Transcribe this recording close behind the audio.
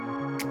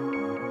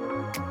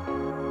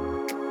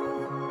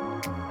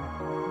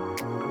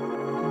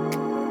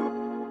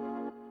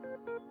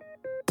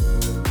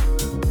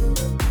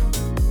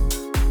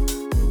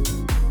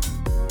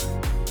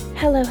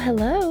Hello,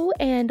 hello,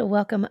 and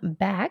welcome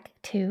back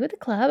to the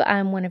club.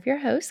 I'm one of your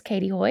hosts,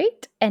 Katie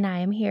Hoyt, and I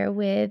am here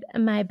with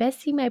my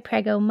bestie, my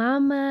prego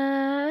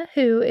mama,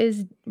 who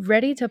is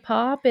ready to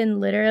pop and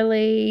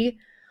literally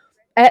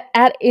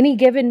at any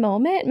given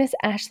moment, Miss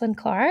Ashlyn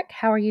Clark.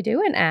 How are you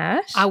doing,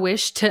 Ash? I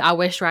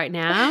wish right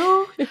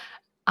now.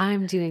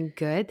 I'm doing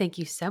good. Thank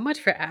you so much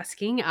for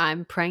asking.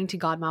 I'm praying to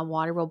God my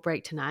water will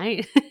break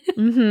tonight.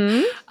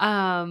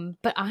 Mm-hmm.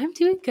 But I'm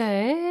doing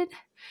good.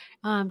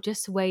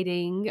 Just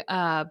waiting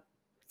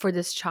for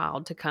this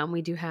child to come.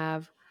 We do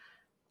have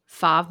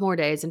 5 more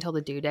days until the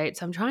due date.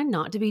 So I'm trying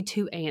not to be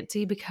too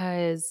antsy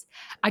because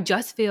I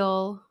just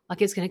feel like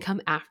it's going to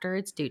come after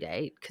its due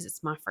date because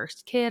it's my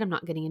first kid. I'm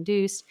not getting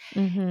induced.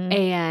 Mm-hmm.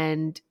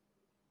 And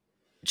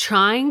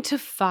trying to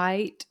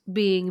fight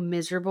being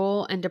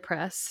miserable and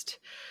depressed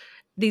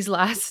these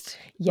last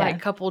Yeah.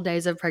 couple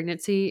days of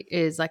pregnancy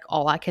is like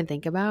all I can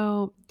think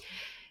about.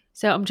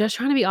 So I'm just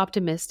trying to be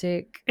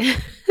optimistic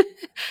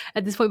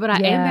at this point, but I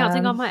am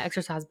bouncing Yeah. on my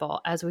exercise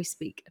ball as we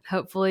speak and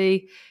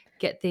hopefully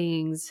get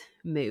things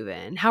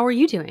moving. How are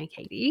you doing,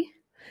 Katie?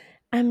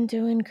 I'm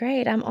doing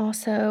great. I'm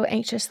also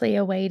anxiously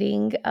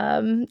awaiting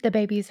the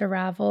baby's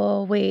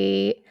arrival.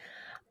 We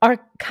are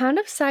kind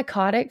of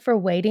psychotic for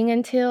waiting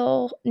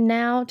until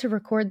now to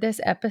record this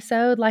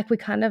episode. Like, we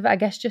kind of, I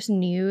guess, just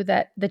knew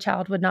that the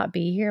child would not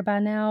be here by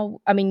now.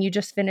 I mean, you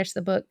just finished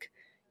the book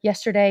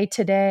yesterday,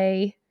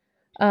 today.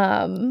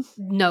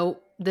 No,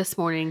 this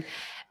morning.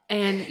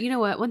 And you know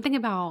what? One thing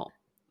about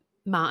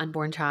my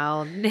unborn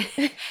child,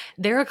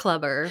 they're a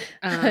clubber,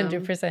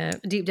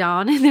 100%. deep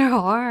down in their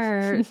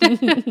heart.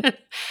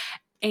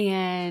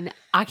 And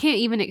I can't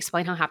even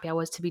explain how happy I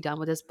was to be done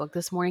with this book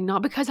this morning.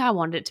 Not because I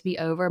wanted it to be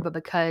over, but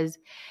because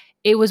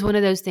it was one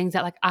of those things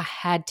that like I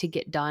had to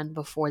get done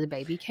before the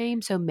baby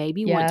came. So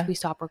maybe once Yeah. we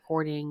stop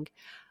recording,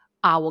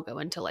 I will go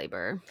into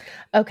labor.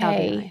 That would be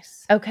Okay.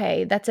 nice.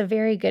 Okay. That's a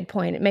very good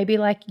point. Maybe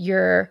like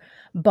your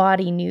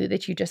body knew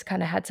that you just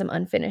kind of had some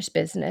unfinished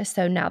business.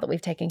 So now that we've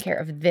taken care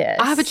of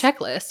I have a this.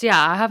 checklist. Yeah,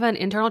 I have an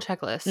internal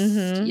checklist.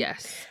 Mm-hmm.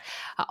 Yes.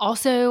 I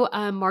also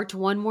marked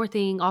one more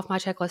thing off my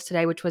checklist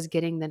today, which was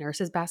getting the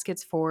nurses'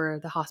 baskets for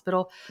the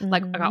hospital.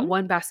 Like, I got Mm-hmm.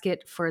 one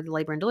basket for the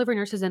labor and delivery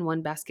nurses and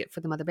one basket for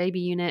the mother baby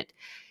unit.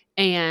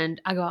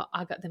 And I got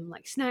them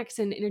like snacks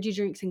and energy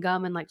drinks and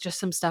gum and like just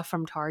some stuff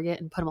from Target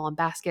and put them all in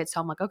baskets.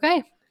 So I'm like,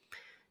 okay,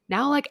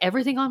 now like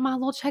everything on my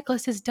little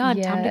checklist is done.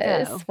 Time to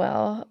Yes. go.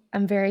 Well,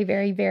 I'm very,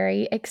 very,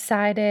 very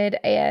excited.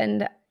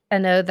 And I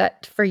know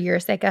that for your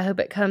sake, I hope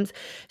it comes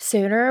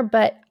sooner.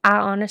 But I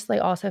honestly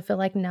also feel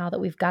like now that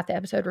we've got the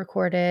episode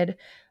recorded,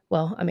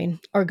 well, I mean,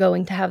 are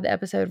going to have the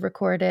episode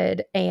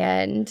recorded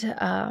and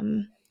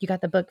you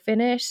got the book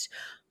finished,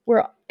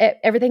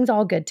 everything's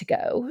all good to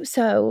go.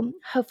 So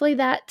hopefully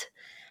that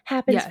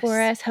happens for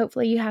Yes. us.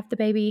 Hopefully you have the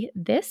baby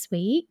this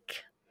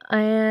week.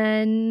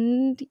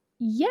 And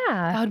yeah.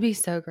 That would be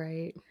so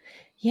great.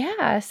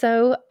 Yeah,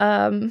 so,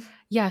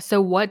 Yeah.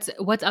 So what's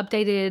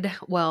updated?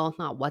 Well,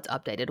 not what's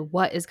updated.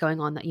 What is going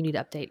on that you need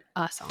to update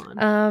us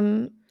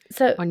um,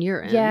 so on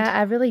your yeah, end?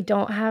 I really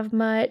don't have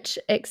much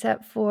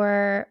except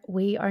for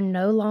we are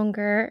no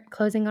longer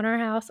closing on our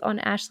house on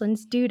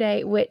Ashlyn's due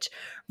date, which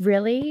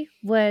really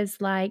was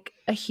like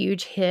a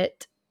huge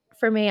hit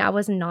for me. I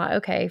was not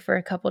okay for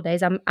a couple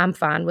days. I'm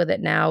fine with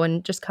it now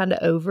and just kind of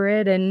over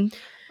it. And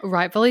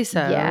Rightfully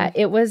yeah, so.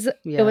 it was a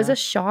Yeah.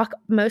 shock,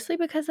 mostly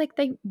because like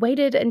they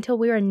waited until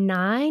we were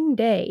 9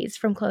 days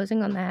from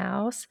closing on the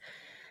house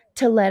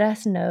to let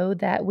us know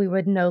that we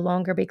would no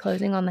longer be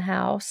closing on the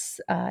house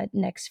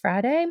next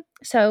Friday.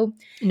 So,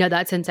 No,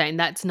 that's insane.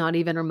 That's not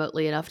even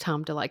remotely enough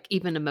time to like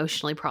even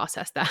emotionally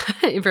process that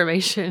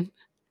information.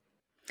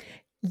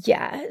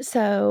 yeah,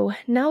 so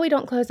now we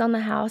don't close on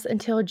the house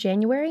until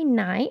January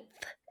 9th.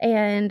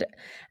 And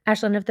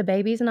Ashlyn, if the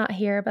baby's not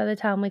here by the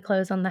time we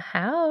close on the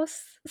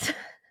house,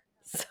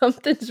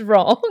 something's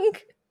wrong.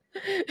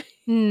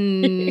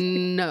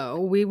 No,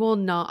 we will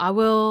not. I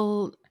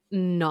will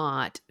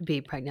not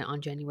be pregnant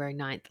on January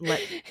 9th.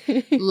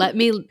 Let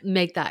me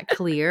make that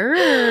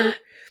clear.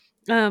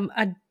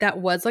 That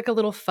was like a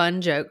little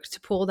fun joke to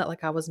pull that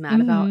like I was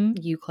mad about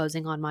Mhm. you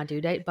closing on my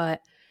due date,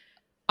 but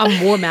I'm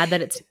more mad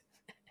that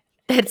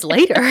it's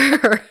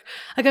later.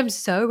 Like I'm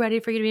so ready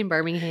for you to be in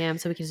Birmingham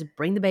so we can just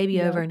bring the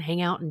baby over Yep. and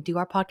hang out and do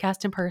our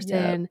podcast in Yep.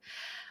 person.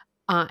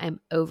 I am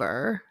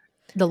over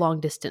the long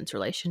distance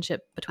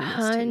relationship between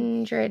us two.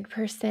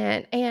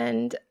 100%.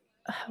 And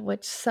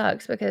which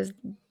sucks because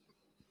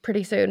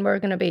pretty soon we're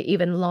going to be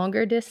even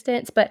longer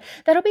distance, but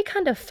that'll be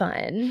kind of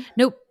fun.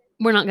 Nope,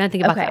 we're not going to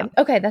think about Okay.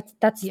 that. Okay,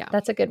 that's Yeah.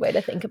 that's a good way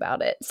to think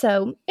about it.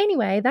 So,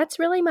 anyway, that's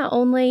really my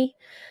only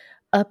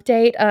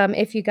update.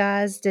 If you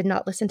guys did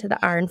not listen to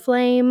the Iron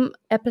Flame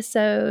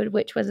episode,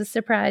 which was a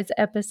surprise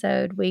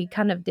episode, we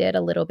kind of did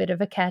a little bit of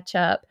a catch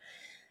up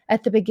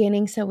at the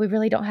beginning, so we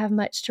really don't have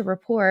much to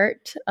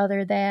report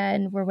other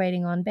than we're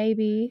waiting on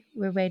baby,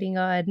 we're waiting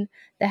on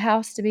the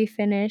house to be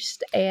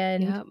finished,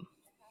 and Yep.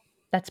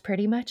 that's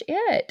pretty much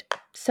it.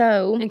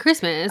 So, And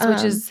Christmas, which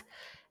um is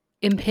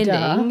Duh.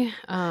 impending.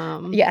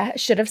 Yeah,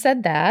 should have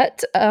said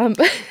that.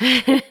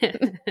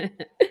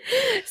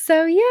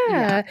 So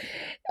Yeah.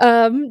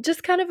 yeah,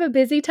 just kind of a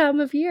busy time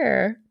of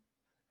year.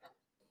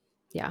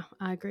 Yeah,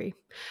 I agree.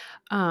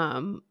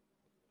 Um,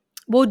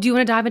 well, do you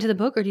want to dive into the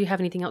book, or do you have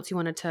anything else you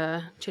wanted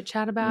to chit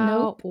chat about?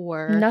 Nope,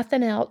 Or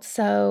nothing else.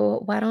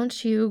 So why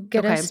don't you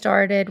get us okay,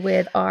 started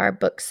with our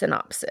book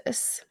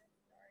synopsis?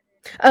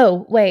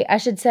 Oh, wait, I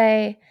should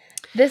say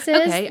this is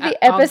okay.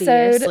 the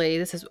episode. Obviously,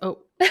 this is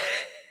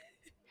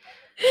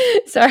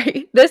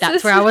Sorry, this that's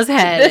is where I was this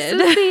headed. is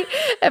the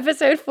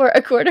episode for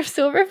A Court of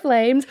Silver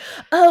Flames.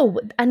 Oh,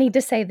 I need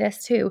to say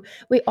this too.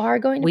 We are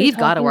going to be We've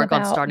got to talking work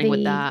on about starting with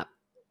the that.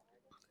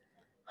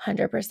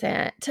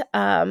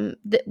 100%.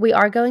 We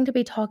are going to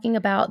be talking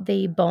about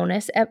the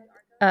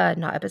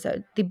not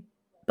episode, the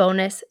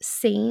bonus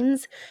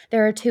scenes.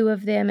 There are two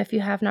of them. If you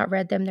have not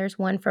read them, there's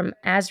one from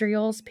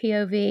Azriel's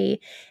POV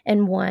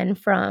and one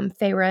from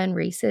Feyre and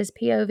Reese's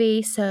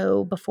POV.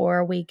 So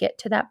before we get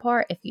to that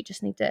part, if you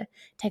just need to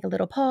take a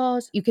little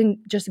pause, you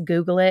can just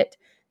Google it,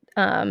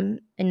 and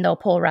they'll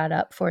pull right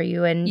up for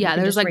you, and you Yeah, can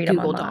there's just like read them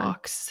Google online.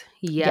 Docs.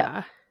 Yep.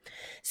 Yeah.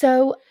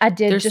 So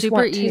They're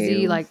super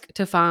easy like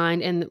to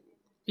find and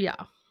yeah.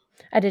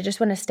 I did just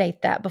want to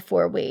state that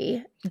before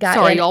we got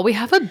Sorry in. y'all, we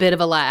have a bit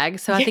of a lag,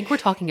 so I Yeah, think we're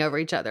talking over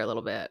each other a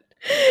little bit.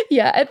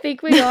 yeah, I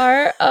think we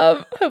are.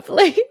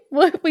 Hopefully,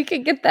 we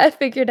can get that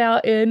figured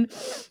out in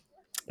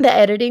the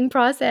editing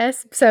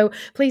process. So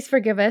please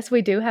forgive us.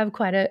 We do have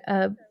quite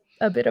a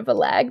bit of a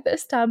lag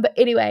this time. But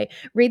anyway,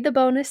 read the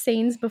bonus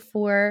scenes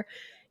before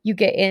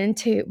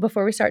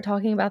we start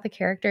talking about the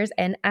characters.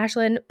 And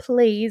Ashlyn,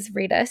 please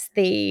read us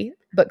the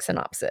book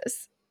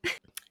synopsis.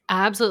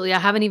 Absolutely. I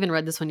haven't even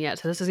read this one yet,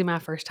 so this is my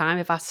first time.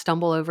 If I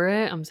stumble over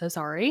it, I'm so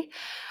sorry.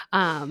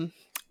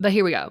 But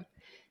here we go.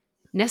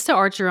 Nesta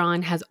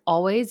Archeron has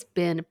always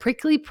been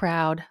prickly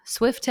proud,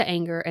 swift to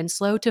anger, and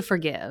slow to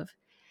forgive.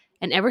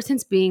 And ever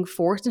since being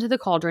forced into the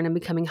cauldron and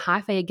becoming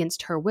high fae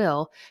against her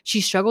will,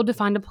 she struggled to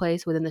find a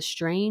place within the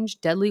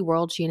strange, deadly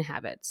world she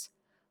inhabits.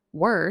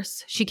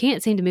 Worse, she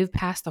can't seem to move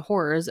past the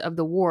horrors of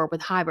the war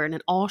with Hybern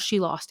and all she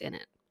lost in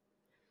it.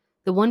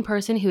 The one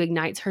person who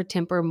ignites her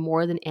temper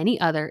more than any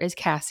other is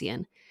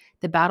Cassian,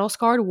 the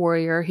battle-scarred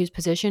warrior whose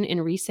position in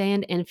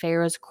Rhysand and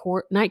Feyre's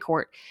night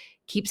court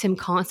keeps him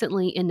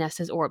constantly in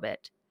Nesta's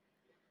orbit.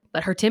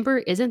 But her temper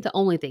isn't the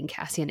only thing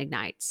Cassian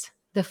ignites.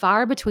 The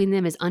fire between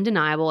them is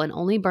undeniable and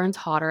only burns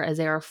hotter as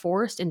they are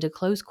forced into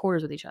close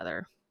quarters with each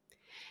other.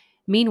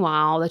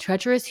 Meanwhile, the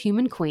treacherous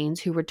human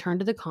queens who returned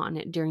to the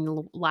continent during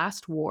the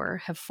last war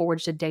have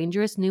forged a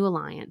dangerous new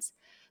alliance,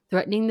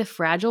 threatening the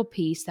fragile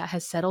peace that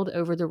has settled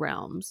over the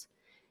realms.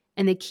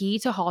 And the key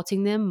to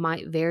halting them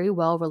might very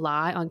well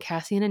rely on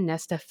Cassian and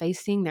Nesta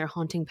facing their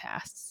haunting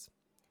pasts.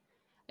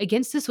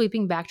 Against the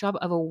sweeping backdrop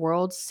of a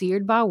world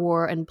seared by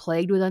war and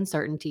plagued with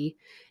uncertainty,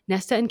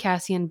 Nesta and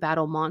Cassian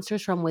battle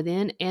monsters from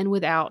within and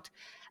without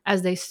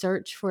as they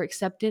search for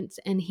acceptance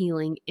and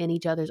healing in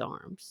each other's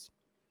arms.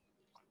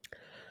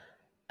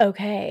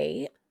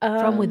 Okay.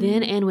 From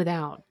within and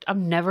without. I've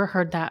never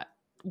heard that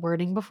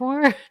wording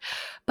before,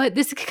 but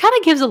this kind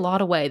of gives a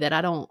lot away that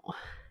I don't.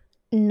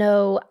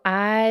 No,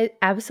 I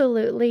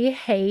absolutely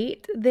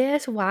hate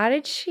this. Why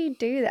did she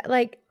do that?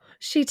 Like,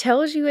 she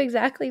tells you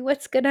exactly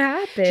what's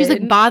gonna She's like,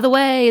 happen. by the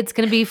way, it's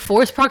going to be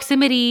forced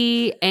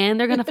proximity and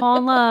they're going to fall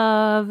in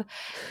love.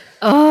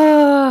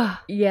 Oh,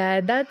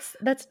 Yeah, that's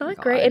not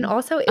great. And God.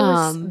 also it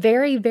was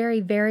very, very,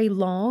 very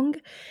long,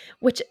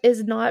 which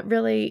is not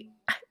really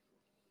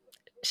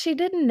she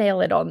didn't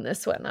nail it on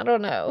this one. I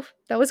don't know.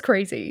 That was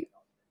crazy.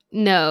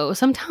 No,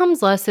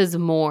 sometimes less is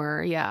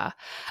more. Yeah.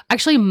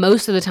 Actually,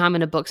 most of the time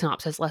in a book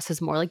synopsis, less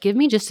is more. Like, give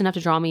me just enough to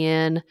draw me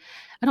in.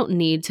 I don't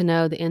need to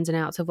know the ins and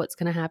outs of what's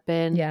going to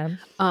happen. Yeah.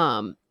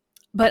 Um,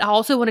 but I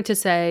also wanted to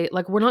say,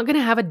 like, we're not going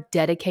to have a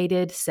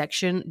dedicated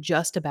section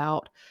just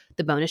about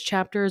the bonus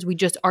chapters. We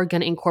just are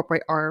going to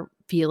incorporate our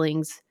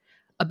feelings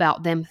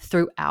about them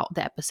throughout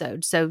the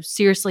episode. So,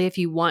 seriously, if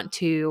you want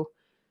to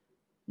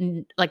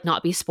like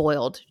not be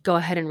spoiled, go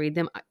ahead and read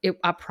them.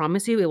 I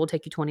promise you it will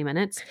take you 20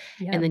 minutes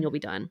Yeah. and then you'll be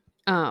done.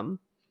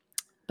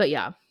 But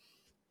yeah,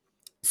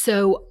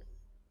 so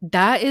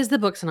that is the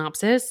book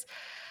synopsis.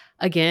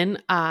 Again,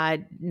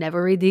 I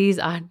never read these.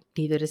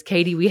 Neither does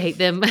Katie. We hate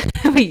them.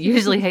 We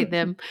usually hate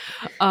them.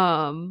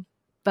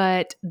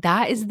 But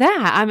that is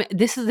that.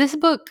 This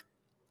book,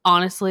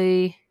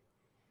 honestly,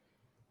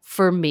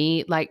 for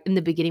me, like in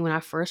the beginning when I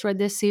first read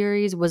this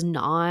series, was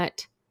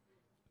not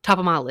top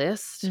of my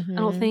list. I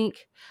don't Mhm.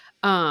 think.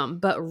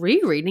 But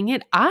rereading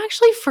it, I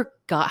actually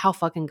forgot how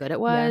fucking good it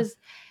Yeah. was.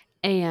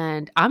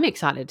 And I'm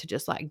excited to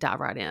just like dive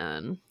right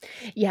in.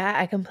 Yeah,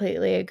 I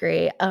completely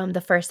agree. The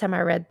first time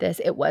I read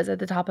this, it was at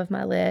the top of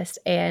my list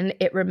and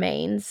it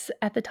remains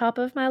at the top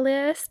of my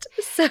list.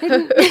 So,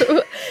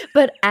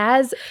 but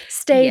as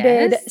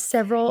stated Yes.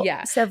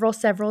 Yeah.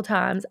 several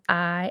times,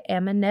 I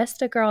am a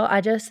Nesta girl.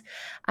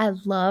 I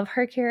love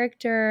her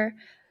character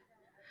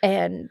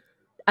and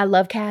I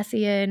love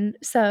Cassian.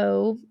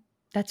 So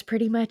that's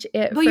pretty much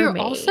it But for you're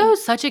also me.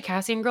 such a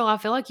Cassian girl. I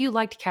feel like you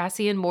liked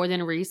Cassian more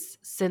than Reese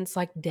since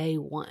like day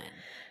one.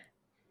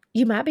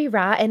 You might be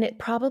right, and it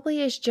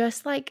probably is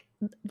just, like,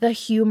 the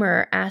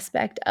humor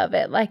aspect of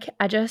it, like,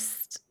 I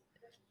just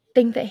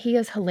think that he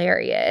is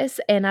hilarious,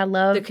 and I The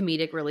love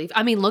comedic relief.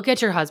 I mean, look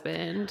at your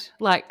husband.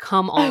 Like,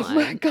 come oh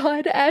my on.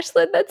 god,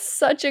 Ashlyn, that's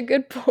such a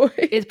good It's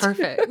point.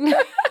 perfect.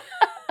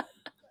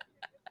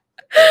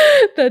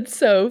 That's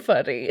so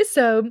funny.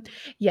 So,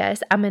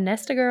 yes, I'm a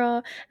Nesta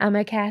girl, I'm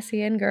a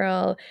Cassian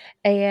girl,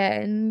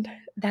 and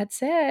that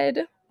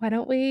said, why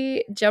don't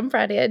we jump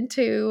right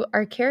into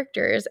our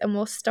characters, and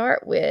we'll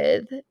start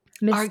with Our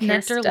Miss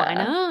character Nesta.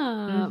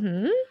 lineup.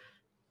 Mhm.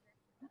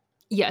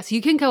 Yes,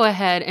 you can go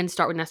ahead and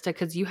start with Nesta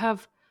because you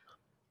have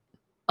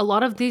a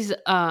lot of these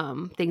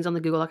things on the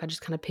Google. Like I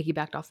just kind of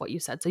piggybacked off what you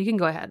said. So you can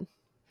go ahead.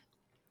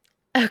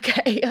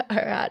 Okay,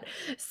 alright.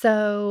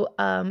 So,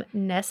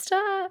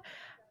 Nesta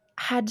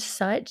had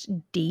such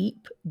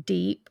deep,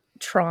 deep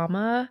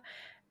trauma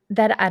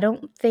that I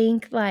don't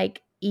think,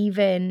 like,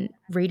 even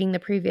reading the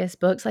previous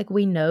books, like,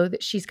 we know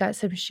that she's got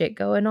some shit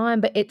going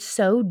on, but it's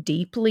so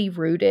deeply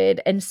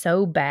rooted and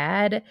so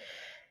bad.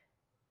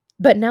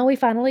 But now we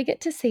finally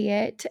get to see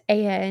it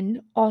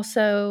and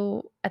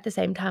also at the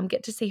same time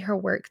get to see her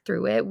work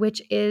through it,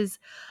 which is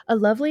a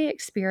lovely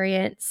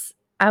experience.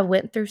 I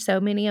went through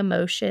so many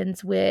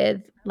emotions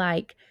with,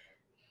 like,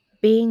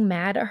 being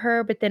mad at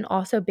her, but then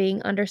also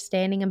being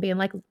understanding and being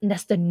like,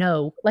 "Nesta,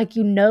 no. Like,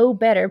 you know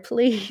better.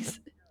 Please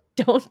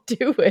don't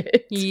do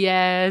it."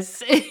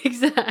 Yes,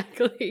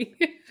 exactly.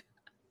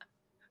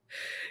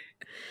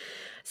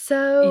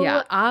 So,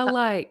 Yeah, I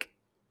like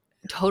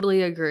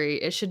totally agree.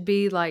 It should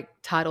be like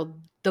titled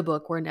The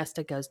Book Where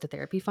Nesta Goes to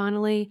Therapy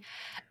Finally,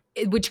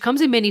 which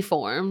comes in many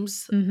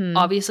forms. mhm.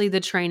 Obviously, the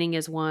training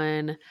is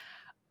one,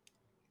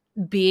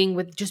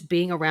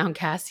 being around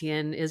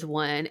Cassian is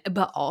one,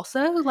 but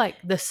also like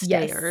the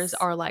stairs Yes.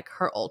 are like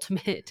her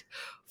ultimate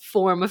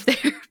form of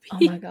Oh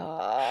my therapy.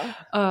 god.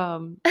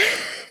 um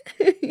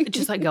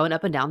just like going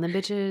up and down them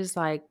bitches,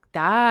 like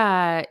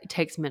that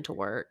takes mental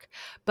work.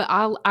 But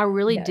I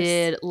really Yes.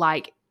 did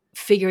like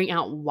figuring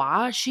out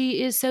why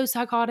she is so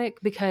psychotic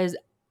because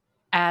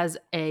as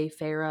a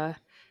Farah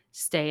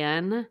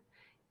stan,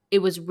 it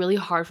was really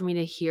hard for me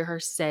to hear her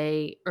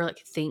say or like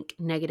think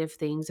negative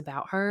things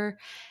about her.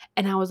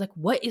 And I was like,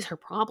 what is her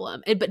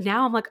problem? But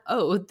now I'm like,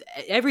 oh,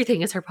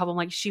 everything is her problem.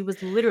 Like she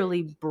was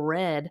literally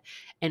bred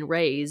and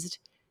raised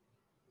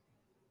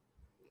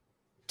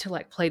to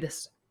like play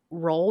this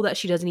role that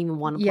she doesn't even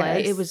want to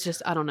play. It was Yes.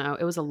 just, I don't know,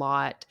 it was a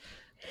lot,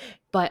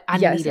 but I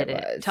Yes, needed it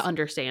it to was.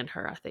 understand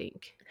her, I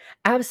think.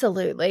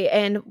 Absolutely,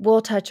 and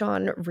we'll touch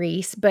on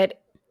Reese,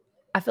 but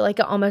I feel like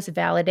it almost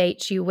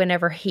validates you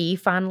whenever he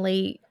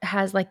finally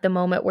has, like, the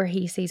moment where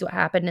he sees what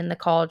happened in the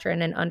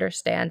cauldron and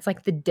understands,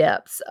 like, the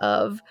depths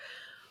of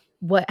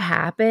what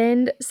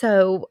happened.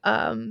 So,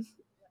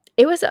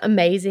 it was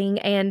amazing,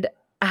 and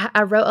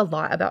I wrote a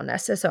lot about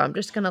Nessa, so I'm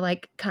just gonna,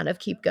 like, kind of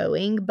keep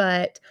going,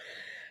 but,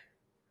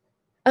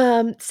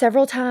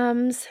 several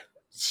times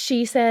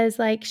she says,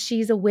 like,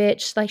 she's a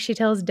witch, like, she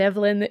tells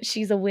Devlin that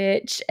she's a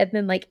witch, and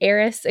then, like,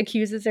 Eris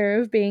accuses her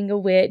of being a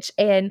witch,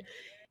 and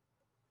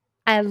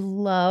I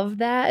love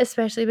that,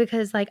 especially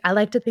because, like, I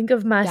like to think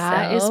of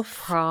That is myself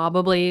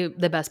probably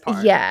the best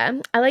part. yeah,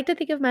 I like to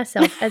think of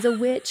myself as a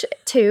witch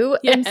too,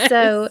 and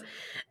so Yes.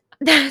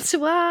 that's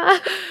why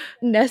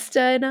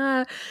Nesta and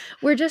I,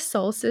 we're just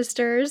soul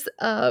sisters,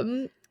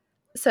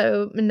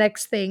 so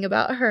next thing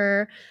about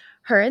her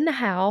and the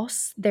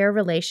house, their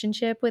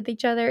relationship with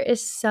each other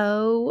is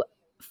so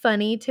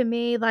funny to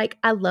me, like,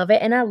 I love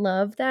it, and I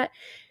love that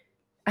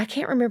I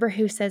can't remember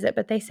who says it,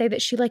 but they say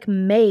that she, like,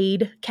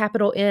 made,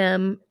 capital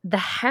M, the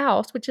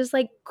house, which is,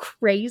 like,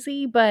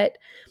 crazy, but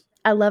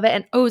I love it,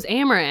 and Oh, it was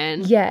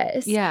Amarin.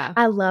 yes, Yeah.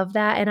 I love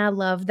that, and I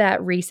love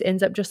that Reese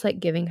ends up just,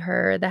 like, giving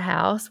her the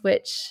house,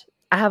 which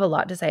I have a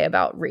lot to say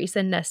about Reese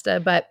and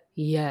Nesta, but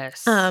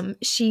Yes.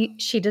 she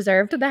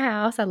deserved the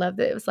house. I love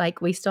that it was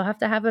like, we still have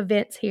to have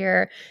events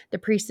here. The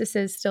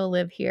priestesses still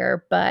live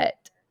here,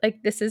 but,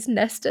 like, this is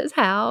Nesta's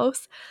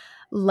house.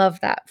 Love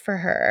that for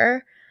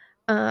her.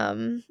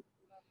 Um,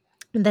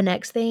 the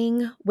next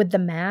thing with the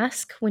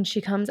mask, when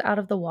she comes out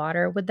of the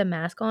water with the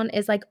mask on,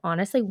 is, like,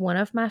 honestly one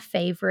of my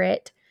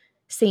favorite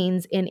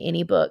scenes in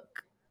any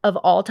book of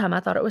all time.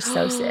 I thought it was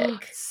so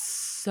sick.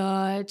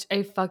 Such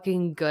a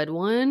fucking good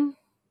one.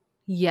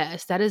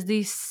 Yes, that is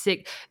the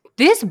sick.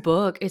 This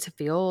book is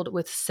filled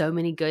with so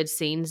many good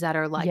scenes that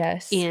are like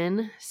Yes.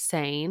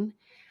 insane.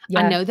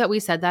 I Yeah. know that we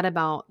said that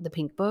about the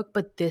Pink Book,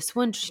 but this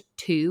one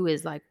too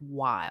is like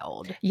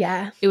wild.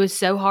 Yeah. It was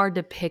so hard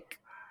to pick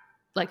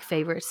like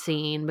favorite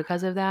scene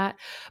because of that,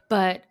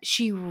 but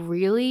she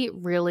really,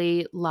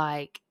 really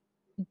like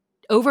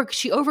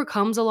she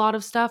overcomes a lot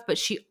of stuff, but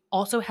she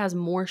also has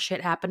more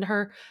shit happen to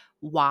her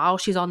while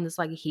she's on this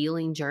like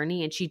healing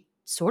journey, and she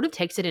sort of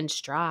takes it in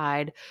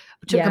stride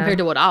compared Yeah.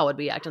 to what I would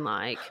be acting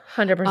like.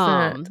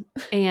 100%.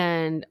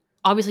 And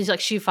obviously like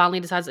she finally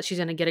decides that she's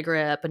going to get a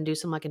grip and do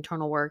some like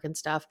internal work and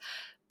stuff.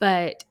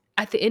 But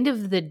at the end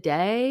of the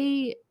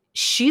day,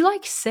 she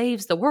like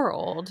saves the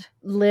world.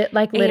 Like,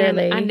 And I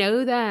literally.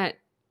 know that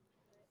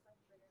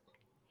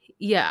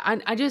yeah,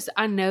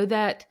 I know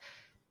that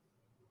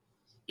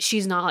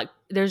she's not like,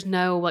 there's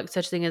no like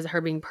such thing as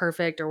her being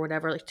perfect or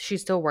whatever. Like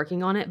she's still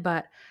working on it,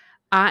 but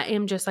I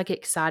am just like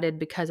excited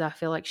because I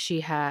feel like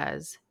she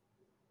has,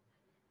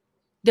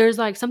 there's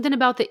like something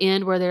about the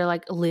end where they're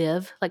like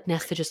live, like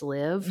Nesta just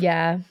live.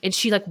 Yeah. And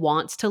she like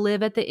wants to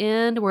live at the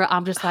end where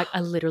I'm just like,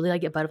 I literally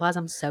like get butterflies.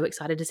 I'm so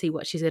excited to see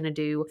what she's going to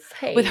do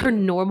with her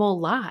Same. normal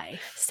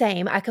life.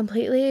 Same. I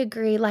completely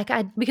agree. Like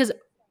Because,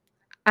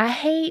 I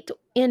hate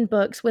in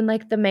books when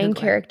like the no, main go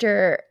ahead.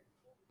 character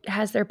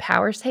has their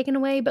powers taken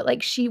away, but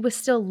like she was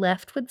still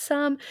left with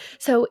some.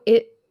 So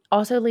it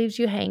also leaves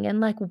you hanging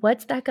like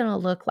what's that going to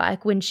look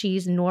like when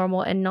she's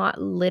normal and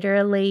not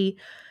literally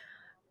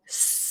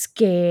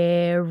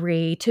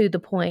scary to the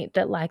point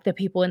that like the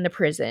people in the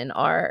prison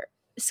are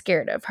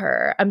scared of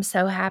her. I'm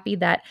so happy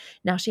that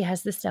now she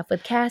has this stuff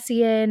with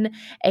Cassian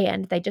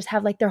and they just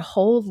have like their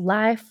whole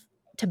life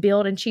to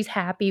build and she's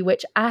happy,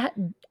 which I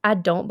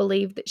don't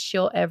believe that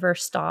she'll ever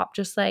stop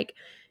just like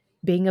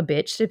being a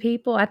bitch to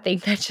people. I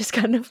think that's just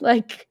kind of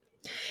like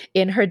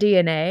in her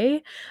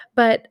DNA,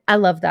 but I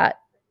love that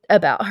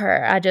about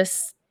her.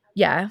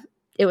 Yeah,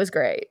 it was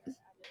great.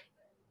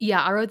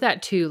 Yeah, I wrote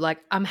that too. Like,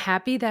 I'm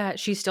happy that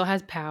she still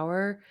has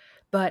power,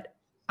 but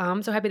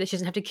I'm so happy that she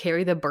doesn't have to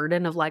carry the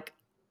burden of like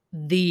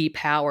the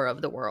power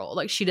of the world.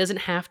 Like, she doesn't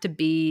have to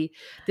be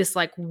this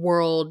like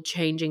world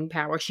changing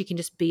power. She can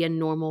just be a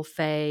normal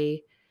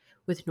Fae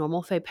with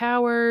normal Fae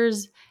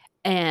powers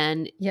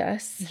and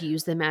Yes.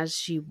 use them as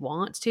she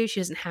wants to. She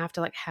doesn't have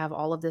to like have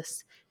all of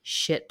this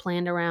shit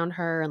planned around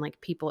her and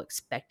like people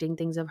expecting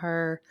things of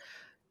her,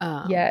 which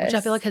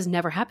I feel like Yes. has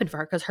never happened for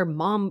her because her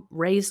mom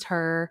raised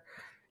her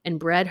and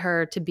bred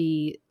her to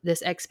be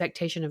this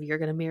expectation of you're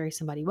going to marry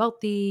somebody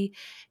wealthy.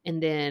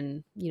 And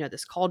then,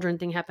 this cauldron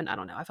thing happened. I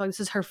don't know. I feel like this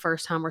is her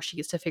first time where she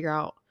gets to figure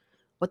out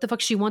what the fuck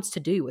she wants to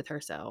do with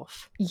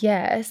herself.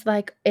 Yes,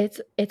 like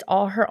it's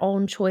all her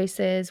own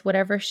choices,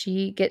 whatever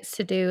she gets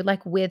to do,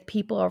 like with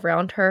people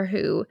around her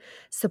who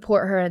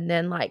support her. And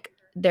then like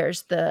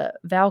there's the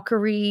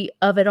Valkyrie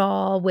of it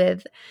all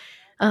with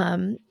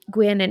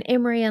Gwen and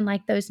Emery and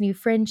like those new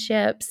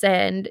friendships.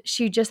 And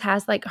she just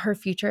has like her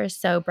future is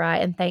so bright.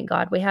 And thank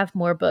God we have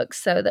more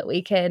books so that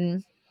we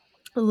can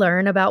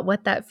learn about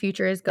what that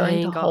future is going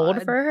to Thank hold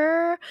God. for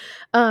her.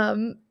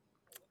 Um,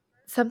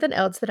 Something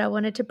else that I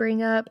wanted to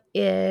bring up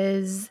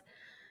is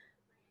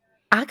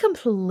I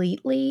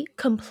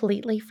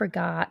completely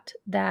forgot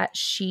that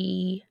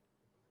she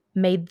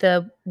made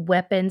the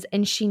weapons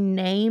and she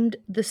named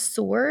the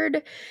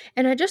sword.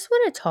 And I just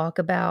want to talk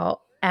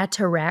about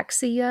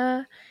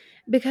ataraxia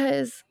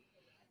because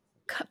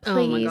Oh my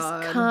please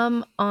God.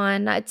 come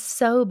on. It's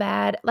so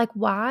bad. Like,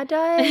 why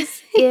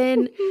does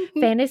in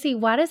fantasy,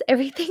 why does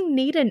everything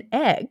need an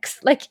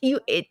X? Like you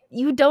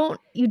don't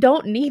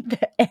need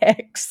the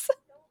X.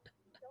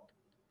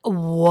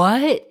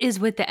 What is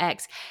with the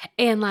X?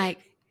 And like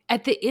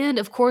at the end,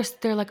 of course,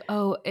 they're like,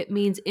 oh, it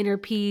means inner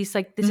peace.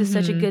 Like, this is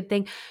such a Mhm. good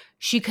thing.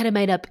 She could have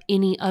made up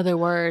any other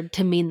word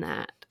to mean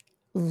that.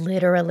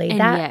 Literally. And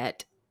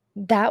yet,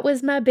 That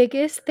was my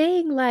biggest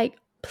thing, like,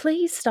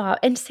 please stop,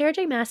 and Sarah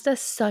J. Maas does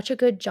such a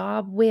good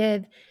job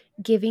with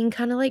giving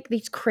kinda, like,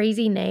 these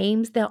crazy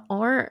names that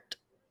aren't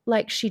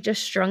like she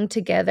just strung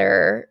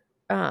together,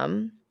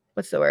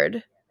 what's the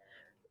word?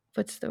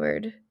 What's the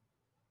word?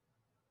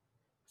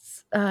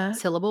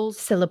 S syllables.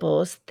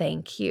 Syllables,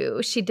 thank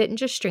you. She didn't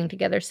just string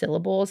together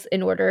syllables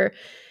in order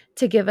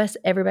to give us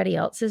everybody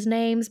else's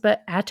names,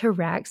 but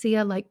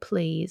ataraxia, like,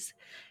 please.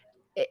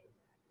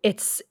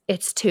 It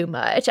it's too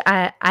much.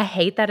 I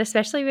hate that,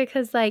 especially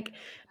because, like,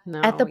 at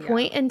No, the yeah.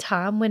 point in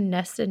time when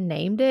Nesta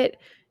named it,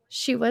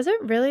 she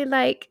wasn't really,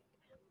 like,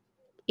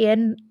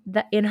 in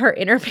her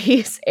inner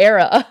peace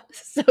era.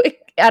 So,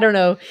 I don't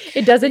know.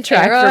 It doesn't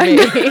track for Era?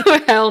 me. No,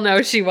 hell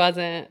no, she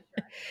wasn't.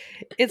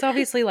 It's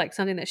obviously like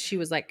something that she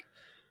was like,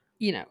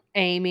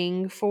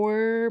 aiming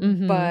for.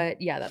 Mhm.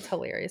 But yeah, that's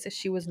hilarious that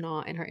she was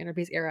not in her inner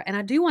peace era. And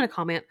I do want to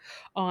comment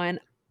on,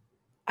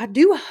 I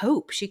do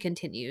hope she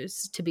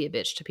continues to be a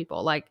bitch to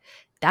people. Like,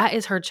 that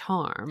is her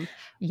charm.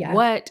 Yeah.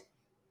 What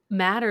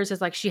matters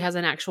is like she has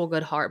an actual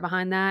good heart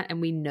behind that,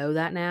 and we know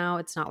that now.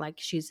 It's not like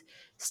she's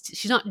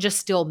not just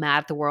still mad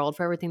at the world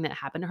for everything that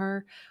happened to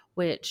her,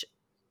 which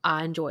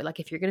I enjoy. Like,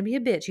 if you're gonna be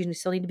a bitch, you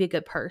still need to be a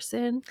good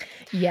person.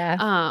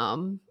 Yeah.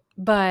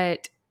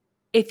 But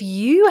if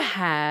you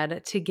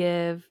had to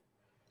give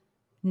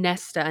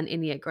Nesta an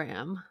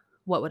Enneagram,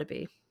 what would it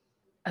be?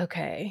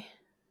 Okay.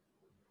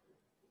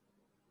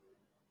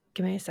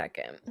 Give me a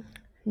second.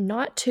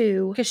 Not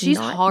 2, Because she's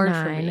not hard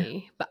for 9.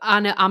 me, but I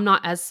know I'm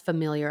not as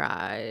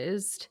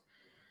familiarized.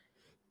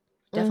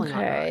 Definitely not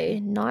Okay.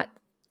 9.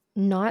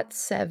 Not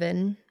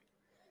 7.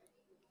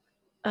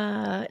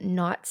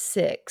 Not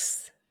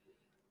 6.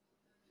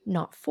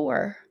 Not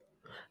 4.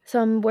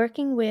 So I'm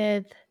working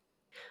with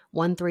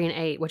 1, 3, and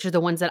 8, which are the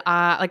ones that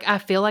I like. I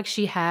feel like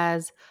she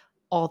has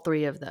all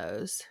 3 of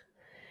those.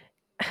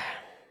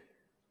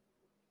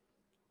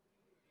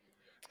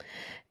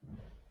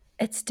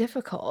 it's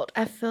difficult.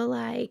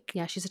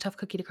 Yeah, she's a tough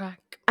cookie to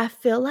crack. I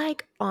feel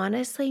like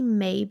honestly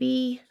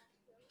maybe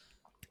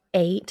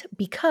 8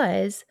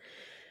 because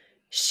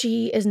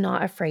she is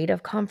not afraid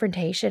of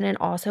confrontation, and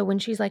also when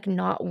she's, like,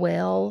 not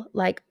well,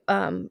 like,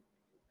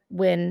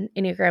 when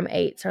Enneagram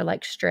 8s are,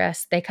 like,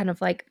 stressed, they kind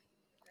of, like,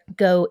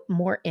 go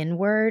more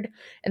inward,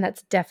 and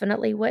that's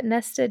definitely what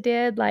Nesta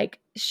did. Like,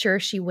 sure,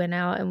 she went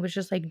out and was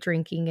just, like,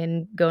 drinking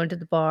and going to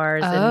the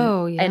bars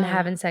Oh, and yeah.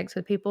 having sex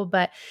with people,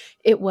 but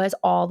it was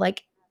all,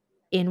 like,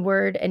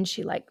 inward, and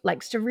she, like,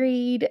 likes to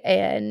read,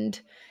 and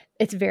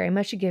it's very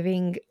much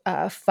giving,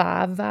 5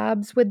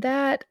 vibes with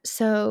that.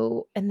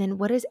 So and then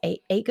what is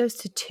 8? 8 goes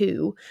to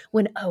 2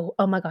 when oh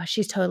my gosh,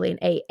 she's totally an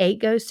 8. 8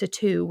 goes to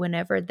 2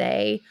 whenever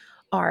they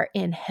are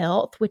in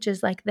health, which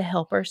is, like, the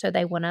helper, so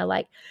they wanna,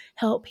 like,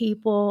 help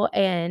people,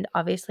 and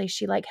obviously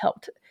she, like,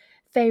 helped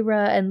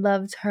Feyre and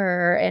loves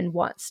her and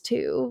wants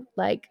to,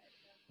 like,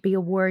 be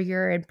a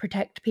warrior and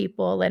protect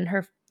people and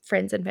her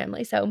friends and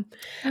family. So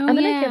Oh, I'm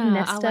gonna give yeah. I like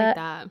Nesta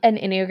that. an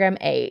Enneagram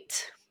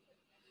 8.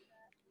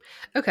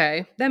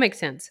 Okay, that makes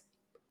sense.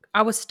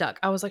 I was stuck.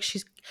 I was like,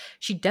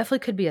 she definitely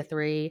could be a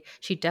 3.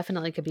 She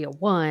definitely could be a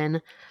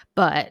 1,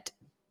 but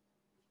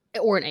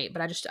or an 8,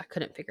 but I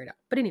couldn't figure it out.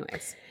 But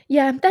anyways,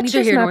 Yeah, that's neither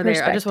just here my nor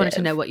there. I just wanted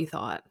to know perspective. what you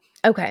thought.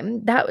 Okay,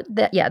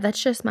 that yeah,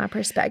 that's just my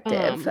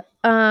perspective.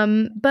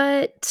 Um,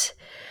 But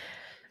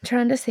I'm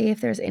trying to see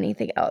if there's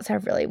anything else I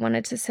really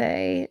wanted to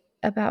say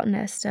about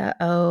Nesta.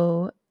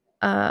 Oh,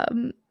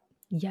 um,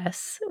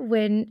 yes,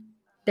 when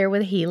they're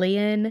with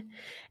Helion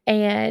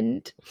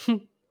and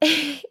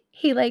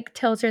he, like,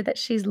 tells her that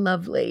she's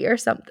lovely or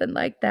something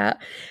like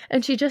that,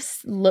 and she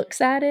just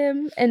looks at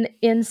him and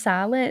in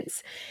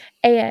silence,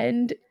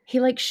 and he,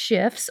 like,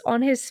 shifts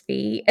on his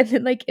feet, and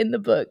then, like, in the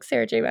book,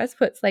 Sarah J. Maas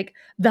puts, like,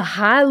 "The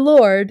High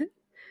Lord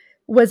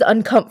was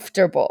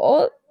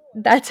uncomfortable."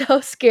 That's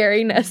how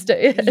scary Nesta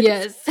is.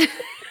 yes.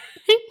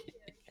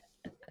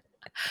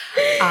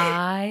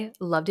 I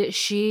loved it.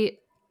 She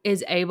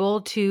is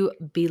able to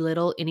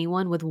belittle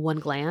anyone with one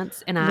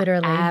glance, and I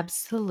Literally.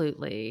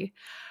 absolutely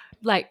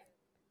like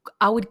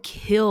I would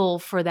kill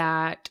for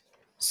that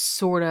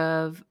sort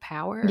of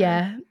power.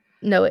 Yeah.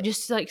 No,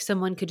 Just like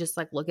someone could just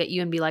like look at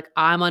you and be like,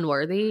 "I'm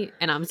unworthy,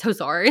 and I'm so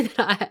sorry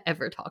that I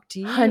ever talked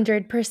to you."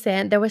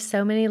 100%. There was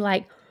so many,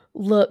 like,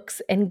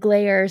 looks and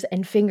glares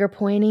and finger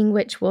pointing,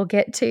 which we'll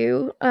get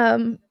to,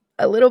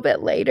 a little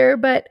bit later,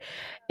 but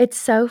it's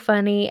so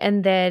funny,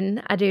 and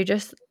then I do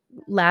just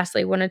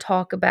lastly wanna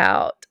talk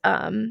about,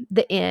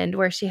 the end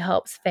where she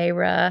helps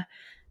Feyre.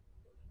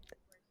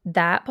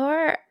 That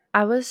part,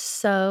 I was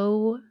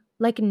so,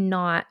 like,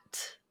 not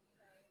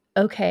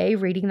okay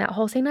reading that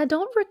whole scene. I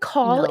don't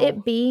recall No.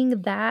 it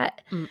being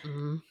that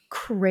Mm-mm.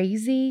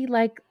 crazy,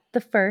 like,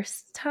 the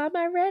first time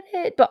I read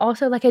it, but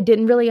also, like, I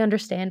didn't really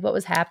understand what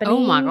was Oh my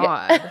happening.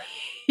 god.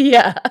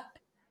 Yeah.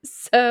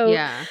 So,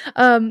 Yeah.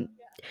 um,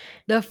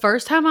 The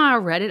first time I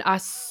read it, I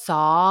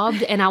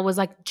sobbed and I was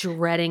like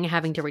dreading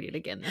having to read it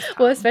again this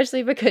well, time.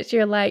 especially because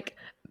you're like,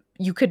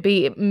 you could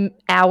be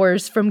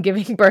hours from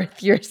giving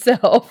birth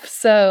yourself,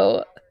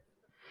 so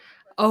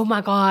Oh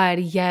my god,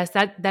 yes,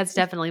 that's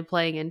definitely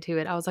playing into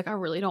it. I was like, I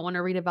really don't want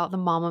to read about the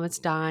mama that's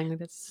dying.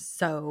 That's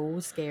so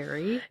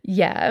scary.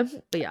 yeah.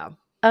 But yeah.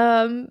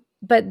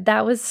 But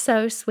that was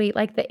so sweet,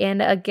 like, the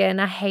end again,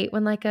 I hate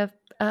when, like, a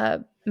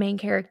main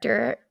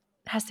character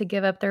has to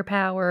give up their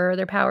power or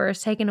their power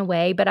is taken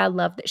away, but I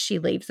love that she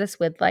leaves us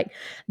with, like,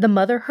 the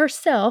mother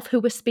herself who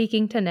was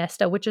speaking to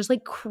Nesta, which is,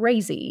 like,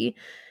 crazy,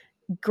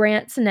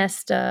 grants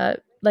Nesta,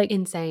 like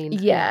Insane. Yeah.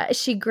 yeah,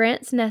 she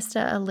grants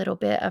Nesta a little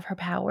bit of her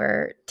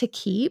power to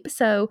keep,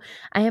 so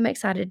I am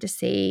excited to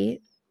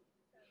see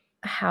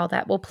how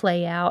that will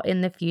play out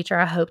in the future.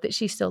 I hope that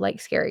she's still,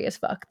 like, scary as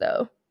fuck,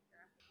 though.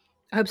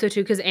 I hope so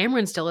too, because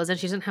Amryn still isn't.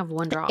 She doesn't have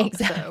one drop, so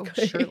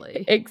Exactly,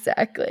 surely.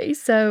 exactly.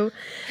 So,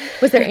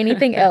 was there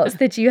anything else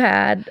that you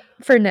had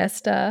for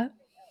Nesta?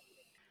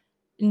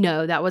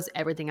 No, that was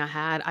everything I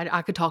had.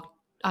 I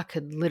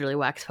could literally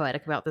wax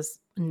poetic about this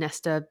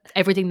Nesta,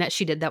 everything that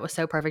she did that was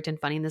so perfect and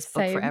funny in this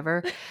book Same.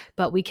 forever.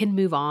 But we can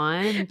move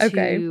on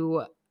Okay.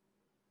 to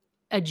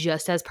a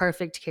just as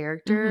perfect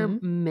character,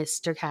 Mhm.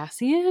 Mr.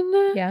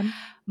 Cassian, Yeah.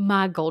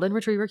 my golden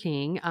retriever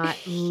king. I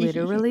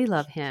literally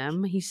love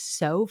him. He's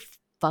so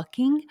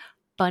fucking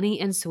funny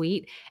and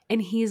sweet.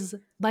 And he's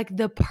like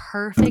the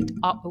perfect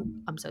oh,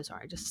 I'm so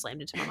sorry, I just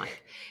slammed into my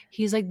mic.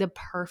 He's like the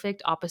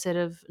perfect opposite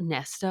of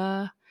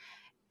Nesta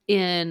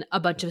in a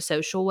bunch of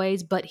social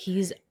ways, but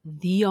he's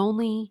the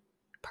only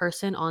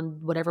person on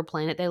whatever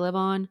planet they live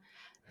on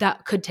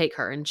that could take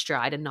her in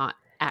stride and not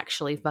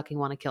actually fucking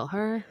want to kill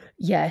her.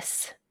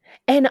 Yes.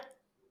 And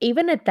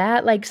even at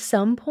that, like,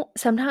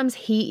 sometimes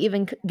he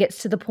even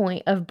gets to the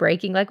point of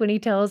breaking, like, when he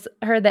tells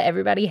her that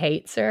everybody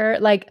hates her,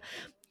 like,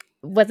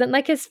 wasn't,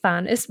 like, his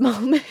finest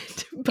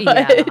moment,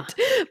 Yeah.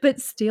 but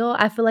still,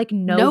 I feel like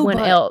no No, one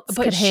else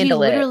but could she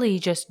handle it. literally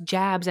just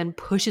jabs and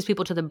pushes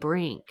people to the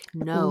brink.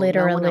 No, no one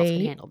else could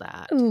Literally. handle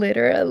that.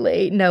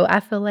 Literally. No, I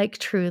feel like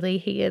truly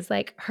he is,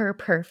 like, her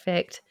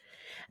perfect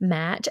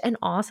match, and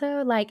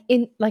also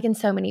in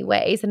so many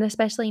ways, and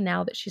especially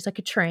now that she's like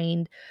a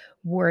trained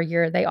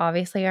warrior, they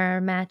obviously are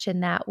a match in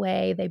that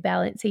way. They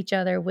balance each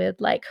other with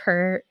like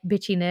her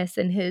bitchiness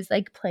and his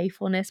like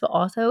playfulness, but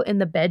also in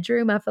the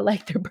bedroom, I feel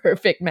like they're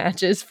perfect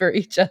matches for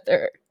each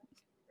other.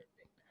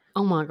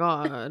 Oh my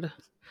god.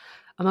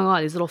 Oh my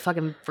god, these little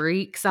fucking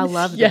freaks. I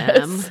love them.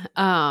 Yes.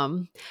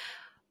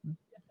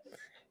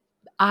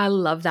 I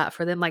love that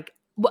for them. Like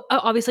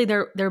obviously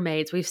they're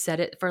mates. We've said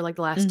it for like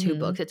the last two Mhm.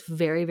 books. It's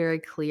very, very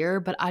clear,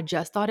 but I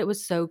just thought it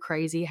was so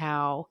crazy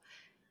how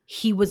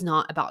he was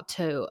not about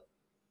to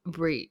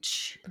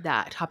breach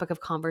that topic of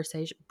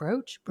conversation,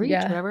 breach,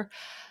 Yeah. whatever,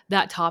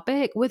 that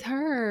topic with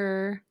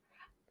her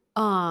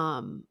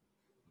um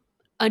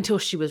until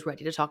she was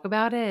ready to talk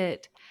about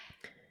it.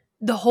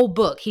 The whole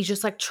book, he's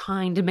just like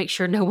trying to make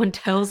sure no one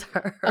tells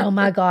Oh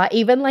my her. god,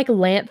 even, like,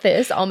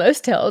 Lanthus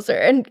almost tells her,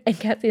 and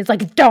Cassian's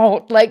like,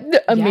 "Don't!" Like, Yeah.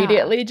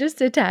 immediately just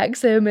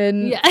attacks him,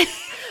 and Yeah.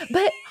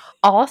 but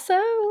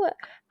also,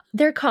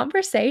 their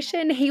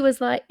conversation, he was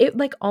like it,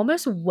 like,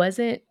 almost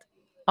wasn't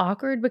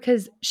awkward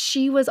because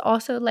she was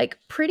also, like,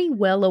 pretty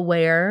well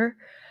aware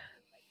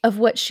of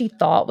what she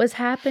thought was He's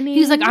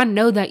like, happening. "I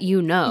know that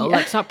you know. Yeah.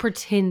 Like, stop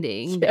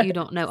pretending that you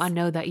don't know. I Yes.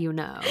 know that you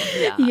know."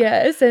 Yeah.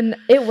 Yes, and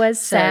it was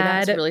So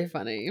that's sad. really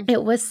funny.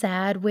 It was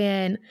sad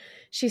when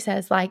she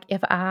says, like,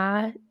 "If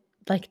I,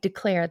 like,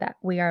 declare that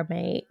we are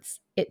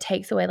mates, it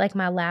takes away, like,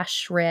 my last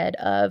shred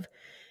of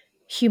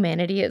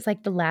humanity." It's,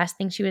 like, the last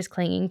thing she was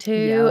clinging to.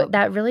 Yep.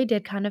 That really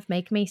did kind of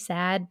make me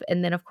sad,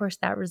 and then, of course,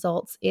 that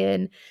results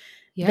in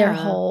their Yeah.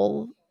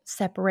 whole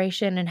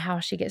separation and how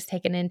she gets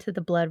taken into the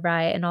blood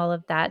riot and all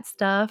of that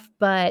stuff,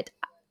 but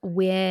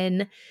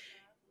when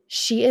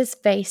she is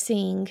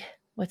facing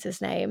what's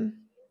his name?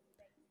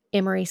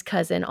 Emery's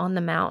cousin on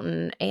the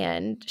mountain,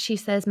 and she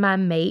says, "My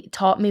mate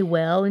taught me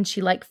well," and she,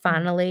 like,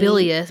 finally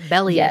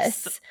Bellius.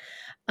 yes.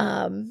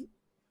 Um,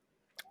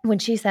 when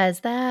she says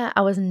that,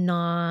 I was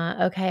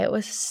not okay, it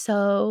was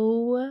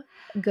so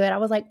good. I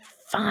was like, Oh,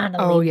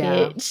 "Finally,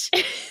 yeah.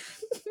 bitch."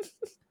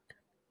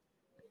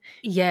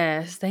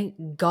 Yes, thank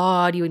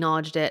God you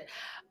acknowledged it.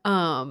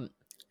 Um,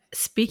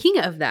 Speaking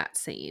of that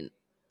scene,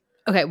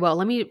 okay, well,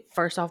 let me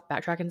first off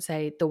backtrack and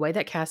say the way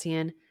that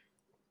Cassian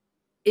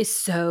is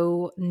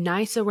so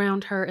nice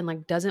around her and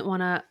like doesn't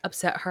want to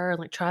upset her and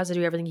like tries to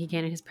do everything he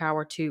can in his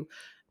power to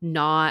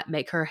not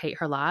make her hate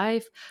her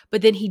life.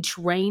 But then he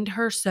trained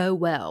her so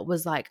well,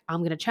 was like, I'm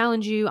going to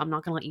challenge you. I'm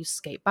not going to let you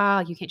skate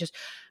by. You can't just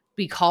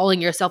be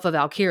calling yourself a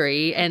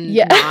Valkyrie and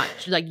Yeah. not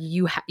like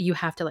you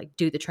have to like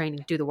do the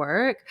training, do the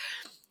work.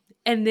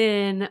 And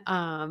then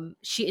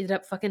she ended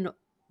up fucking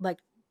like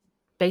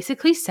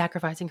basically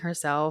sacrificing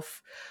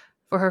herself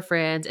for her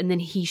friends. And then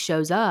he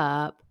shows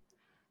up.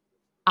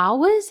 I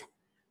was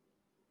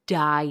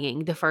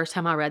dying the first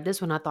time I read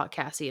this when I thought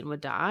Cassian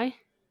would die.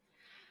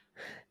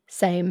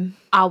 Same.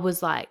 I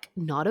was like,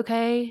 not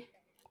okay.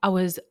 I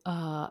was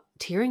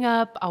tearing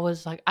up. I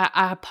was like,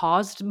 I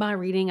paused my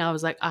reading. I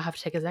was like, I have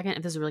to take a second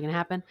if this is really gonna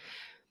happen.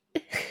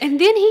 And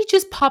then he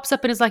just pops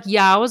up and is like,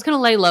 yeah, I was gonna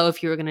lay low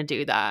if you were gonna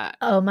do that.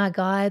 Oh my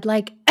god,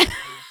 like,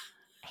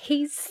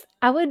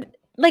 I would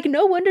like,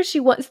 no wonder she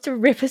wants to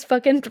rip his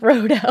fucking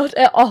throat out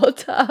at all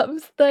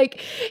times. Like,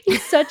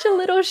 he's such a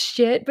little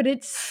shit, but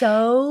it's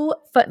so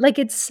fun. Like,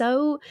 it's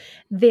so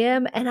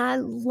them, and I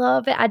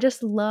love it.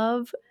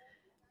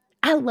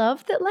 I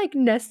love that, like,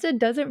 Nesta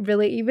doesn't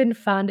really even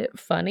find it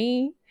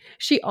funny.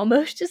 She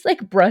almost just,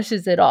 like,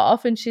 brushes it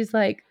off, and she's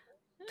like,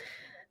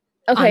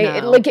 I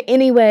 "Okay, know. like,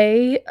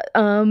 anyway,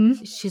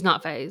 She's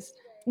not phased.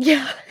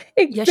 yeah,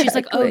 Yeah, she's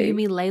like, oh, you exactly."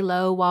 mean lay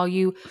low while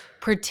you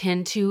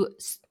pretend to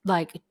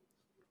like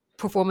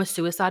perform a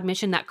suicide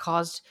mission that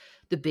caused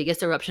the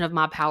biggest eruption of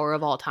my power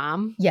of all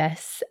time?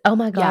 Yes. Oh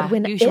my god, Yeah,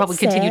 when you should it probably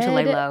continue to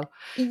lay said low.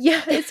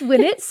 yes,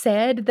 when it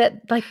said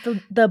that, like,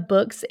 the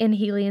books in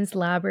Helian's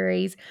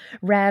libraries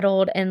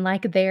rattled and,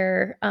 like,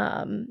 their,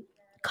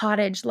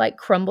 cottage, like,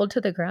 crumbled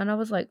to the ground, I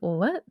was like,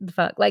 "What the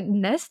fuck?" Like,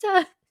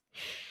 Nesta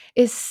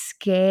is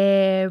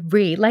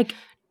scary, like,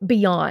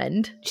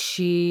 beyond.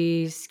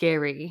 She's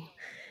scary.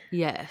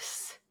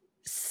 Yes.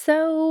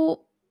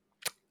 So,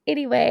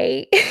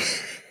 anyway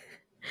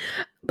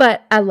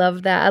but I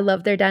love that, I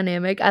love their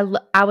dynamic.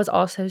 I was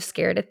also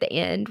scared at the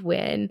end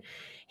when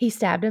he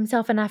stabbed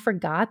himself, and I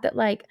forgot that,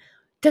 like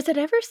does it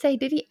ever say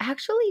did he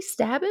actually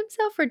stab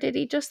himself, or did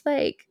he just,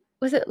 like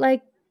was it,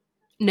 like,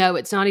 No,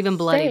 it's not even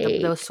bloody.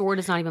 The fake? sword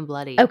is not even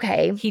bloody.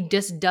 Okay. He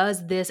just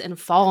does this and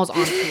falls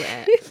onto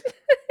it.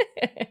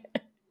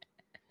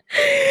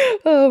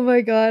 Oh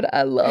my god,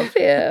 I love Like,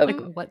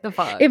 him. what the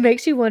fuck? It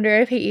makes you wonder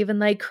if he even,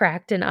 like,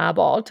 cracked an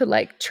eyeball to,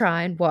 like,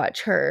 try and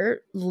watch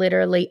her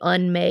literally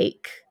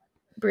unmake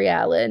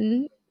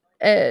Brialyn,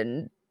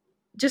 and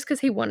just because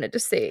he wanted to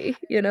see,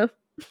 you know?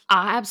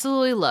 I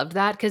absolutely loved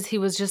that because he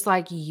was just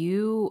like,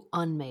 you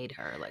unmade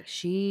her. Like,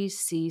 she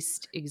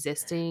ceased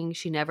existing.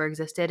 She never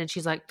existed. And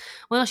she's like,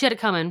 well, she had it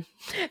coming.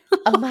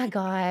 Oh my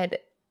god.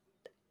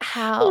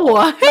 how,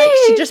 What? like,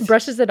 she just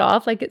brushes it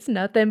off like it's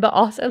nothing, but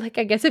also, like,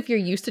 I guess if you're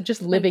used to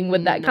just Like, living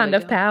with that no kind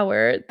big of deal.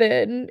 power,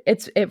 then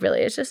it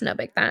really is just no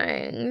big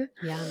thing.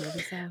 Yeah, maybe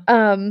so.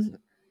 Um,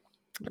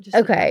 Just didn't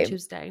want to okay.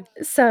 choose day.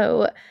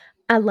 So,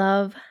 I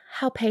love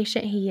how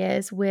patient he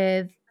is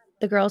with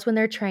the girls when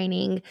they're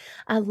training.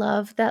 I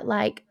love that,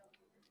 like,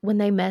 when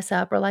they mess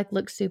up or, like,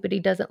 look stupid, he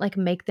doesn't, like,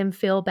 make them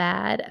feel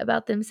bad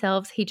about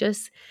themselves. He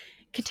just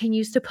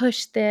continues to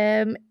push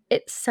them.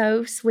 It's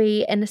so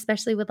sweet, and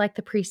especially with, like,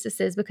 the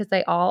priestesses because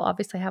they all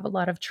obviously have a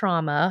lot of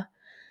trauma.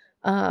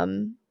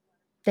 Um,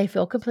 they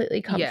feel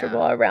completely comfortable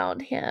Yeah.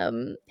 around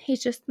him.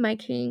 He's just my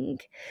king.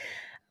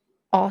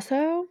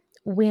 Also,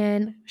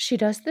 when she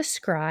does the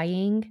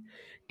scrying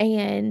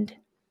and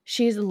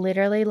she's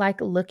literally,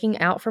 like, looking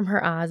out from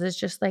her eyes is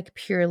just, like,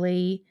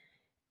 purely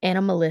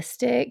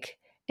animalistic,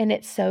 and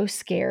it's so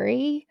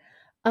scary.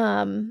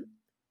 Um,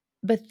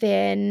 but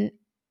then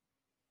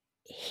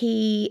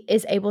he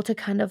is able to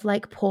kind of,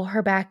 like, pull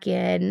her back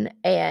in,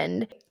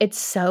 and it's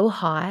so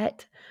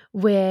hot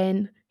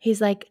when he's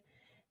like,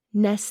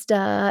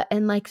 "Nesta,"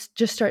 and, like,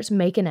 just starts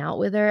making out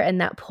with her, and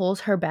that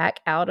pulls her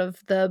back out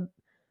of the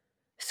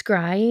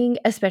scrying,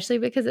 especially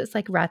because it's,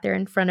 like, right there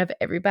in front of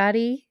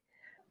everybody.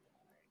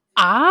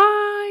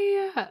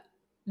 I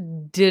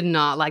did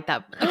not like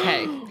that.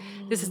 Okay.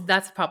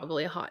 That's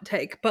probably a hot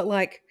take, but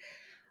like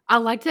I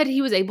liked that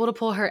he was able to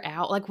pull her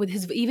out, like with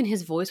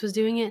his voice was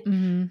doing it,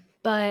 Mhm.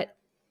 but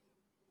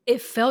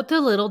it felt a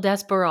little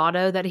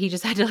desperado that he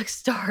just had to like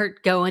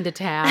start going to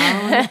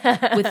town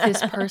with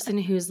this person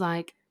who's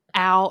like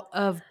out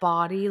of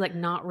body, like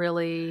not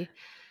really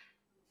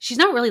she's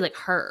not really like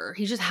her.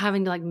 He's just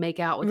having to like make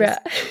out with Ri this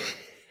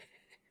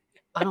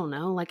I don't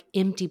know, like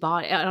empty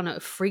body. I don't know,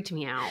 it freaked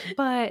me out.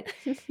 But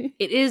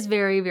it is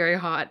very, very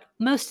hot.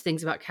 Most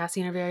things about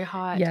Cassian are very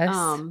hot. Yes.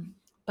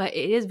 But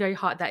it is very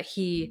hot that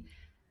he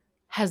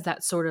has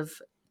that sort of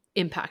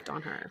impact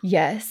on her.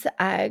 Yes,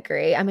 I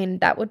agree. I mean,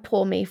 that would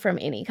pull me from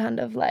any kind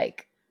of,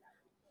 like,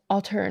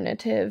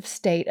 alternative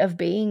state of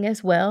being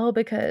as well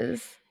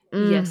because,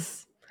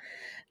 Yes,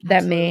 that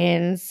absolutely.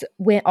 means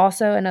when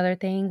also another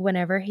thing,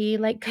 whenever he,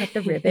 like, cut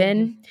the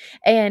ribbon,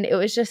 and it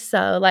was just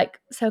so, like,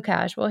 so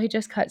casual, he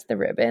just cuts the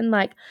ribbon,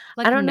 like,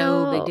 I Like don't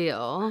no big know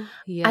deal. I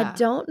Yeah.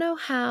 don't know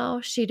how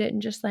she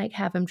didn't just, like,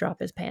 have him drop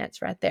his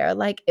pants right there,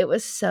 like, it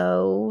was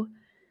so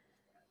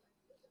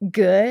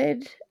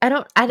good. I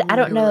don't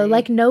know,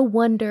 like, Literally. no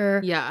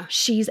wonder Yeah.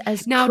 she's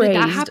as Now, did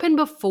that crazed. happen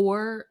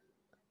before?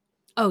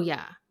 Oh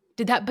yeah.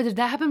 Did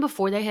that happen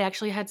before they had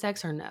actually had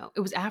sex or no? It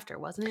was after,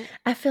 wasn't it?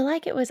 I feel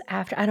like it was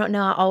after I don't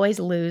know, I always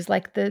lose,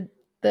 like, the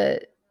I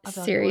feel like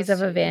it series was of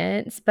too.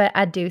 events, but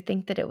I do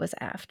think that it was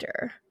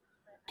after.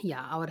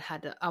 Yeah, I would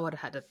have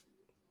had to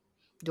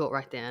do it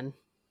right then.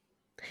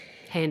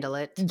 Handle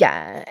it.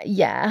 Yeah,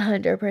 yeah,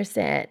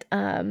 100%,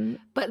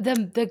 But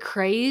the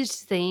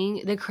crazed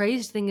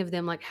thing of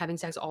them like having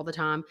sex all the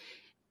time,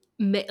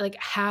 like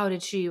how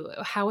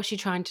was she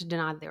trying to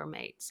deny that they were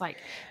mates? Like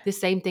the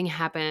same thing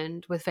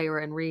happened with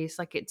Feyre and Reese.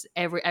 Like it's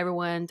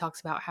everyone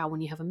talks about how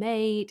when you have a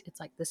mate, it's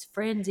like this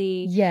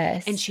frenzy, and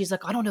yes. she's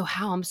like, I don't know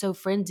how I'm so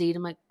frenzied.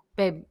 I'm like,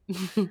 babe,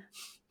 You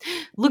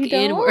look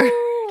inward.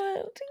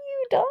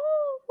 you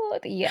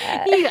don't,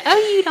 yeah.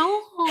 You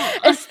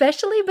don't.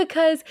 Especially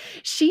because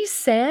she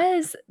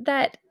says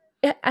that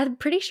I'm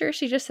pretty sure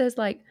she just says,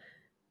 like,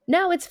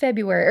 "Now it's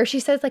February," or she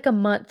says, like, "A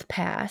month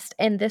passed,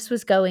 and this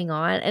was going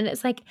on," and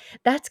it's like,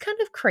 that's kind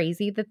of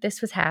crazy that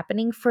this was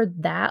happening for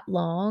that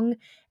long,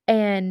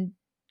 and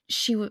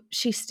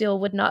she still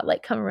would not,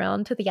 like, come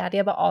around to the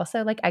idea, but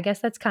also, like, I guess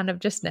that's kind of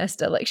just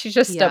Nesta, like, she's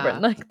just stubborn Yeah,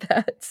 like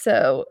that,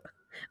 so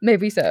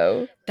maybe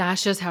so.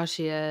 that's just how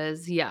she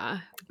is. Yeah.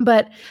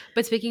 But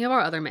But speaking of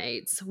our other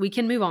mates, we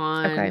can move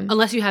on okay.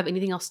 unless you have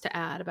anything else to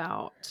add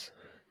about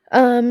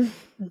Um,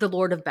 the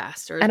Lord of I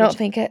Bastards, don't which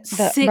think it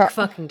sick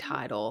fucking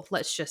title,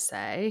 let's just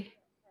say.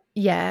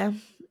 yeah.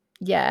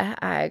 Yeah,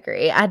 I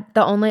agree.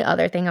 The only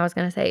other thing I was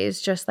gonna say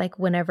is just, like,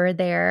 whenever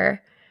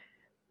their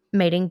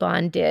mating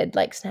bond did,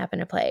 like, snap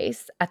into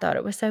place, I thought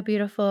it was so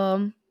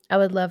beautiful. I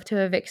would love to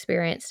have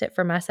experienced it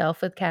for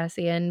myself with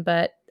Cassian,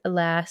 but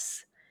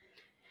alas,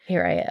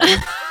 here I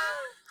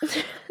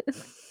am.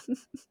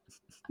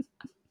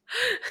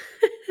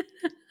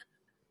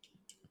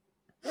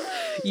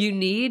 You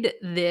need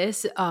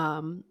this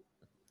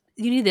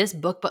you need this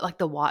book, but like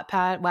the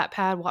Wattpad,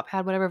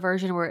 whatever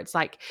version where it's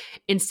like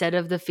instead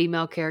of the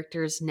female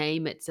character's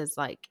name, it says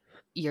like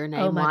your Oh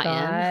name my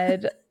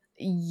YN. god.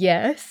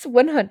 Yes,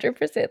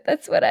 100%,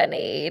 that's what I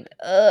need.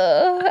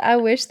 Ugh, I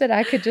wish that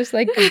I could just,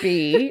 like,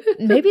 be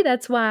maybe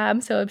that's why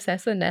I'm so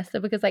obsessed with Nesta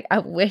because, like, I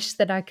wish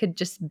that I could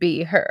just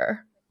be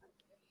her.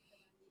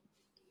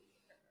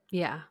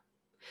 Yeah.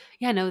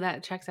 Yeah, no,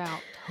 that checks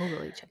out.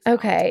 Totally checks out.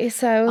 Okay,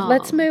 so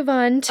let's Um move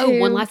on oh,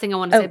 one to last thing I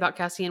want to say oh, about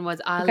Cassian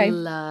was I okay.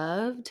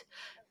 loved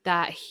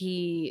that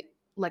he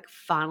like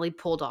finally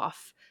pulled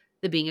off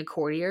the being a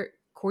courtier.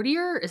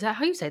 Courtier? Is that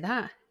how you say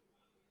that?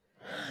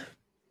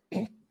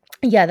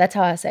 Yeah, that's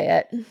how I say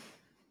it.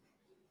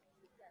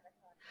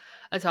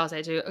 That's how I'll say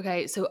it too.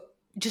 Okay, so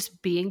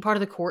just being part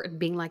of the court and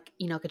being like,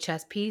 you know, like a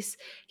chess piece,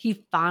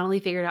 he finally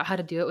figured out how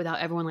to do it without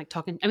everyone like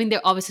talking. I mean,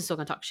 they're obviously still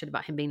gonna talk shit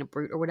about him being a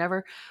brute or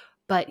whatever,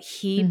 but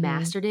he Mhm.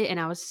 mastered it. And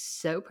I was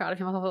so proud of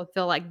him. I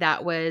feel like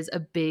that was a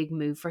big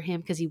move for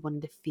him because he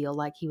wanted to feel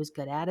like he was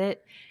good at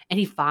it. And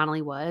he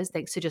finally was,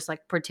 thanks to just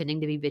like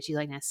pretending to be bitchy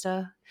like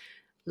Nesta.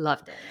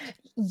 Loved it.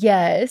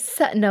 Yes.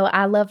 No,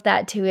 I love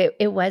that too.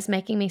 It was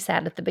making me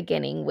sad at the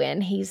beginning when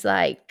he's,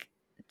 like,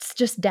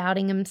 just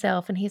doubting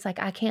himself, and he's like,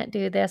 "I can't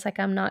do this, like,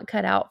 I'm not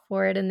cut out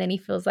for it," and then he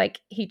feels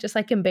like he just,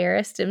 like,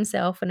 embarrassed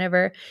himself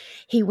whenever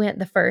he went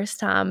the first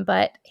time,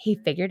 but he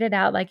figured it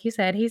out, like you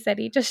said. He said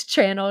he just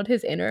channeled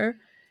his inner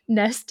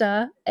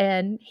Nesta,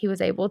 and he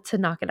was able to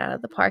knock it out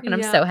of the park, and I'm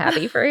Yeah. so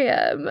happy for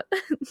him.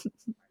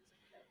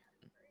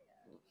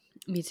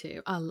 Me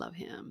too. I love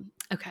him.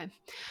 Okay.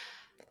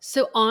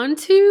 So on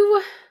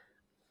to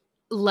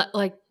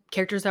like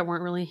characters that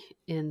weren't really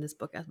in this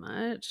book as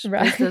much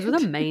because those were the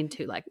Right. main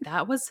two. Like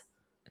that was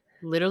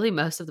literally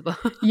most of the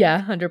book.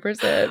 Yeah,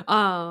 100%.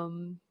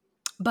 um,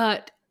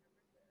 but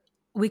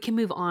we can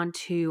move on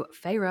to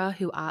Feyre,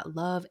 who I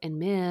love and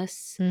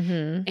miss,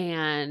 Mhm.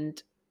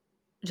 and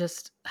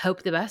just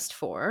hope the best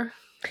for.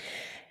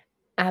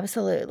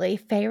 Absolutely.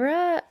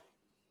 Feyre,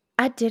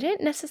 I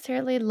didn't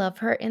necessarily love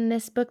her in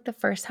this book the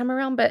first time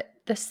around, but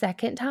the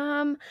second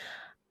time,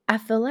 I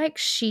feel like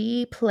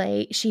she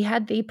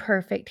had the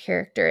perfect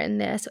character in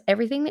this.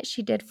 Everything that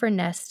she did for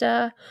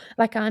Nesta,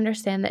 like, I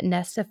understand that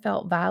Nesta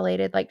felt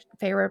violated, like,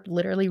 Feyre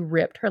literally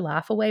ripped her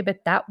life away,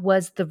 but that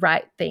was the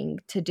right thing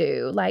to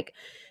do. Like,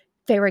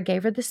 Feyre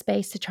gave her the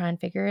space to try and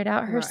figure it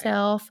out Right.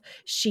 herself.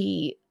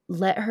 She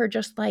let her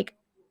just, like,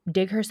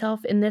 dig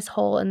herself in this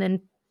hole, and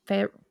then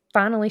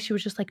finally, she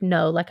was just like,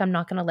 "No, like, I'm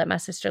not gonna let my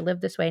sister live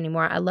this way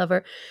anymore. I love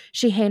her."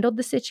 She handled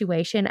the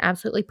situation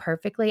absolutely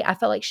perfectly. I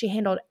felt like she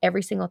handled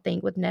every single thing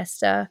with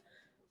Nesta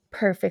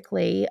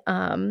perfectly,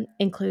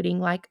 including,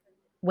 like,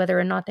 whether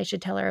or not they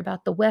should tell her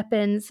about the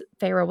weapons.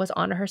 Feyre was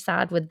on her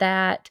side with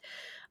that.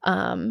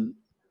 Um,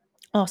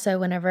 Also,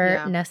 whenever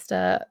Yeah.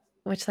 Nesta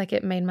which, like,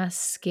 it made my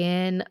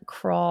skin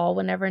crawl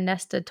whenever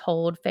Nesta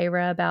told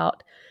Feyre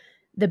about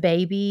the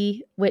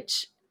baby,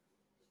 which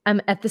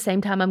at the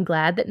same time, I'm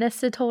glad that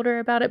Nesta told her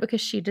about it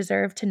because she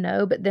deserved to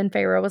know, but then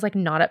Feyre was, like,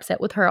 not upset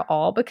with her at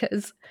all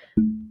because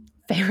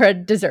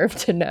Feyre deserved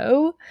to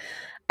know.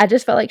 I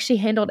just felt like she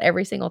handled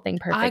every single thing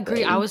I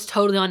agree. I perfectly. was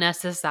totally on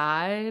Nesta's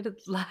side.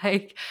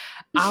 Like,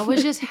 I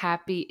was just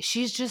happy.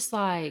 She's just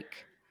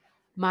like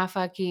my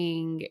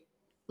fucking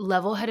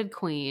level headed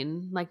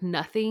queen. Like,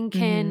 nothing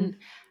can Mhm.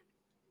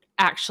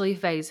 actually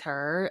phase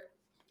her.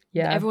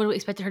 Yeah. Everyone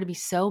expected her to be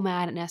so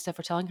mad at Nesta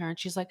for telling her, and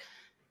she's like,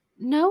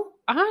 "No,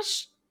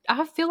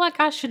 I feel like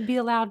I should be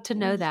allowed to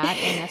know that."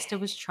 And Nesta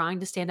was trying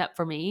to stand up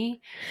for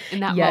me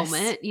in that Yes.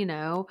 moment. You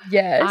know, I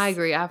Yes.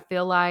 agree. I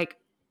feel like,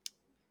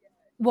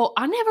 well,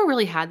 I never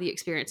really had the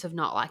experience of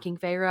not liking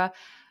Feyre,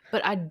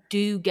 but I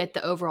do get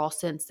the overall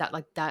sense that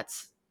like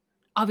that's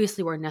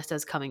obviously where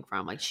Nesta's coming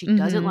from. Like she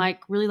doesn't Mhm.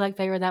 really like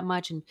Feyre that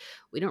much, and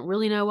we don't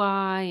really know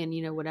why, and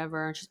you know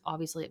whatever. And she's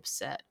obviously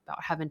upset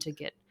about having to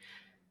get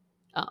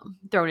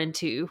thrown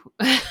into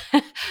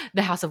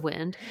the House of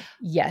Wind.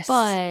 Yes.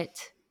 But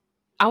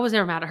I was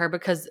never mad at her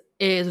because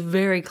it is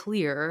very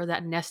clear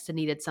that Nesta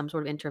needed some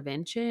sort of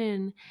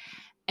intervention.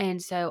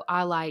 And so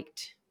I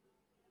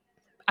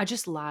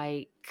just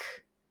like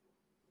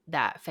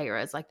that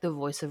Feyre is like the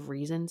voice of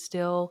reason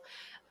still.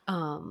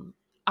 Um,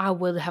 I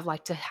would have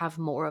liked to have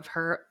more of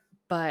her,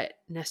 but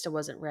Nesta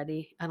wasn't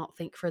ready, I don't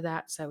think, for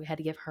that. So we had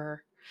to give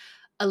her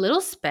a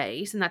little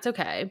space, and that's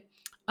okay.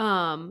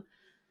 Um,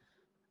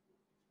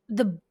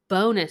 the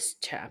bonus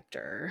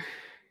chapter,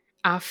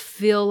 I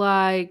feel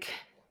like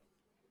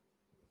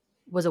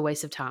was a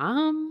waste of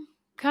time,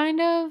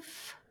 kind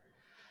of,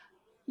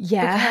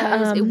 Yeah,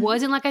 because it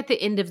wasn't like at the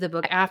end of the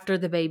book I after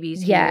the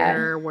baby's yeah.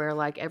 here where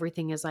like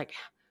everything is like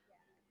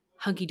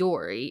hunky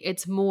dory.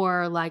 It's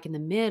more like in the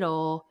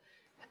middle.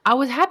 I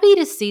was happy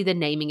to see the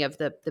naming of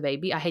the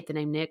baby. I hate the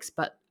name Nyx,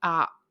 but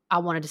I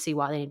wanted to see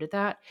why they named it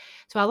that.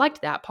 So I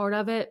liked that part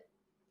of it.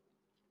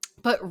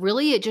 But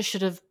really it just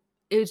should have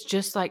it was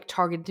just like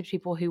targeted to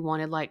people who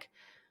wanted like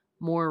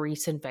more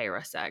recent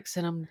Feyre sex.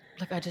 And I'm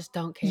like, I just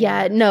don't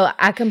Yeah, care no, enough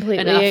I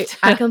completely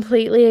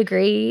to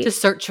agree.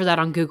 search for that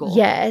on Google.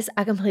 Yes,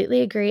 I completely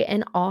agree,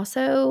 and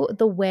also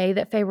the way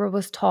that Feyre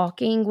was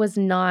talking was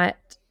not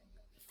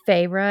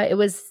Feyre, it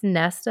was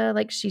Nesta,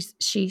 like,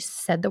 she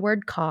said the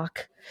word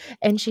cock,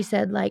 and she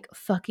said, like,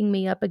 "Fucking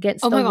me up Oh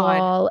against the my God.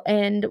 wall,"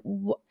 and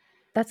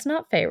that's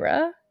not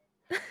Feyre.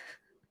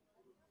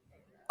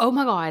 Oh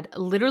my God.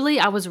 Literally,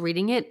 I was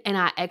reading it and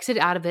I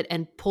exited out of it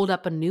and pulled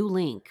up a new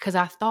link because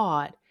I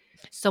thought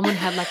someone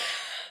had like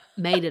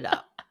made it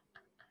up.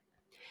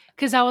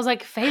 Because I was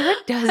like, Feyre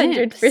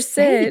doesn't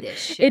say 100%.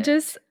 this It shit.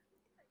 just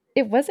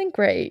it wasn't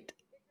great.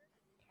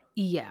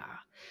 Yeah.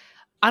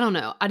 I don't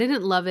know. I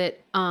didn't love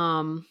it.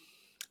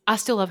 I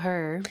still love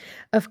her,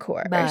 Of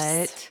course.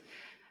 but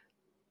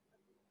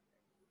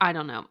I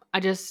don't know. I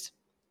don't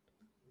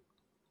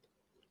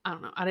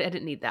know. I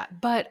didn't need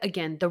that. But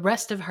again, the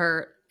rest of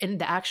her in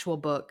the actual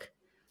book,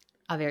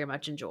 I very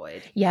much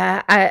enjoyed.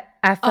 Yeah, I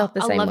Oh, felt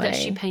the I same love that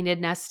she way. painted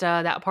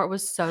Nesta. That part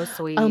was so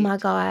Oh my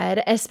sweet.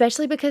 god,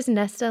 especially because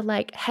Nesta,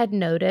 like, had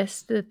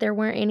noticed that there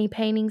weren't any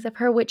paintings of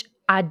her, which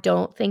I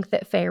don't think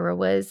that Feyre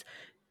was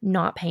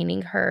not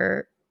painting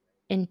her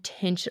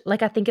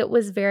like, I think it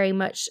was very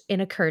much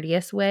in a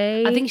courteous I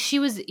way. think she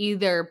was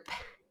either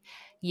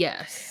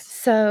yes.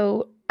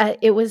 So,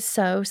 it was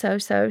so, so,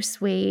 so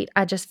sweet.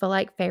 I just feel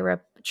like Feyre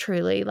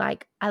truly,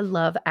 like, I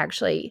love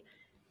actually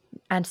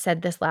I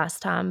said this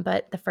last time,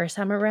 but the first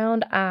time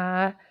around,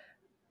 I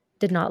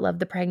did not love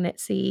the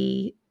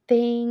pregnancy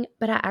thing,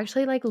 but I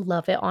actually, like,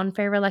 love it on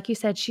Feyre. Like you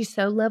said, she's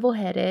so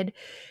level-headed.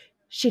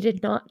 She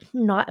did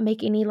not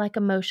make any, like,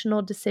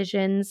 emotional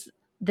decisions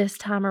this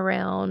time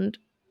around.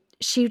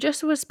 She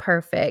just was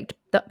perfect.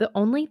 The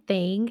only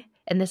thing,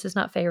 and this is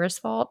not Feyre's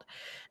fault,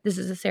 this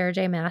is a Sarah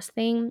J. Maas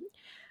thing,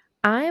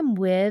 I am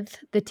with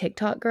the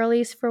TikTok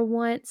girlies for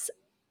once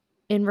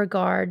in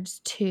regards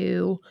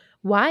to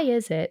why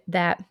is it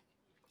that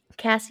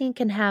Cassian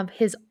can have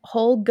his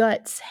whole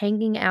guts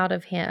hanging out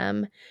of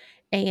him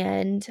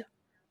and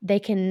they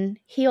can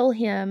heal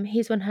him.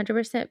 He's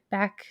 100%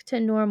 back to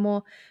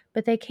normal,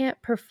 but they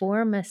can't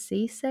perform a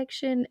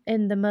C-section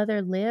and the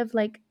mother live.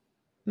 Like,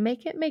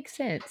 make it make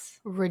sense.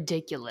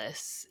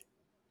 Ridiculous.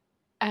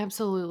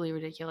 Absolutely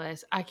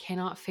ridiculous. I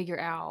cannot figure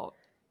out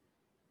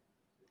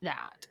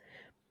that.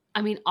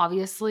 I mean,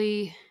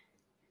 obviously,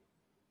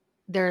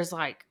 there's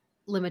like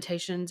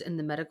limitations in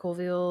the medical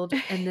field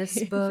in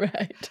this book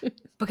Right.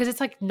 because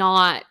it's like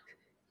not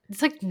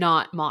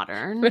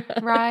modern, Right.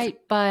 right?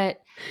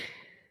 But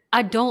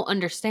I don't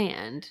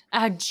understand.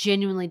 I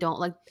genuinely don't.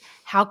 Like,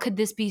 how could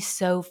this be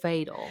so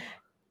fatal?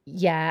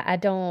 Yeah, I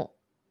don't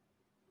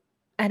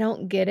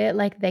get it.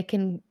 Like, they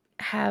can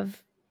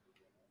have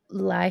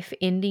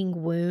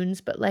life-ending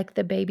wounds, but, like,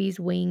 the baby's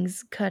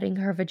wings cutting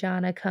her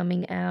vagina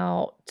coming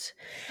out.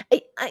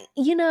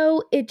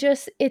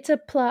 It's a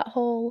plot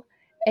hole,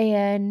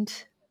 and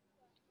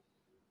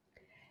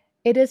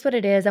it is what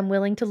it is. I'm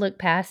willing to look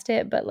past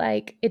it, but,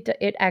 like,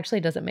 it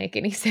actually doesn't make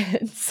any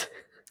sense.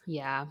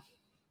 Yeah,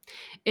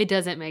 it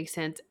doesn't make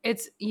sense.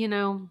 It's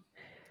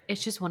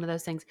just one of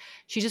those things.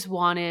 She just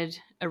wanted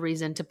a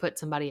reason to put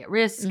somebody at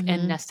risk and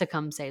Mhm. Nesta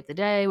come save the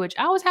day, which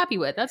I was happy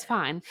with. That's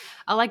fine.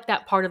 I like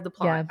that part of the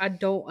plot. Yeah. I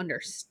don't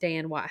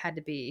understand why it had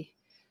to be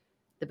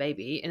the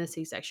baby in a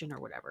C-section or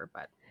whatever,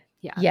 but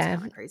yeah, it's Yeah,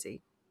 kind of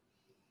crazy.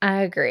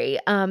 I agree.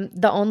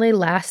 The only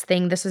last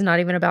thing, this is not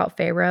even about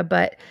Feyre,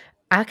 but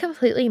I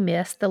completely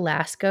missed the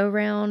last go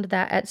round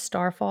that at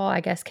Starfall, I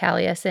guess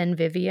Callias and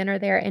Vivian are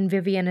there, and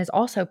Vivian is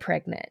also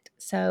pregnant.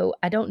 So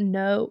I don't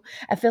know.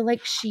 I feel like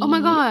Oh my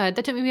she god,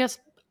 that took me I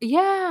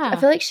yeah.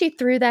 feel like she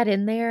threw that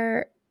in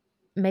there.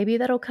 Maybe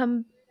that'll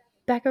come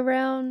back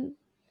around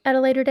at a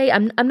later date.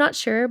 I'm not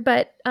sure,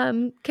 but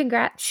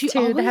congrats She to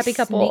the always happy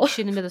couple. sneaks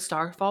shit into the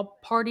Starfall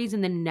parties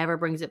and then never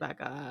brings it back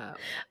up.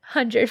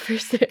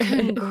 100%.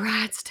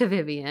 Congrats to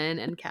Vivian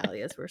and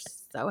Callias. We're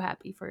so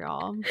happy for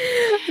y'all.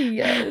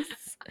 Yes.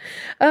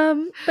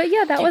 But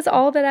yeah, that Do, was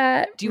all that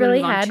I do you want to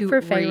really move on had to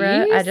for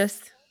Feyre.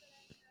 Reese?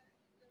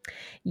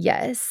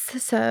 Yes.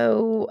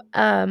 So,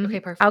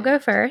 Okay, I'll go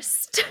perfect.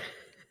 first.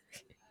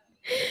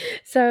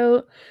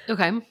 So,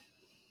 Okay,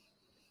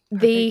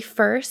 the perfect.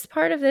 first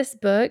part of this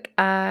book,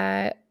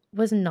 I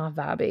was not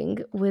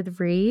vibing with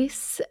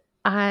Reese.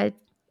 I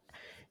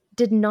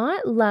did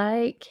not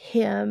like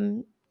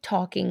him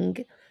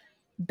talking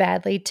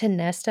badly to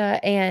Nesta,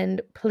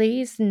 and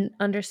please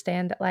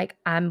understand that, like,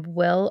 I'm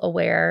well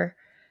aware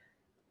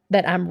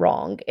that I'm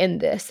wrong in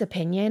this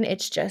opinion.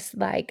 It's just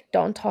like,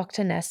 don't talk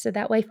to Nesta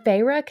that way.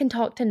 Feyre can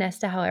talk to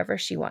Nesta however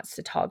she wants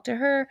to talk to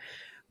her.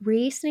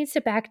 Reese needs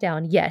to back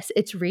down. Yes,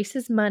 it's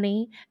Reese's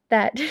money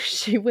that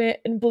she went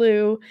and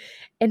blew,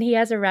 and he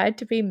has a right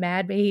to be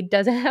mad, but he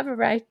doesn't have a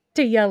right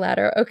to yell at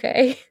her,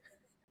 okay?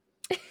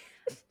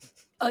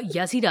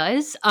 Yes, he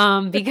does.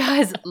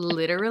 Because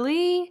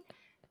literally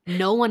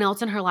no one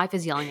else in her life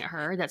is yelling at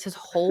her. That's his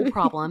whole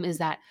problem is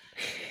that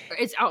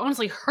it's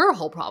honestly her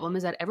whole problem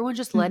is that everyone's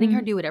just letting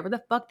her Mhm. do whatever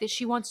the fuck that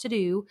she wants to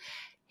do.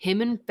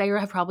 Him and Feyre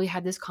have probably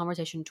had this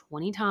conversation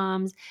 20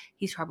 times.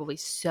 He's probably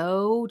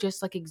so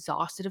just like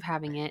exhausted of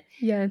having it.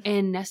 Yeah.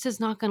 And Nesta's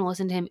not going to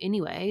listen to him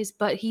anyways,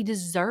 but he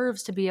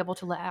deserves to be able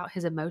to let out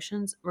his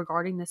emotions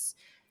regarding this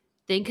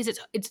thing because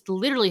it's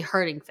literally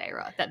hurting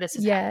Feyre that this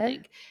is Yeah.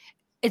 happening.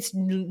 It's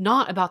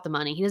not about the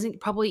money. He doesn't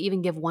probably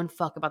even give one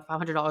fuck about the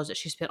 $500 that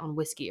she spent on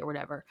whiskey or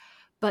whatever.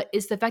 But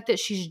it's the fact that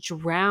she's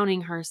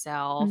drowning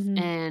herself Mhm.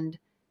 and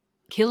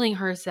killing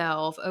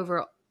herself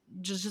over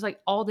just like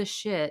all this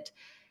shit.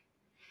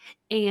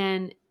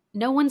 And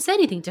no one said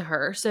anything to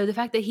her. So the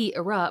fact that he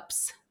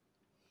erupts,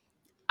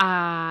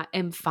 I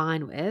am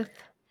fine with.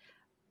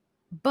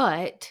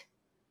 But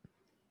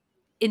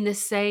in the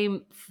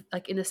same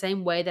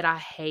way that I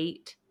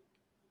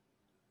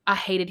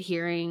hated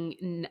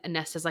hearing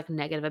Nesta's like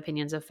negative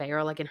opinions of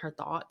Feyre, like in her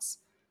thoughts.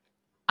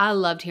 I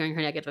loved hearing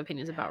her negative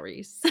opinions about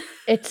Reese.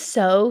 It's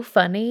so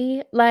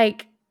funny,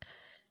 like,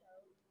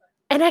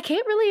 and I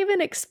can't really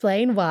even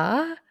explain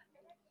why.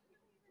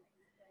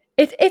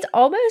 It's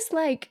almost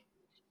like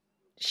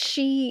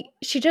she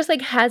just,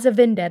 like, has a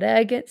vendetta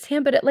against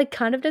him, but it, like,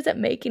 kind of doesn't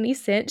make any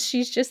sense.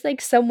 She's just, like,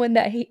 someone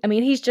that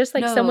he's just,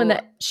 like, someone No,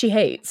 that she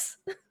hates.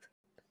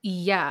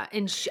 yeah,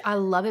 and I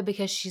love it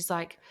because she's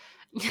like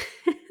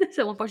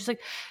so at one point she's like,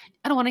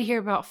 "I don't wanna hear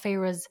about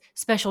Feyre's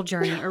special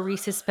journey or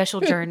Reese's special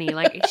journey."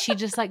 Like, she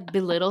just, like,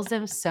 belittles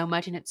them so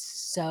much, and it's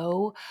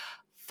so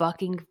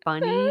fucking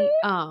funny.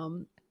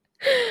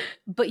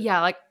 But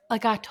yeah,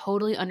 I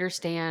totally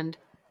understand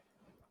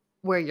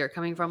where you're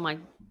coming from, like,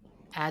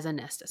 as a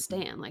Nesta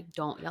stan, like,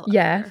 don't yell at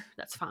Yeah. her.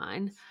 That's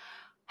fine.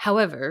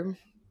 However,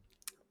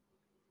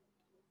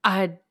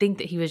 I think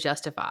that he was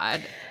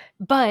justified.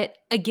 But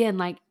again,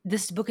 like,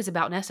 this book is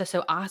about Nesta,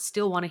 so I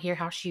still wanna hear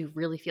how she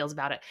really feels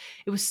about it.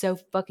 It was so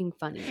fucking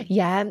funny.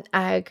 Yeah,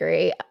 I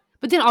agree.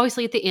 But then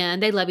obviously at the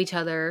end, they love each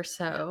other,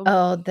 so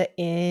Oh, the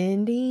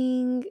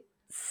ending.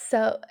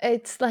 So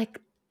it's like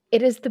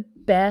it is the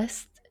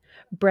best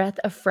breath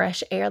of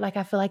fresh air. Like,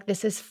 I feel like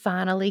this has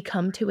finally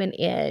come to an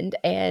end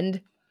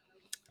and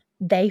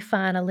they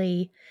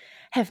finally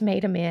have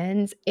made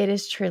amends. It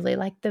is truly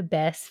like the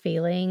best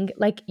feeling.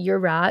 Like, you're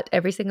right.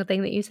 Every single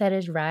thing that you said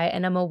is right.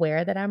 And I'm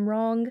aware that I'm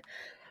wrong.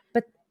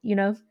 But you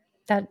know,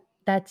 that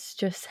that's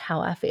just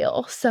how I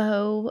feel.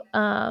 So,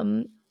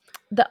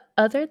 the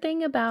other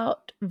thing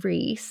about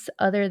Reese,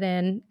 other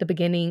than the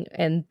beginning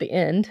and the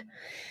end,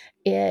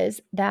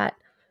 is that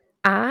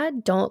I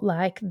don't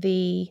like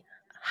the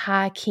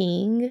High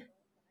King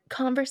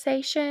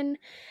conversation.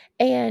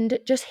 And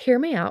just hear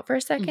me out for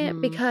a second,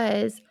 mhm.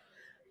 because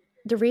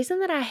the reason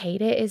that I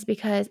hate it is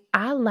because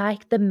I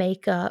like the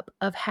makeup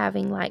of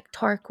having, like,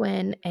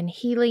 Tarquin and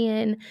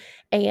Helion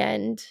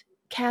and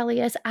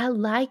Callias. I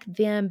like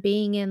them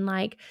being in,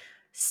 like,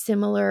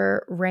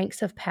 similar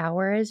ranks of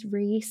power as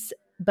Reese,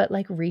 but,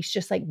 like, Reese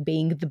just, like,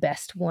 being the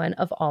best one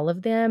of all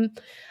of them.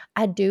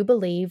 I do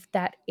believe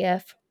that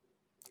if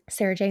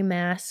Sarah J.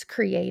 Maas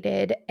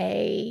created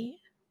a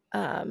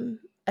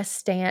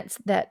stance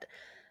that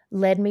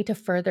led me to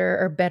further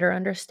or better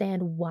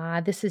understand why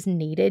this is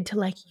needed to,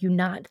 like,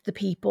 unite the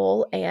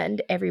people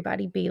and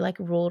everybody be, like,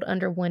 ruled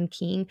under one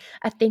king.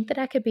 I think that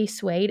I could be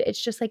swayed.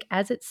 It's just, like,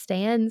 as it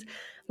stands,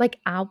 like,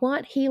 I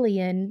want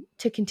Helion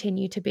to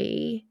continue to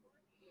be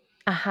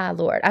a High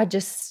Lord.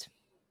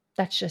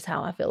 That's just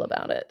how I feel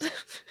about it.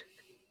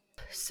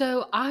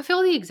 So, I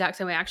feel the exact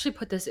same way. I actually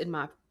put this in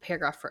my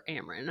paragraph for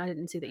Amryn. I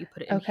didn't see that you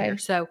put it in here. Okay.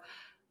 So,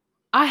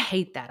 I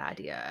hate that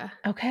idea.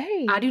 I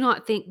Okay. do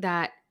not think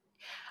that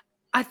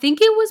I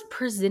think it was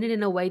presented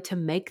in a way to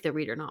make the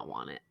reader not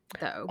want it,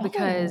 though,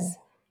 because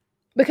Oh.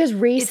 Because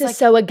Reese it's is like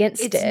so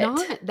against it's it.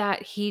 not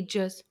that he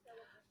just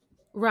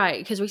right,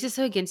 because Reese is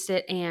so against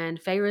it and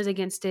Feyre's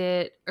against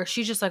it, or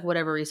she's just like,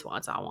 "Whatever Reese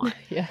wants, I want."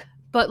 Yeah.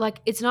 But, like,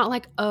 it's not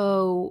like,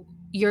 "Oh,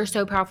 you're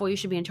so powerful, you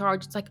should be in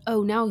charge." It's like,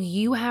 "Oh, now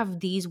you have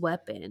these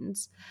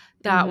weapons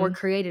that were Mhm.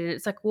 created." And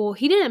it's like, "Well,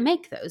 he didn't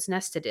make those,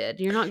 Nesta did.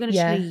 You're not gonna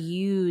try to Yeah.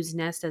 use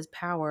Nesta's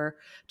power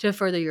to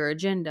further your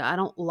agenda." I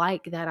don't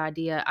like that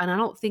idea, and I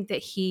don't think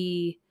that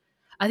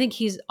I think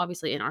he's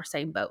obviously in our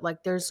same boat.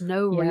 Like, there's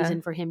no Yeah.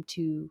 reason for him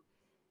to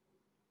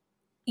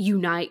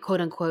unite,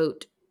 quote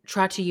unquote,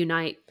 try to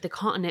unite the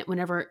continent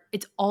whenever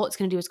it's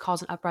gonna do is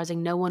cause an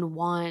uprising. No one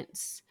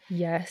wants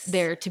Yes.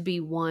 there to be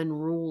one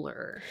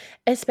ruler.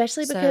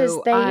 Especially because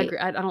So, I they agree.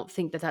 I don't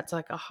think that that's,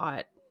 like, a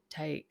hot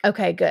take.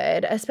 okay,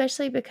 good.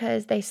 Especially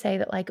because they say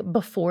that, like,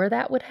 before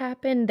that would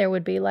happen, there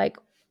would be, like,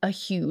 a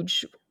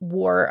huge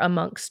war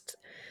amongst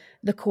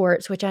the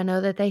courts, which I know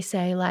that they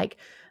say, like,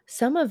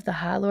 some of the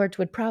High Lords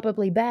would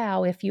probably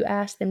bow if you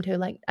asked them to,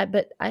 like,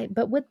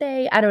 but would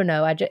they? I don't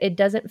know. It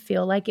doesn't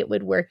feel like it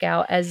would work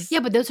out Yeah, as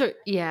but those are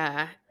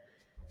yeah.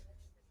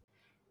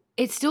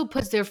 It still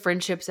puts their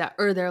friendships at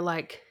or their,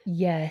 like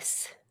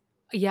yes.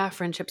 yeah,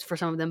 friendships for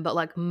some of them, but,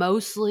 like,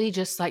 mostly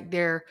just, like,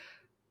 their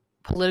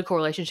political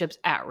relationships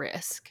at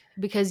risk.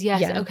 Because,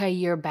 yes, Yeah. okay,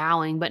 you're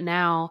bowing, but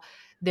now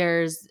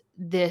there's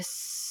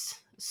this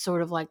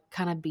sort of, like,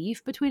 kinda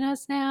beef between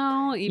us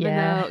now, even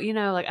Yeah.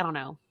 though, like, I don't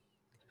know,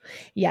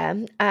 Yeah,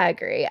 I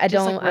agree.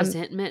 just, like,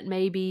 resentment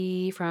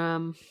maybe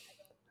from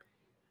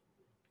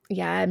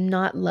Yeah, I'm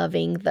not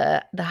loving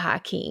the High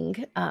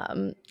King,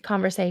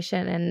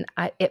 conversation, and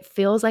it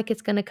feels like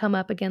it's gonna come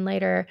up again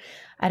later.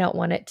 I don't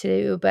want it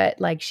to, but,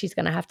 like, she's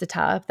gonna have to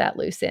tie up that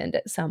loose end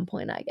at some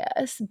point, I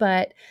guess.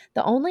 But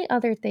the only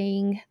other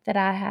thing that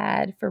I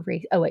had for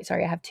oh, wait,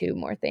 sorry, I have 2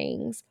 more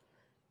things.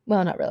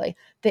 Well, not really.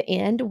 The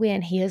end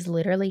when he is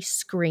literally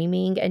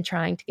screaming and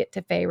trying to get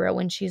to Feyre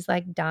when she's,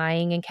 like,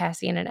 dying and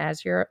Cassian and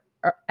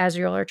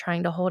Azriel are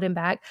trying to hold him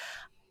back.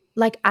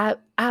 Like, I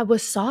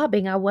was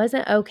sobbing, I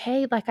wasn't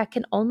okay, like, I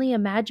can only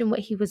imagine what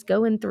he was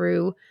going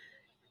through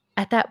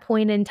at that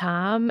point in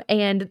time,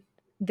 and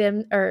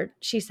then or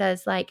she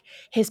says, like,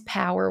 his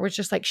power was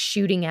just, like,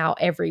 shooting out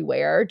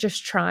everywhere,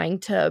 just trying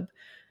to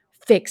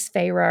fix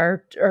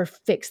Feyre or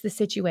fix the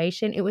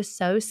situation. It was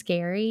so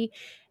scary,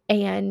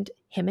 and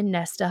him and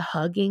Nesta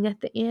hugging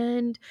at the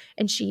end,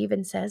 and she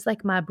even says,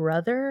 like, "My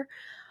brother."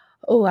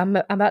 Oh, I'm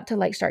about to,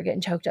 like, start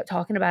getting choked up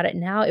talking about it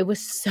now. It was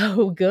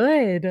so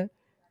good.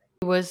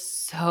 It was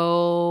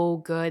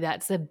so good.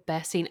 That's the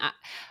best scene.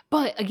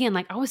 But again,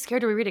 like I was scared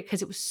to reread it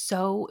because it was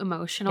so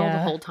emotional the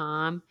Yeah. whole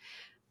time.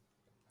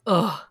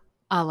 Ugh,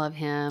 I love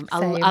him. I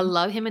Same.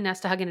 love him and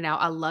Nesta hugging it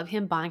out. I love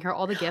him buying her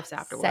all the gifts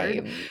afterward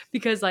Same.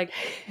 because, like,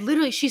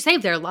 literally, she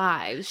saved their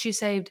lives. She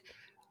saved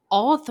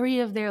all three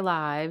of their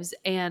lives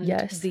and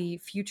Yes. the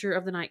future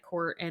of the Night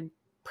Court and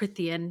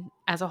Prithian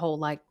as a whole.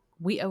 Like,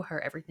 we owe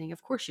her everything.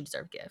 Of course, she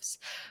deserved gifts,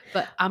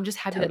 but I'm just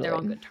happy that they're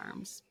on Totally. good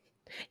terms.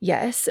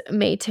 Yes,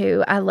 me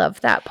too. I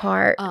love that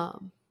part.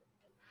 Um,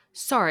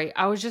 Sorry,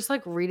 I was just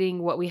like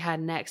reading what we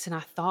had next, and I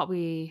thought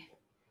we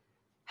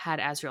had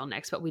Azrael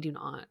next, but we do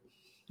not.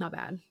 Not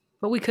bad.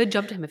 But we could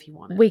jump to him if you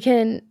wanted. We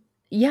can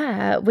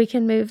yeah, we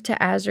can move to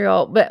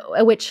Azrael,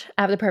 but which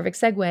I have the perfect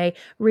segue.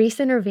 Reese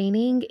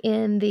intervening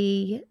in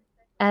the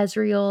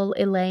Azrael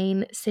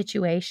Elaine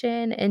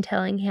situation and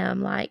telling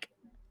him like,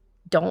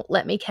 "Don't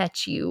let me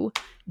catch you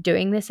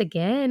doing this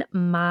again."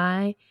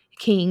 My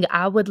king,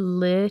 I would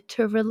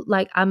literally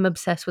like I'm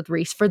obsessed with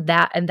Reese for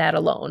that and that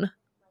alone.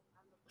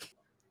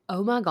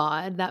 Oh my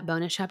god, that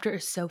bonus chapter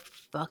is so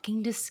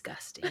fucking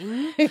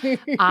disgusting.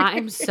 I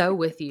am so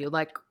with you.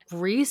 Like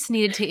Reese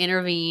needed to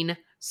intervene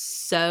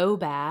so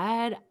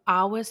bad.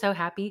 I was so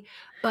happy.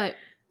 But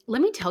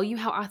let me tell you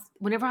how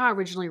whenever I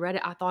originally read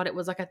it, I thought it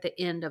was like at the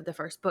end of the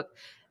first book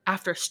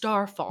after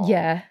Starfall,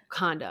 Yeah,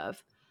 kind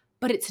of.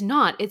 But it's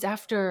not. It's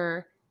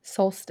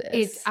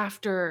solstice.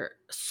 after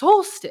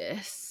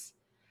Solstice.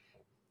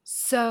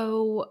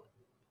 So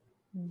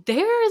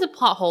there is a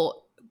plot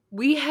hole.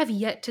 We have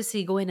yet to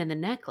see Gwen and the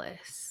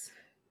necklace.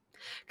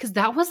 Because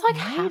that was like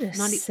Wait a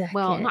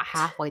well, second. not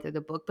halfway through the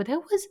book, but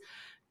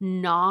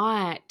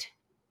not,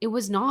 it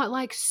was not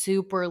like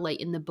super late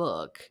in the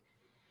book.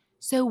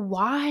 So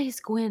why is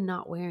Gwen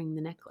not wearing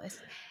the necklace?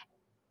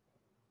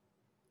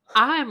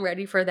 I'm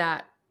ready for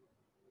that,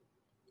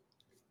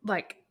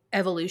 like,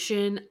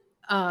 evolution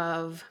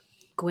of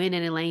Gwen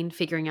and Elaine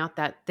figuring out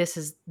that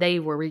they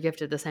were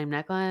regifted the same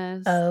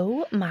necklace.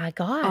 Oh my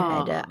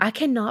god. Um, I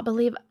cannot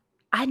believe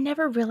I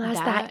never realized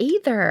that that,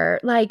 either.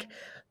 Like,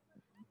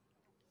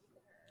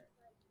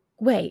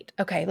 wait,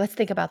 okay, let's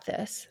think about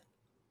this.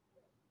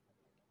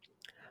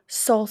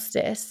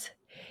 Solstice,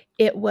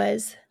 it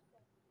was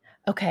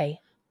okay.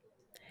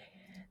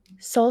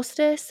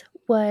 Solstice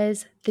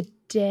was the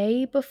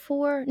day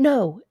before.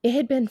 No, it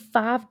had been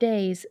 5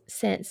 days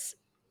since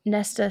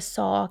Nesta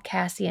saw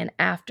Cassian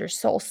after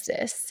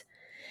Solstice.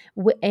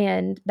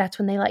 And that's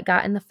when they like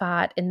got in the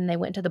fight and then they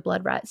went to the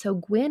blood rite. So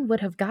Gwen would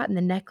have gotten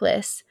the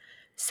necklace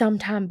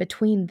sometime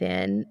between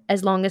then,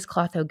 as long as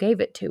Clotho gave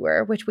it to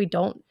her, which we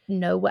don't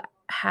know what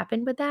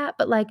happened with that,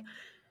 but like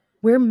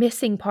we're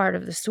missing part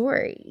of the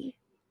story.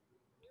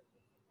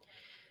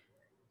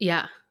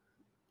 yeah.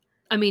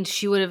 I mean,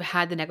 she would have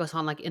had the necklace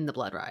on like in the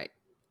blood right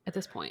at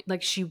this point.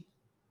 Like she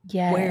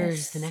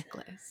wears the Yes.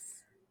 necklace.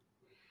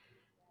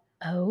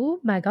 Oh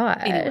my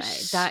Anyway,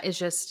 gosh. that is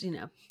just,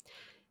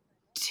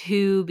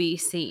 to be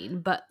seen.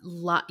 But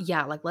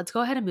yeah, like let's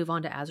go ahead and move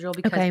on to Azrael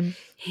because Okay.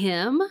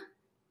 him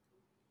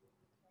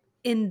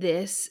in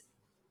this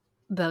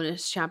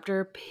bonus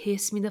chapter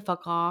pissed me the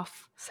fuck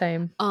off.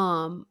 Same.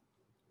 Um,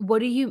 what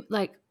do you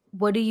like?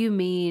 What do you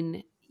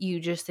mean? You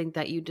just think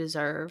that you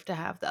deserve to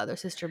have the other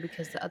sister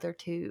because the other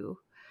two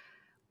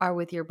are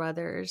with your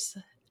brothers?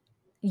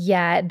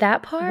 Yeah,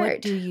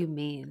 What do you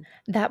mean?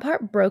 that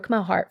part broke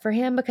my heart for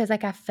him because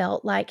like I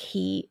felt like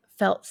he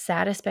felt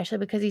sad, especially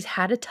because he's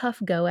had a tough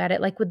go at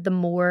it, like with the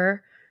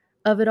more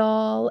of it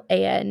all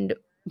and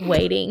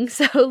waiting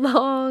so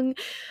long.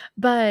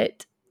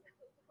 But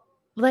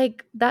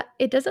like that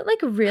it doesn't like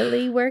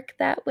really work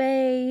that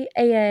way.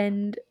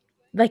 And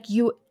like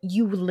you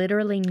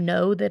literally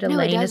know that No, it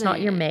Elaine is not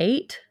your doesn't.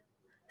 mate.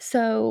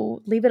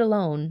 So leave it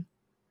alone.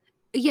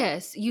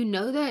 Yes, you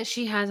know that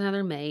she has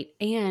another mate,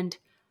 and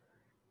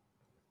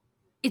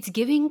it's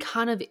giving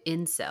kind of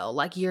incel.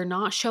 Like you're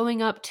not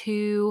showing up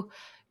to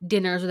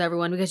dinners with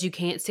everyone because you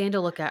can't stand to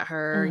look at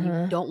her. You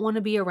Uh-huh. don't want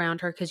to be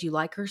around her because you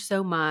like her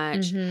so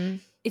much. Mhm.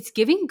 It's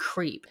giving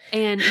creep.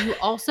 And you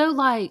also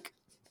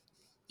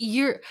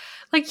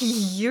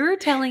you're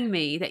telling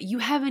me that you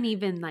haven't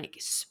even like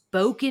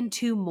spoken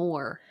to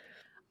more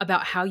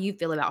about how you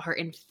feel about her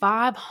in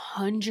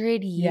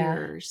 500 Yeah.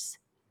 years.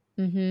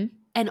 Mhm.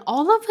 And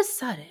all of a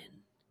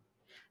sudden,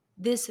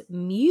 this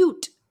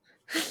mute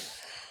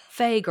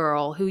Fae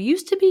girl who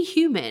used to be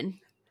human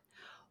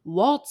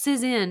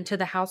waltzes into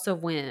the House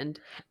of Wind,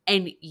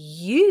 and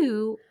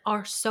you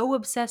are so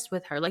obsessed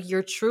with her. Like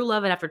you're true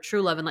love and after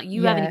true love, and like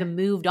you haven't Yeah. even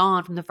moved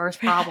on from the first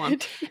problem,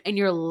 Right. and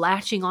you're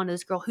latching on to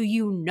this girl who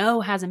you know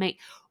has a mate.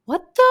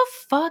 What the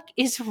fuck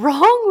is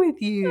wrong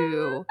with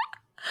you?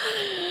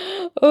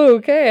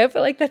 Okay, I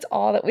feel like that's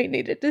all that we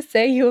needed to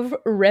say. You have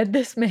read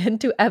this man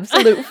to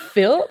absolute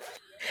filth,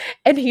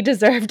 and he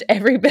deserved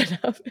every bit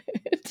of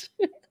it.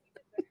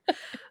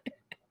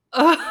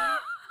 Ugh.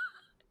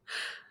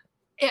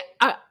 It-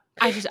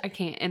 I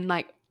can't. And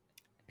like,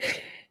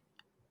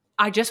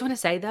 I just want to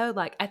say though,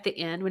 like at the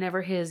end,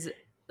 whenever his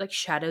like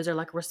shadows are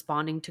like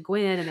responding to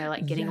Gwen and they're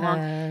like getting along.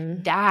 Yeah.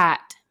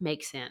 That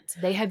makes sense.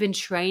 They have been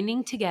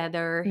training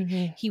together.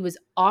 Mhm. He was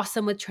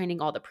awesome with training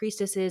all the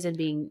priestesses and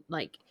being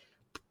like,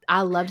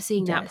 I loved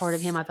seeing that part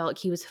of him. Yes. I felt like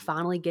he was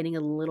finally getting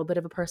a little bit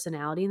of a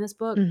personality in this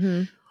book,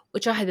 Mhm.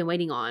 which I had been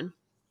waiting on.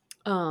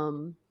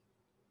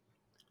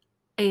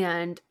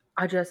 And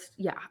I just,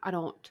 yeah,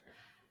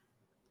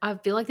 I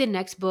feel like the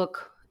next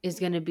book is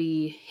going to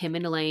be him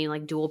and Elaine,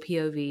 like dual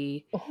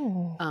POV.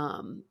 Oh.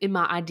 In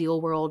my ideal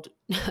world,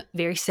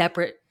 very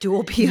separate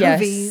dual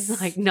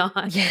POVs, like Yes.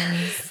 not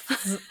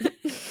Yes.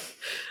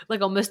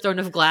 like almost Throne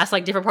of Glass,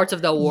 like different parts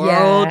of the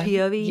world Yeah.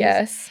 POVs.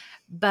 Yes.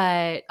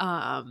 But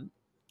I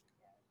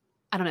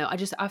don't know.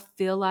 I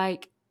feel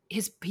like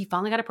he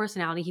finally got a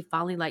personality. He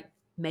finally like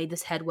made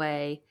this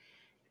headway,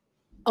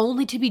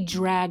 only to be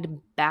dragged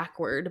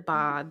backward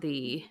by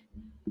the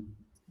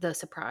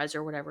surprise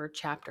or whatever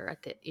chapter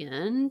at the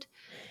end.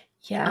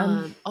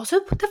 Yeah. Also,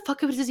 what the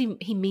fuck does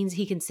he means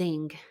he can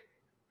sing?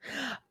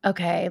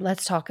 Okay,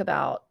 let's talk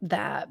about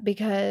that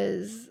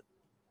because,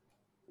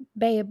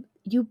 babe,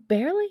 you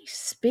barely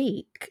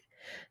speak.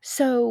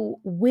 So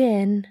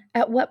when,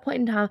 at what point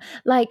in time,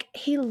 like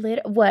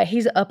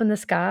he's up in the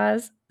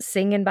skies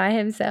singing by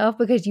himself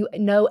because you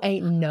know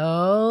ain't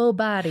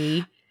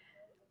nobody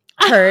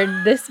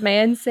heard this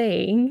man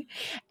sing,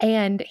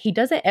 and he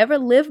doesn't ever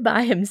live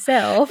by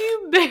himself.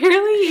 You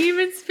barely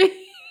even speak.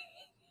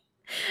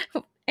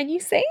 And you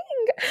sing.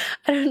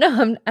 I don't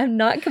know. I'm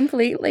not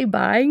completely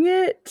buying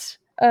it.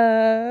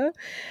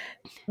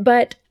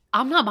 But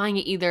I'm not buying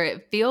it either.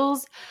 It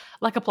feels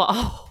like a plot.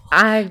 Oh,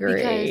 I because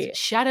agree.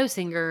 Shadow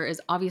Singer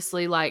is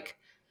obviously like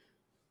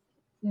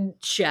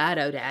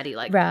Shadow Daddy.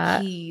 Like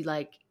Right. he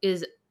like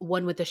is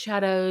one with the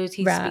shadows.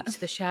 He Right. speaks to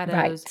the shadows.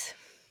 Right.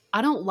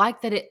 I don't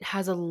like that it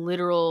has a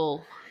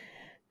literal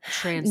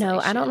No,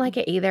 I don't like translation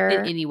it in either.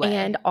 any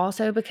And way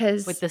also with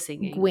because the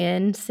singing.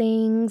 Gwen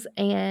sings,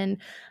 and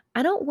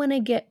I don't want to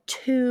get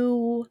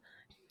too.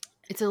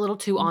 It's a little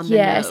too on the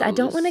Yes, I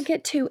don't wanna nose.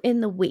 get too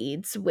in the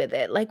weeds with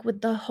it, like,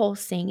 with the whole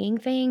singing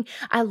thing.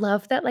 I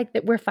love that, like,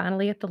 that we're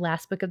finally at the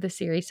last book of the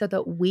series so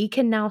that we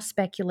can now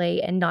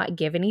speculate and not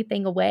give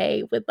anything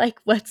away with, like,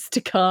 what's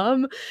to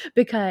come,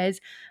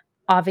 because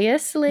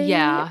obviously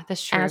Yeah,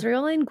 that's true.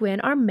 Azriel and Gwen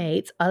are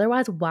mates,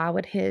 otherwise, why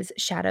would his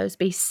shadows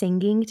be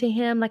singing to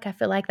him? Like, I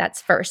feel like Yeah,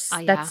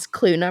 that's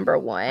clue number I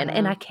 1, don't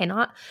and I know.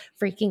 cannot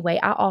freaking wait.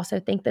 I also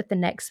think that the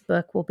next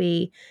book will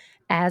be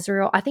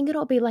Azriel. I think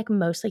it'll be, like,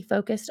 mostly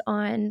focused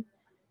on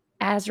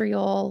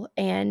Azriel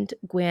and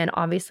Gwen.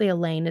 Obviously,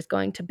 Elaine is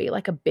going to be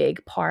like a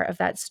big part of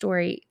that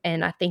story.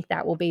 And I think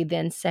that will be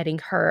then setting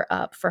her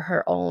up for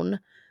her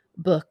own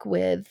book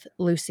with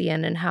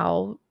Lucian and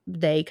how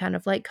they kind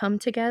of like come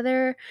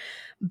together.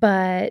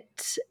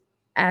 But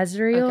Okay.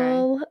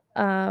 Azriel,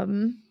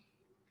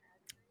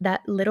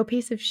 that little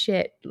piece of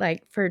shit,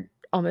 like for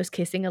almost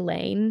kissing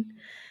Elaine,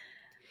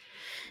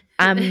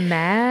 I'm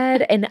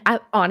mad, and I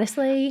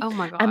honestly, Oh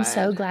my I'm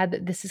so god. glad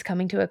that this is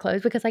coming to a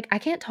close because, like, I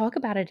can't talk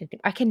about it any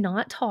I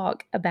cannot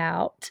talk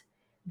about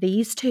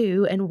these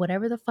 2 and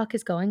whatever the fuck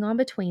is going on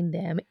between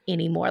them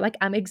anymore, like,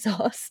 I'm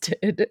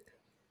exhausted.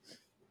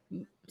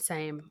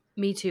 Same.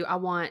 Me too.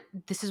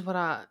 This is what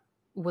I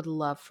would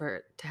love for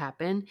it to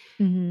happen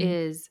Mhm.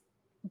 is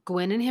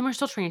Gwen and him are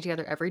still training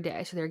together every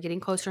day. So they're getting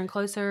closer and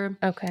closer.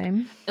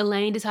 Okay.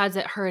 Elaine decides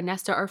that her and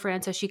Nesta are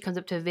friends. So she comes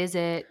up to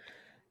visit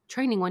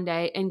training one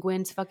day and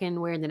Gwen's fucking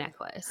wearing the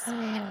necklace.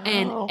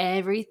 And Oh.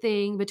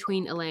 everything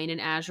between Elaine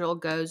and Azrael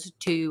goes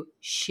to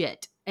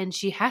shit. And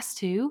she has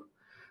to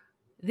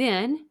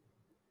then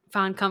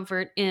find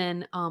comfort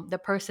in the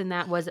person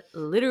that was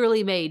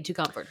literally made to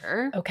comfort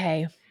her.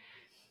 Okay.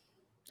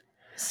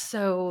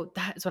 So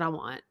that's what I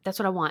want. That's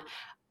what I want.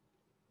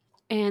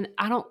 And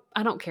I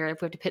don't care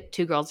if we have to pit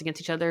 2 girls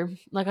against each other.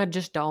 Like, I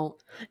just don't.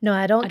 No,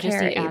 I don't I just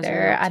care need either.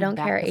 Azriel I to don't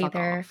back care the fuck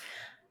either. off.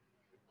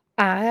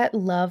 I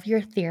love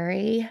your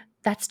theory.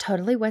 That's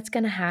totally what's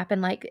gonna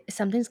happen, like,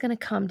 something's gonna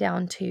come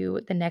down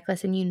to the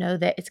necklace, and you know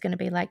that it's gonna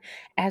be like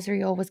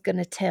Azriel was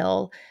gonna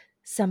tell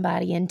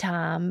somebody in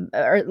time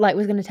or, like,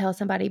 was gonna tell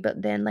somebody,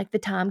 but then, like, the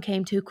time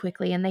came too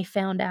quickly, and they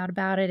found out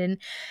about it, and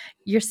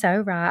you're so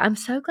right. I'm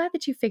so glad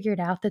that you figured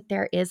out that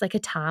there is, like, a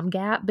time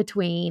gap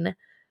between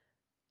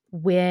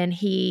when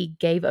he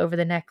gave over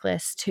the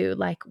necklace to,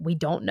 like, we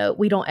don't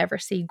ever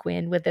see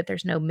Gwen with it,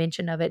 there's no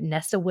mention of it.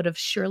 Nesta would have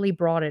surely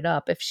brought it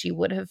up if she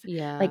would have,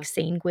 Yeah. like,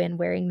 seen Gwen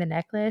wearing the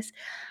necklace.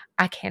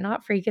 I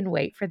cannot freaking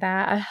wait for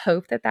that. I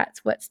hope that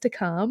that's what's to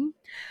come.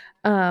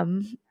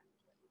 Um,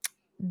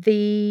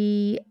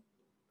 the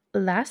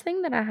last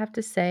thing that I have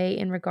to say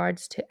in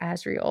regards to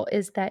Azriel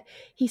is that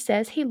he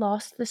says he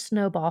lost the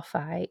snowball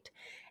fight,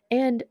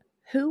 and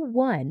who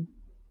won?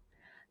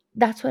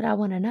 That's what I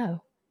wanna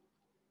know.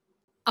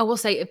 I will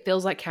say it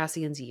feels like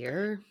Cassian's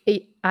year.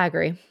 I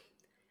agree.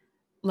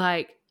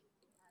 Like,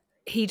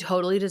 He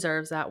totally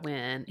deserves that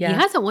win. He Yeah.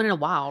 hasn't won in a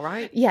while,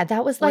 right? Yeah,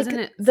 that was, like,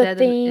 Wasn't it the said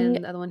thing. in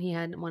the other one he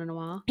hadn't won in a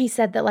while? He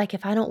said that, like,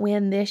 "If I don't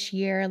win this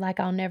year, like,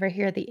 I'll never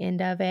hear the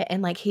end of it,"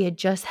 and, like, he had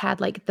just had,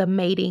 like, the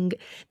mating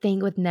thing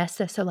with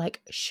Nesta, so,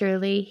 like,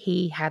 surely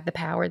he had the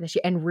power this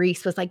year, and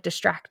Reese was, like,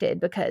 distracted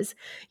because,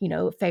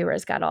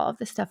 Feyre's got all of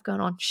this stuff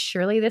going on.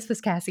 Surely this was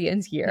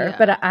Cassian's year,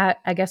 but Yeah.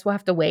 I guess we'll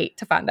have to wait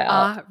to find out.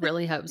 I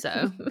really hope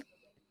so.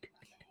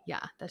 Yeah,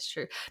 that's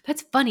true.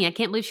 That's funny. I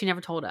can't believe she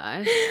never told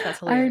us.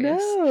 That's I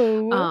hilarious.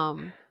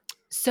 know.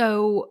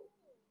 So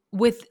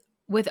with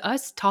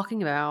us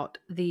talking about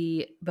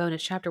the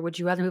bonus chapter, would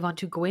you rather move on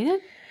to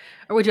Gwen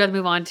or would you rather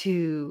move on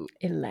to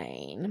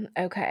Elaine.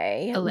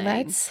 Okay,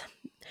 Elaine?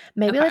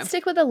 maybe Okay. let's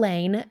stick with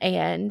Elaine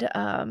and,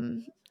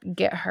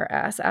 get her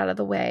ass out of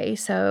the way.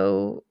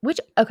 So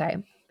okay,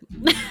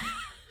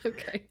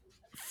 Okay.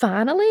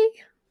 finally,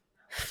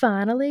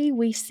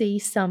 we see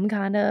some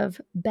kind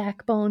of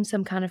backbone,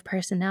 some kind of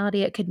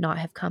personality. It could not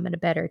have come at a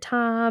better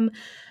time.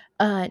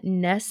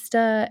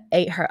 Nesta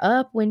ate her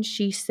up when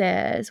she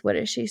says, what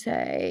does she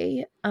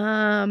say?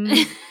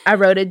 I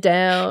wrote it You're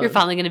down.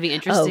 finally going to be Oh,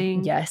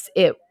 interesting. yes,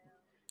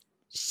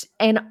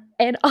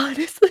 and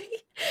honestly,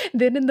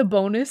 then in the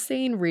bonus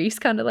scene, Reese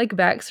kind of like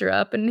backs her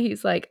up and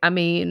he's like, I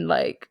mean,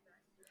 like,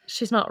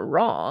 she's not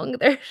wrong.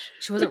 There.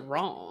 She wasn't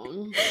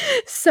wrong.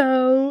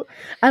 So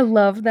I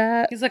love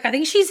that. He's like, I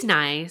think she's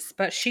nice,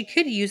 but she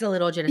could use a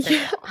little je ne sais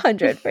Yeah, quoi.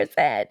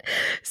 100%.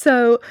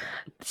 So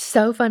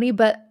funny,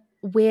 but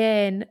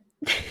when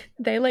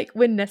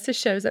when Nesta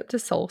shows up to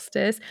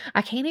Solstice,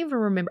 I can't even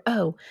remember.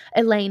 Oh,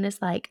 Elaine is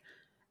like,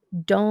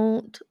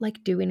 "Don't,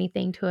 like, do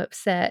anything to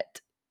upset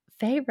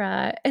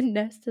Feyre," and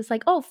Nesta's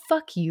like, "Oh,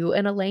 fuck you,"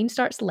 and Elaine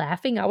starts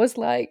laughing. I was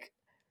like,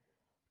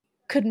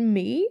 "Could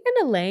me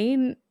and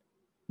Elaine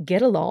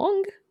get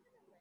along?"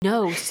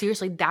 No,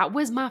 seriously, that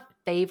was my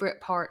favorite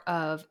part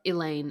of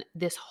Elaine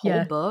this whole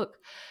Yeah. book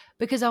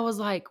because I was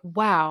like,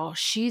 wow,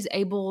 she's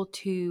able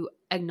to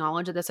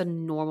acknowledge that that's a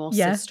normal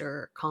Yeah.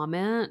 sister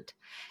comment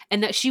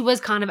and that she was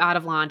kind of out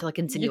of line to like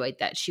Ye insinuate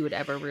that she would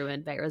ever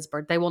ruin Vera's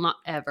birthday. Well, not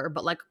ever,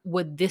 but like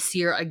would this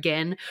year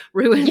again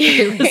ruin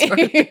Vera's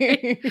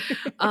birthday?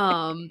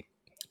 Um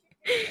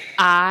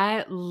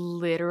I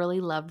literally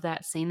loved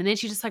that scene. And then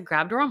she just like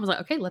grabbed her arm and was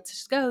like, okay, let's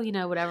just go,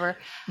 whatever.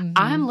 I'm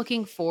Mhm.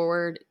 looking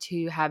forward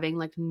to having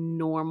like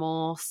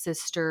normal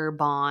sister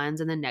bonds.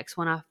 And the next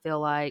one, I feel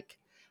like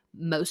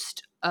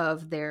most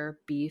of their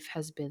beef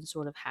has been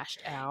sort of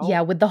hashed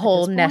Yeah, out with the at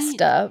whole this point.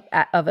 Nesta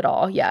of it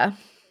all, yeah.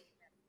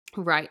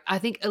 Right. I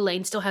think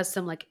Elaine still has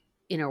some like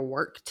inner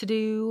work to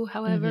do, Mhm.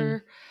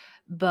 however,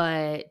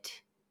 but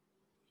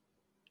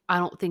I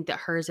don't think that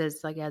hers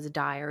is like as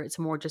dire. It's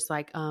more just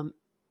like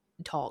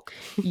talk,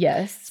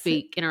 Yes.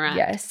 speak, interact.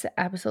 Yes,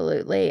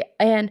 absolutely.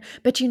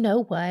 But you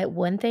know what?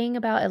 One thing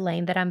about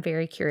Elaine that I'm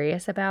very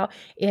curious about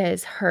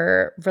is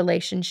her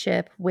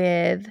relationship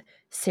with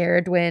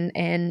Sarah Dwin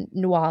and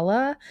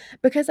Nuala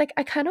because, like,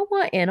 I kinda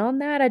want in on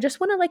that. I just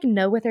wanna, like,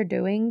 know what they're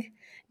doing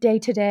day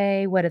to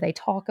day. What do they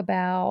talk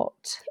about?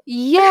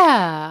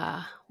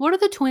 Yeah. What are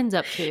the twins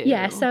up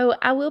Yeah, to? so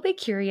I will be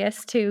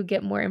curious to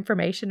get more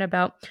information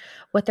about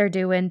what they're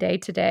doing day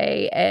to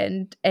day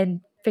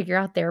and figure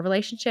out their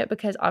relationship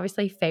because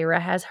obviously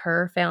Feyre has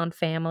her found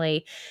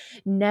family.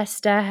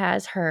 Nesta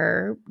has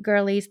her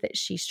girlies that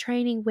she's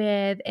training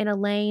with, and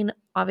Elaine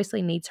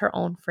obviously needs her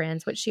own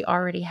friends, which she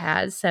already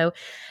has. So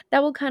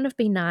that will kind of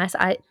be nice.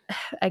 I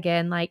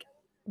again like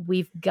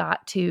we've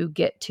got to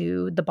get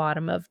to the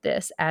bottom of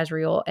this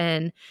Asriel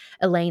and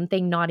Elaine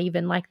thing, not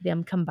even like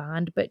them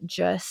combined, but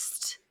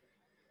just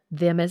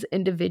them as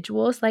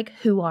individuals. Like,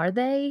 who are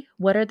they?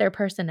 What are their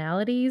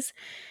personalities?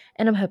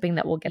 And I'm hoping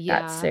that we'll get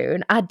that Yeah.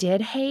 soon. I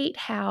did hate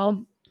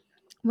how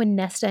when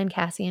Nesta and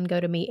Cassian go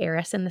to meet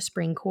Eris in the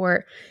spring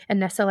court and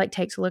Nesta like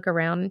takes a look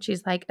around and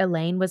she's like,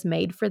 Elaine was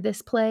made for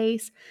this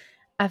place.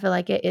 I feel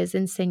like it is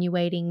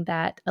insinuating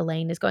that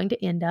Elaine is going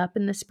to end up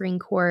in the spring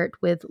court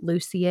with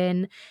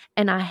Lucian.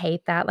 And I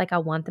hate that. Like, I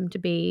want them to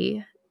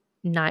be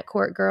night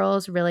court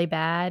girls really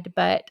bad,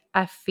 but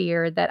I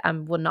fear that I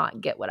will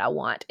not get what I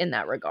want in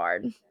that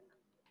regard.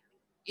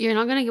 You're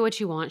not gonna get what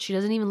you want. She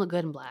doesn't even look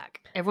good in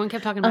black. Everyone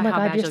kept talking Oh about my how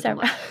god, bad you're she looked in so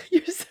black.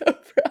 you're so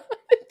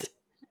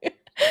right.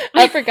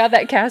 I forgot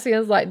that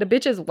Cassian's like, "The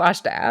bitch is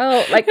washed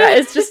out." Like, that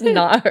is just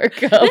not her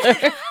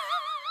color.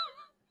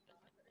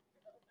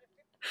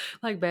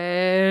 Like,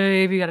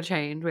 babe, you gotta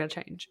change. We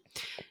gotta change.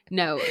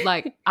 No,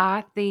 like,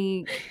 I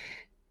think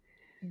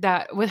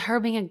that with her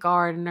being a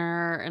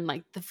gardener and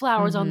like the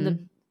flowers on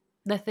Mhm.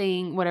 the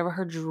thing, whatever,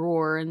 her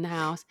drawer in the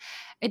house,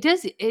 it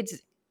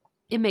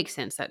makes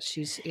sense that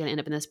she's gonna end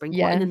up in the spring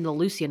court. And Yeah. then the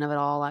Lucian of it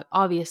all, like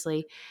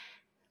obviously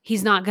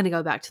he's not gonna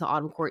go back to the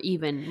autumn court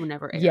even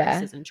whenever Eris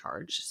Yeah. is in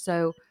charge.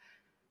 So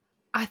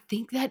I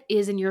think that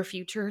is in your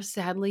future,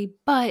 sadly,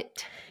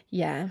 but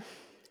Yeah.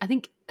 I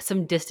think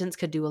some distance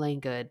could do Elaine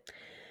good.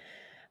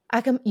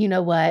 You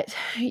know what?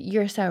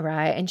 You're so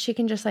right, and she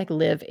can just, like,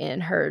 live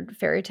in her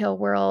fairy tale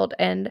world,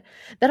 and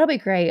that'll be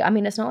great. I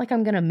mean, it's not like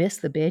I'm gonna miss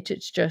the bitch,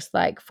 it's just,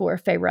 like, for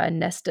Feyre and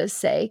Nesta's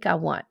sake, I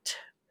want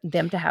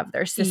them to have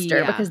their sister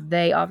Yeah. because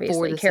they For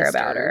obviously the care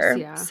about sisters, her.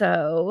 yeah.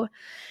 So,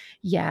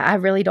 yeah, I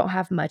really don't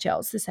have much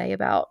else to say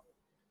about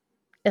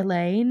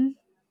Elaine.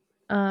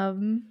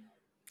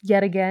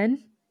 Yet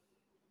again,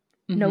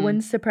 no Mhm.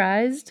 one's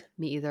surprised.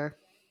 Me either.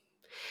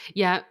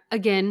 Yeah,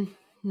 again,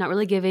 not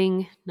really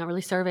giving, not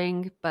really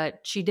serving, but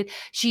she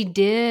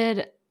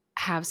did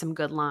have some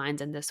good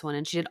lines in this one,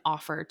 and she did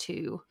offer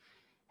to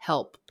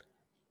help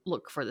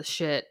look for the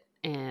shit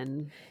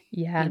and,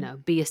 Yeah.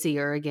 be a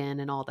seer again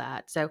and all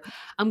that. So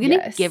I'm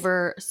gonna give Yes.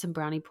 her some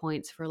brownie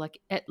points for like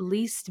at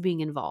least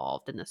being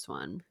involved in this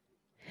one.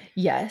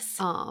 Yes.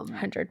 Um,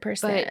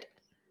 100%. but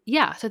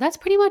yeah, so that's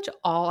pretty much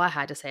all I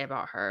had to say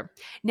about her.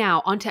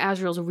 Now onto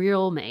Azriel's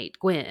real mate,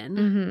 Gwen.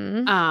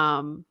 Mhm.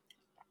 Um,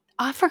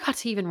 I forgot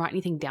to even write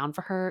anything down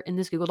for her in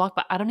this Google Doc,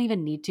 but I don't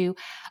even need to.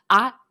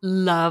 I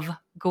love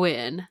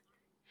Gwen.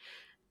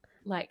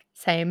 Like,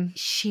 Same.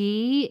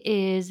 she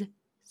is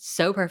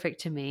so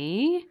perfect to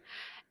me.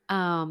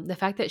 The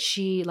fact that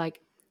she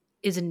like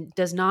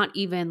does not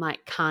even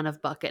like kind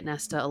of bucket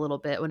Nesta a little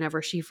bit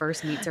whenever she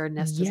first meets her. And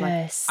Nesta's like,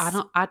 Yes.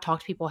 I talk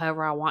to people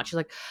however I want. She's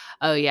like,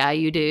 oh yeah,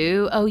 you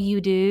do. Oh,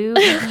 you do.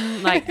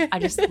 Mhm." Like, I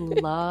just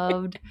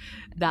loved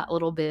that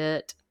little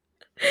bit.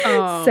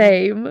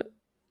 Same.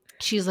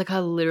 She's like, I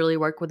literally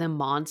work with a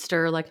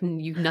monster. Like,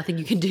 nothing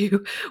you can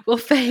do will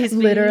phase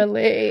me.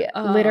 Literally,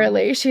 Um,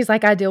 literally. She's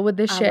like, I deal with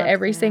this I shit loved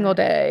every single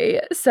that.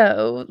 day.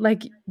 So,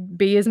 like,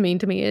 be as mean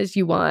to me as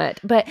you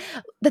want. But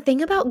the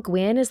thing about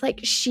Gwen is,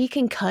 like, she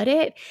can cut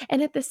it.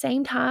 And at the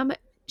same time,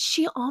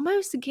 she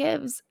almost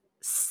gives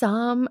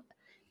some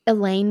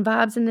Elaine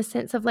vibes in the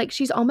sense of like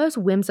she's almost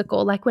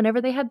whimsical. Like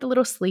whenever they had the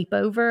little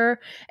sleepover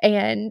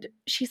and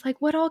she's like,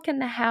 what all can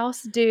the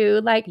house do?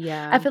 Like, I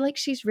Yeah. feel like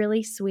she's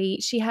really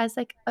sweet. She has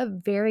like a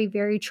very,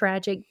 very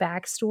tragic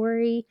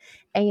backstory.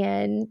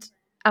 And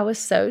I was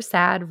so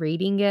sad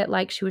reading it.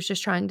 Like she was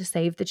just trying to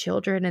save the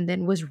children and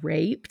then was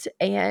raped.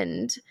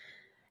 And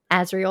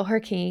Azriel, her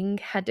king,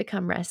 had to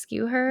come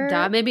rescue her.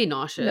 That made me No.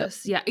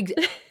 nauseous. Yeah,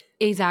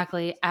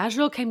 exactly.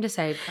 Azrael came to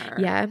save her.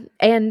 Yeah.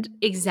 And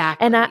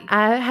Exactly.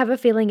 I have a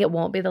feeling it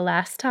won't be the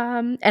last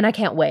time, and I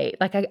can't wait.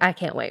 Like, I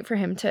can't wait for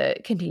him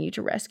to continue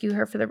to rescue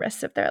her for the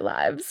rest of their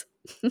lives.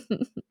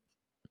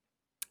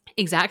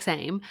 Exact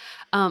same.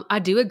 I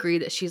do agree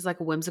that she's like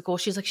whimsical.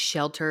 She's like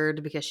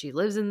sheltered because she's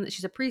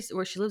a priest,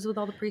 or she lives with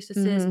all the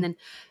priestesses. And Mhm. then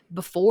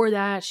before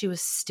that, she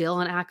was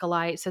still an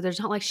acolyte. So there's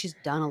not like she's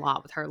done a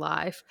lot with her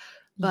life.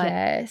 But I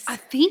Yes.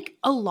 think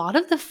a lot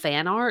of the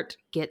fan art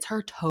gets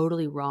her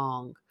totally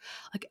wrong.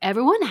 Like,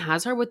 everyone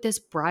has her with this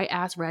bright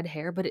ass red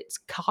hair, but it's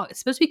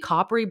supposed to be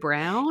coppery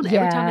brown. Every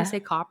time they Yeah. say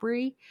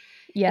coppery,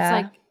 it's Yeah.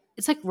 like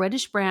it's like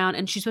reddish brown,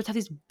 and she's supposed to have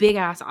these big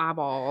ass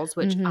eyeballs,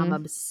 which I'm Mhm.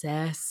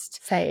 obsessed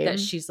that Same.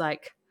 she's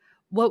like,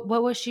 what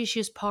was she? She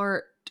was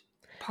part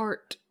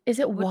Is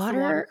it what's the water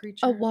water a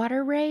creature?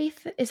 water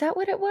wraith? Is that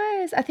what it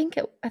was? I think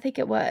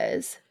it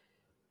was.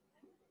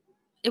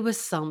 It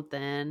was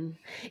something.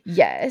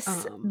 Yes,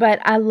 Um but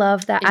I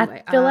love that. I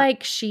anyway, feel I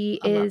like she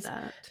I love is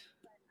that.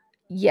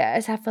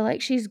 yes, I feel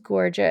like she's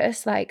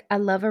gorgeous. Like, I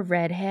love a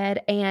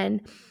redhead,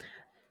 and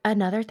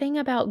another thing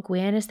about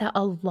Gwen is that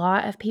a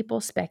lot of people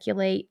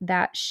speculate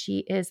that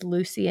she is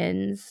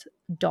Lucien's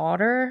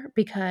daughter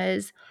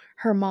because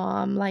her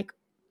mom, like,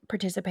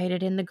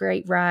 participated in the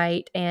Great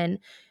Rite, and,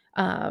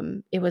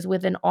 it was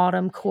with an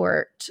Autumn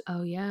Court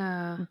Oh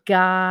yeah.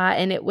 guy,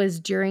 and it was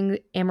during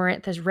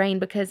Amarantha's reign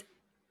because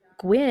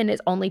Gwen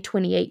is only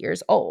 28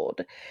 years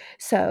old.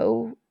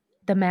 So,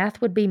 the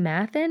math would be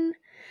mathin',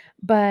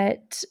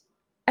 but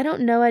I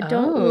don't know, I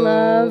don't Oh,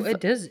 love, it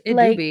do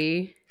like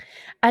be.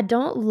 I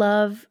don't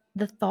love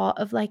the thought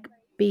of, like,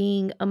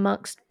 being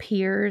amongst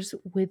peers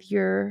with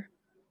your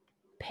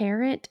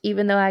parent,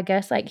 even though I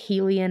guess, like,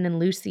 Helion and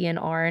Lucien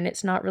are, and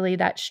it's not really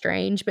that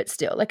strange, but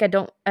still, like, I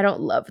don't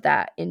love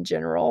that in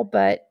general,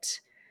 but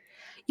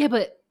Yeah,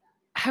 but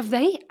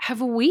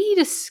have we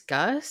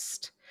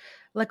discussed,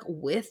 like,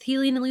 with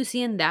Helion and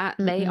Lucian, that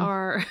they mm-mm,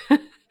 are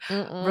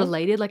mm-mm.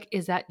 related? Like,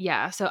 is that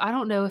yeah, so I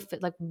don't know if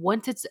like,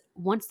 once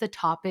the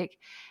topic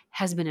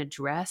has been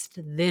addressed,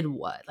 then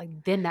what?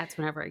 Like, then that's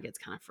whenever it gets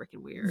kind of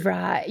freaking weird.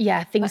 Right,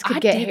 yeah, But things I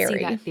could get did see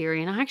hairy. that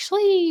theory, and I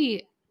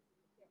actually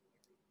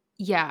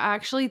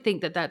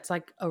think that that's,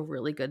 like, a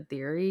really good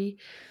theory.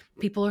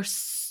 People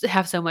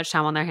have so much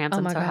time on their hands, Oh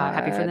I'm my so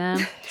happy for god.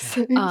 them.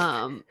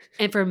 Same.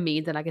 And for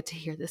me that I get to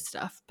hear this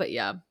stuff, but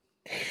yeah.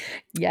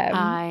 Yeah,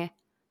 I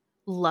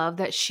love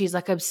that she's,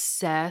 like,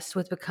 obsessed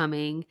with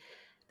becoming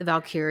the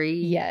Valkyrie,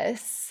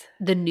 yes.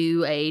 the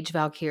new age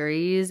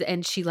Valkyries,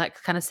 and she,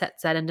 like, kinda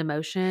sets that into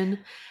motion.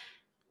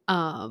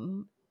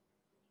 Um,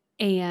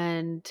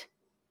 and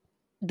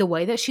the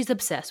way that she's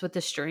obsessed with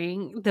the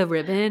string, the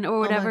ribbon or Oh my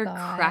whatever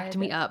cracked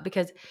me god. up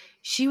because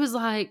she was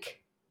like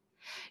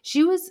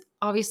she was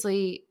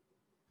obviously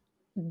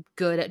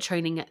good at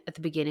training at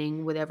the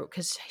beginning, whatever,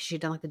 because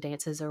she'd done like the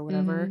dances or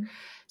whatever. Mhm.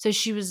 So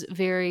she was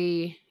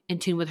very in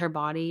tune with her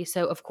body.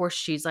 So of course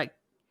she's like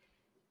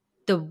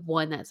the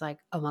one that's like,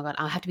 "Oh my god,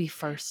 I have to be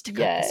first to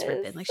cut this Yes.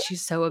 ribbon." Like,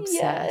 she's so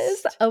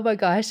Yes. obsessed. Oh my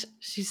gosh.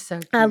 She's so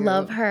I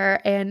love cute. her,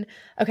 and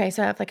okay,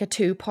 so I have, like, a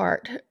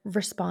two-part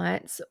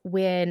response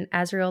when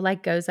Azriel,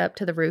 like, goes up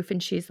to the roof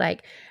and she's,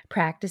 like,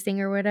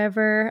 practicing or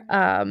whatever,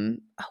 oh,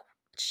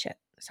 shit,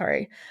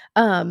 sorry.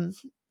 Um,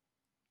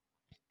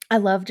 I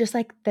love just,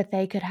 like, that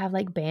they could have,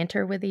 like,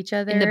 banter with each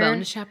In the other.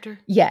 bonus chapter?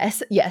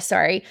 Yes, yes,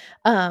 sorry.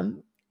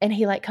 And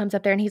he, like, comes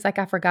up there and he's like,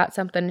 "I forgot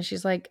something," and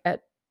she's like,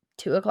 "At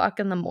 2 o'clock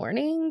in the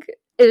morning?"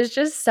 It's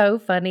just so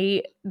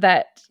funny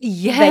that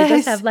they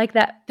just Yes! have, like,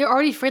 that. They're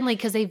already friendly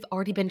because 'cause they've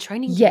already been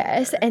training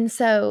Yes,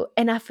 together.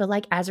 and I feel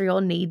like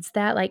Azriel needs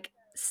that, like,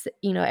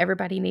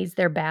 everybody needs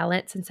their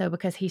balance, and so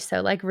because he's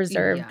so, like,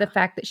 reserved, the Yeah.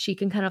 fact that she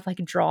can kind of, like,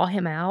 draw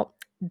him out,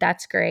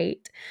 that's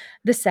great.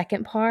 The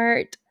second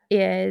part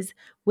is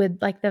with,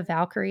 like, the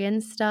Valkyrie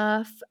and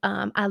stuff,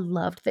 I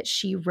loved that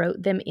she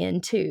wrote them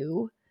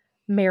into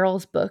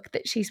Meryl's book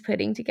that she's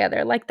putting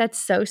together, like, that's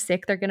so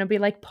sick, they're gonna be,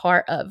 like,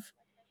 part of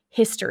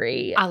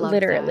history, I love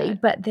literally, that.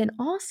 but then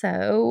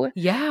also,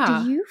 do Yeah.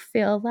 you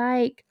feel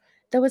like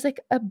there was, like,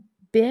 a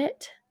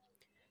bit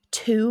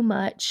too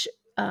much,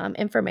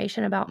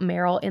 information about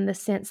Meryl in the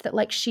sense that,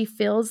 like, she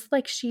feels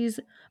like she's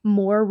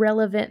more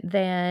relevant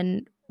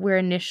than we're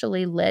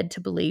initially led to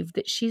believe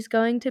that she's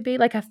going to be.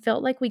 Like, I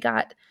felt like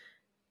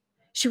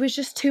she was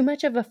just too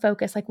much of a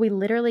focus. Like, we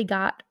literally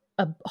got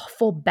a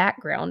full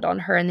background on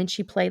her, and then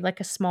she played, like,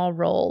 a small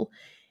role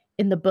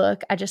in the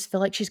book. I just feel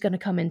like she's gonna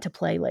come into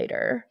play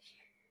later.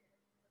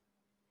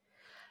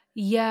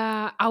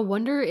 Yeah, I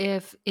wonder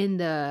if in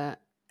the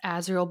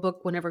Azrael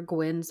book, whenever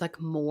Gwen's, like,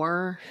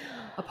 more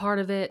a part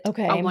of it, I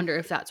Okay. wonder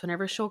if that's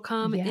whenever she'll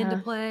come into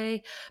Yeah.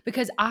 play,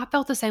 because I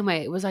felt the same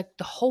way. It was, like,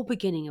 the whole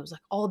beginning, it was,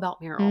 like, all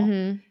about Meryl,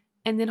 Mhm.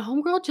 and then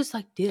Homegirl just,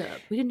 like,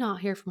 dipped. We did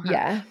not hear from her,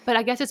 Yeah. but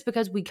I guess it's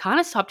because we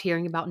kinda stopped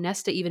hearing about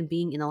Nesta even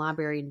being in the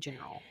library in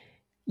general.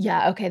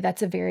 Yeah, okay,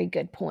 that's a very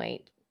good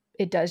point.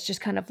 It does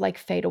just kind of, like,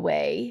 fade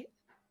away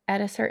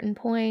at a certain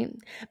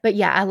point. But,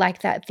 yeah, I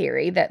like that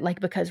theory that, like,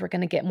 because we're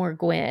gonna get more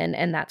Gwen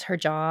and that's her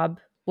job,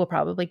 we'll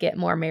probably get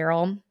more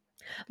Meryl.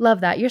 Love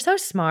that. You're so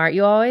smart.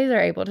 You always are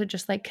able to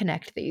just, like,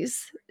 connect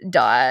these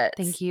dots.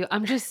 Thank you.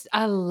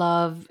 I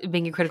love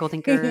being a critical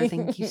thinker.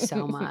 Thank you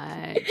so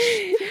much.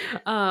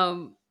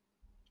 Um,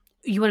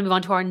 you wanna move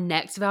on to our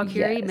next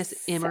Valkyrie, Miss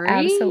Yes, Emery?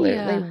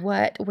 absolutely.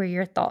 What were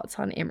your thoughts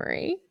on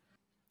Emery?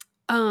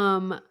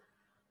 Um,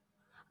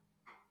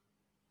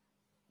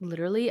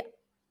 literally,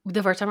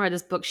 the first time I read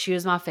this book, she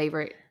was my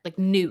favorite, like,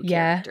 new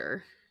Yeah,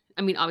 character.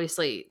 I mean,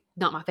 obviously,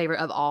 not my favorite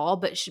of all,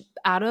 but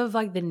out of,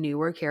 like, the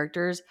newer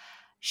characters,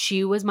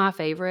 she was my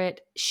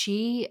favorite.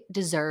 She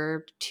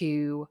deserved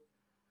to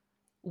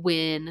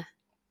win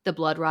the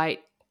blood right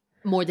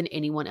more than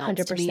anyone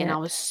else to me, and I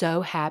 100%. was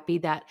so happy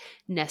that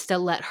Nesta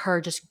let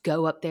her just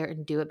go up there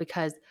and do it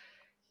because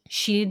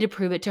she needed to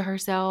prove it to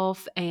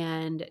herself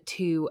and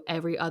to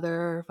every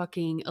other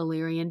fucking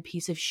Illyrian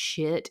piece of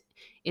shit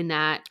in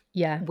that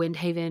Yeah,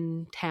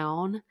 Windhaven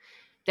town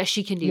that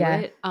she can do yeah.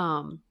 it.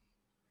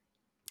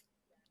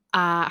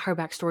 Her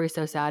backstory is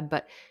so sad,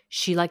 but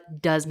she, like,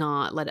 does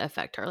not let it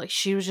affect her. Like,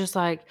 she was just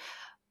like,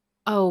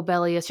 "Oh,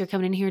 Bellius, you're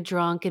coming in here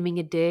drunk and being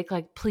a dick.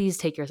 Like, please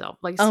take yourself,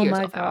 like, see Oh my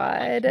yourself out.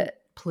 Like, god.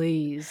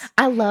 please."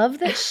 I love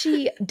that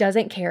she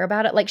doesn't care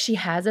about it, like, she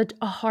has a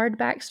hard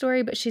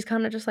backstory, but she's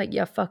kinda just like,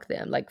 "Yeah, fuck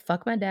them, like,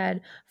 fuck my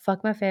dad,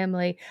 fuck my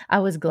family, I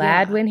was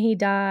glad Yeah. when he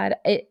died."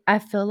 I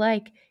feel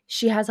like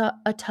she has a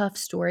tough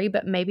story,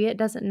 but maybe it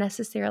doesn't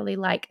necessarily,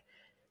 like,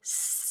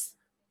 s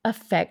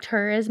affect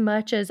her as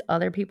much as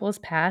other people's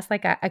past,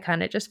 like, I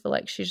kinda just feel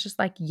like she's just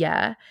like,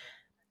 "Yeah,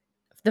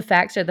 the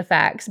facts are the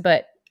facts,"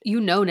 but You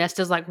know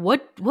Nesta's like,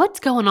 "What's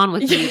going on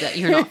with you that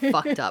you're not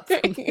fucked up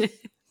from this?"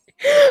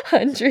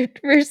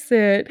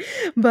 100%,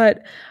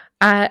 but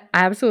I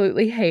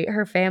absolutely hate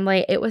her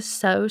family. It was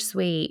so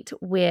sweet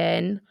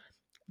when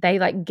they,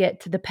 like, get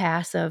to the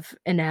pass of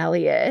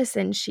Annalius,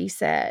 and she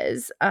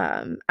says,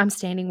 "I'm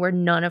standing where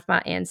none of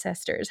my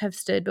ancestors have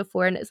stood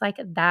before," and it's like,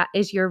 that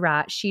is your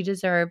right. She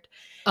deserved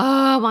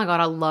Oh my god,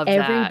 I loved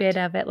every bit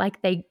that. of it.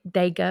 Like,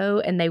 they go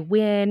and they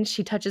win.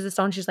 She touches the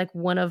stone. She's like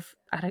one of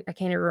I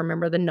can't even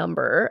remember the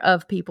number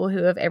of people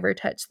who have ever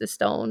touched the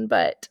stone,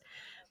 but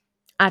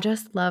I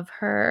just love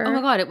Oh my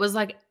her. god, it was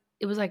like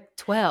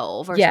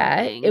 12 or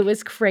Yeah, it something.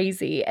 was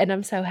crazy, and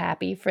I'm so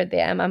happy for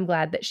them. I'm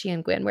glad that she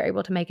and Gwen were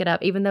able to make it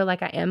up, even though,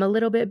 like, I am a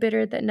little bit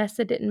bitter that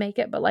Nesta didn't make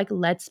it, but, like,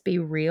 let's be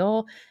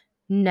real,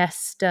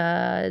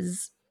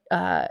 Nesta's,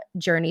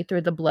 journey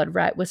through the blood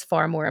rite was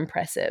far more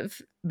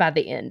impressive by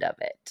the end of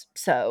it,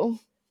 so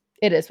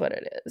it is what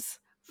it is.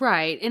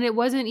 Right, and it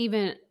wasn't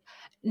even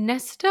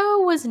Nesta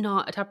was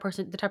not the type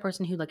of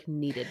person who, like,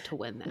 needed to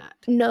win that.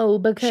 No,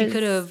 She because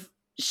could've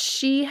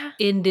she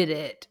ended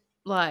it,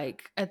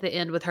 like, at the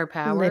end with her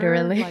power.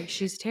 literally Like,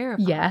 she's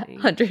yeah, terrifying.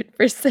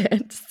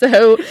 100%.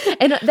 So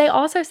and they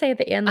also say at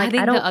the end, I like, I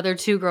think the don't. other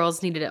 2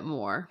 girls needed it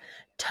more.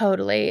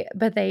 Totally,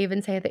 but they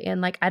even say at the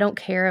end, like, "I don't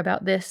care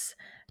about this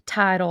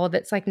title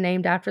that's like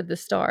named after the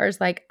stars.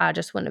 Like, I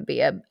just want to be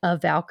a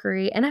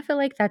Valkyrie. And I feel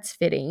like that's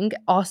fitting.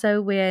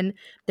 Also, when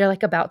they're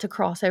like about to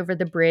cross over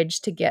the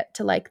bridge to get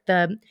to like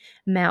the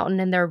mountain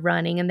and they're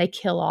running and they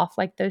kill off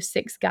like those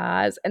 6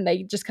 guys and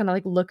they just kind of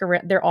like look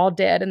around, they're all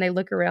dead and they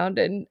look around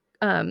and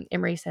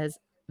Emery says,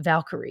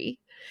 Valkyrie.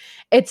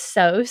 It's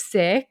so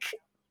sick.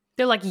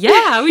 They're like,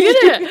 yeah, we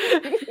did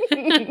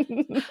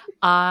it.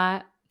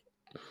 I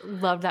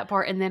loved that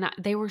part. And then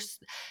they were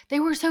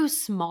so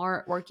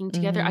smart working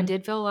together. I Mhm.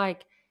 did feel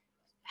like,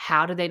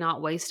 how did they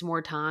not waste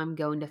more time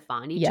going to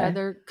find each Yeah.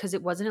 other? Because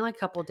it wasn't in like a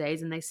couple of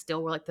days, and they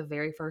still were like the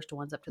very first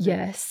ones up to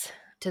Yes.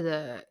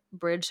 the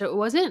bridge. So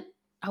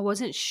I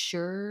wasn't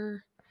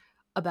sure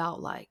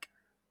about like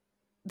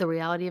the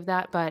reality of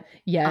that, but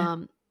Yeah.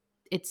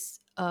 it's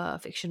a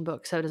fiction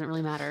book, so it doesn't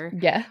really matter.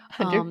 Yeah.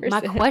 My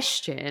 100%.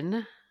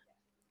 question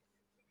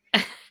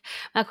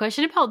My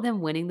question about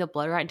them winning the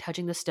blood right and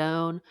touching the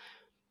stone,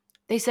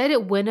 they said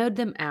it winnowed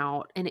them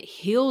out and it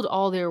healed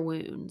all their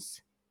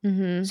wounds.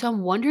 Mhm. So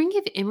I'm wondering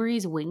if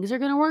Emery's wings are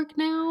going to work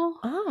now,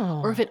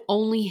 or if Oh. it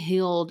only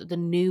healed the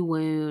new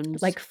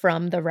wounds, Like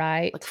from the like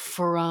right.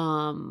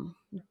 from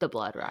the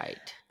blood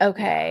right. Yeah.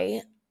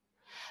 Okay.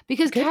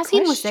 Because Good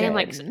Cassian was saying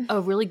like question.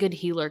 a really good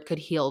healer could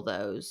heal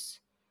those.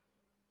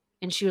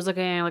 And she was like,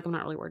 like I'm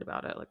not really worried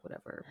about it, like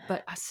whatever.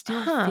 But I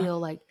still Huh. feel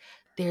like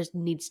there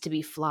needs to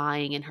be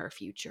flying in her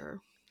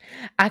future.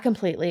 I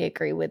completely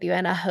agree with you,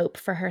 and I hope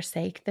for her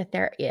sake that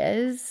there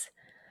is.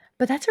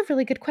 But that's a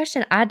really good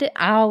question. I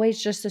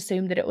always just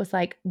assumed that it was,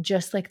 like,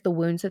 just like the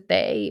wounds that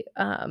they,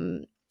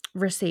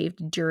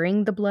 received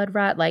during the blood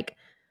rot, like,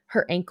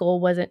 her ankle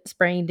wasn't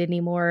sprained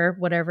anymore,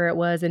 whatever it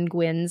was, and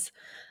Gwen's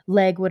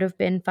leg would have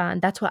been fine.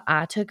 That's what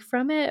I took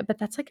from it, but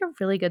that's, like, a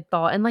really good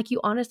thought, and, like, you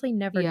honestly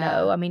never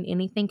know. Yeah. I mean,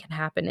 anything can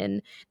happen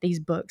in these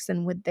books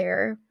and with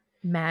their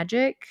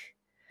magic.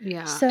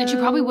 Yeah. And she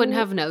probably wouldn't So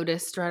have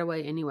noticed right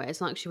away anyway.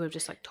 It's not like she would have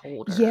just like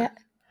told yeah. her.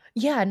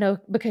 Yeah, no,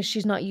 because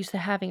she's not used to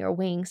having her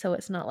wings, so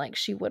it's not like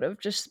she would have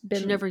just She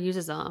been never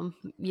uses them.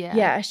 Yeah.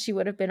 yeah, she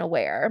would have been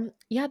aware.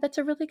 Yeah, that's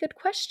a really good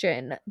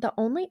question. The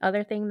only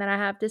other thing that I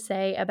have to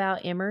say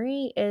about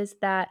Emery is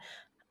that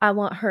I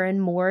want her and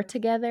Moore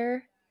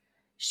together.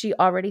 She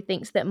already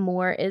thinks that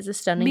Moore is a Me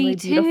stunningly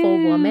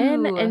beautiful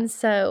woman, too. and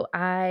so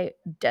I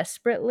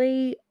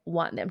desperately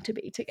want them to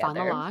be Final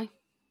together. lie.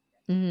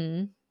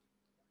 Mhm.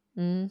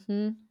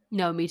 Mhm.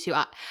 No, me too.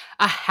 I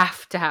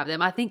have to have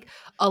them. I think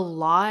a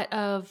lot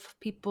of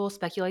people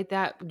speculate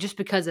that just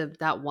because of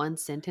that one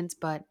sentence,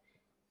 but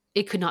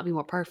it could not be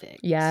more Yeah. perfect.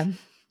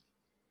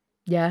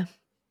 Yeah.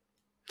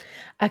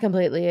 I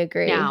completely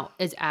agree. Now,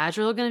 is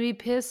Azrael going to be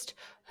pissed?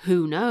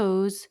 Who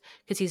knows?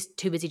 Because he's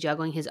too busy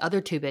juggling his other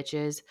 2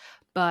 bitches.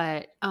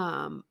 But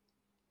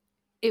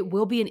it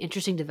will be an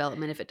interesting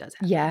development if it does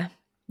happen. Yeah.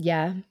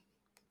 Yeah.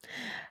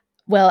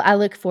 Well, I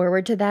look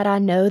forward to that. I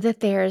know that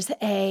there's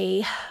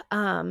a,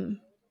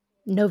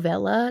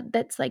 novella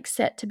that's, like,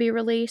 set to be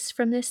released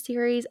from this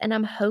series, and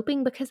I'm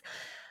hoping because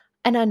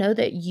and I know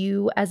that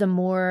you as a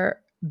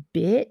more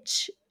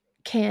bitch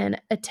can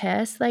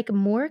attest, like,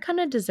 Moore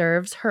kinda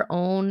deserves her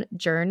own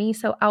journey,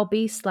 so I'll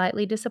be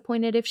slightly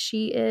disappointed if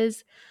she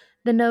is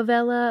the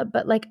novella,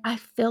 but, like, I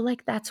feel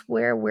like that's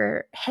where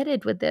we're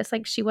headed with this,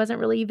 like, she wasn't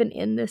really even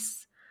in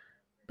this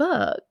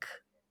book.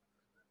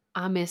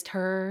 I missed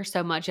her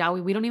so much. Yeah,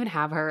 we don't even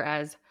have her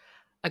as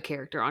a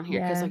character on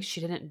here because Yeah. like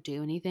she didn't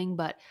do anything,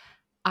 but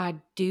I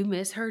do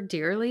miss her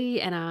dearly,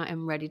 and I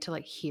am ready to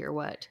like hear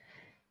what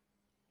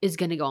is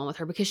going to go on with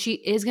her because she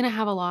is going to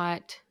have a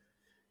lot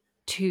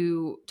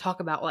to talk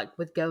about, like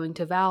with going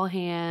to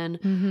Valhan.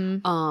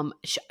 Mhm.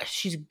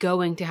 She's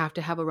going to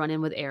have a run in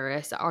with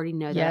Eris. I already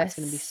know that that's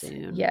going to be Yes.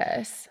 soon.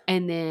 Yes.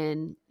 And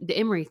then the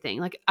Emery thing,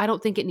 like I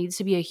don't think it needs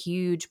to be a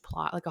huge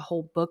plot, like a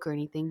whole book or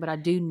anything, but I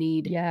do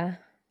need Yeah.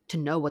 to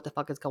know what the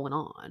fuck is going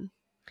on.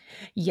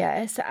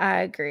 Yes,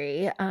 I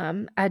agree.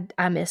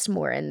 I missed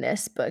more in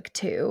this book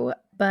too.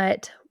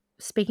 But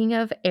speaking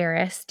of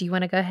Eris, do you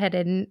want to go ahead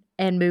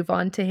and move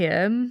on to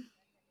him?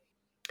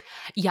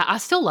 Yeah, I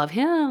still love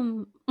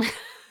him.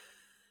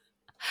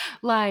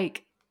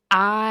 Like,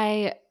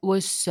 I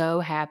was so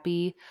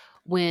happy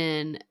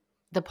when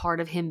the part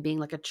of him being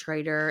like a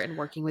traitor and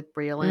working with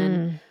Breland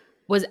Mm,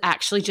 was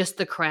actually just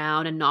the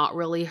crown and not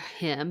really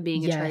him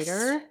being a yes.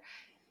 traitor.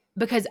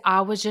 Because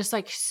I was just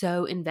like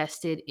so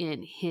invested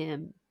in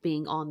him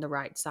being on the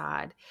right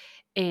side.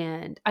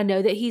 And I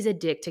know that he's a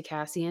dick to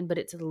Cassian, but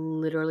it's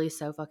literally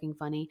so fucking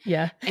funny.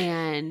 Yeah.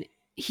 And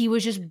he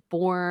was just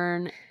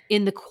born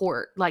in the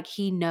court.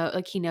 He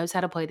knows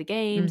how to play the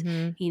games.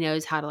 Mhm. He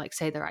knows how to like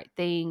say the right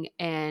thing.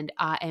 And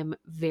I am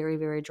very,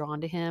 very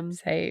drawn to him.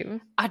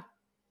 Same. I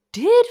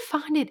did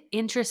find it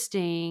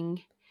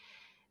interesting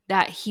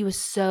that he was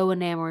so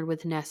enamored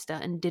with Nesta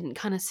and didn't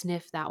kind of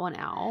sniff that one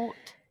out.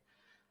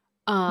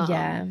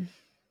 Yeah.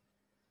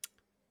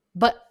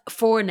 But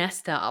for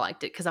Nesta, I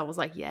liked it because I was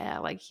like, yeah,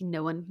 like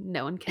no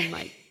one can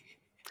like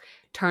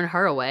turn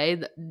her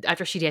away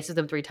after she dances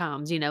them 3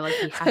 times, like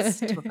he has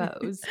to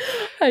propose.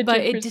 But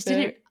it just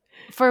didn't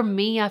 100%. For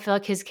me, I feel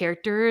like his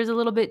character is a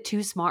little bit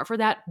too smart for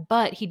that,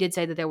 but he did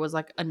say that there was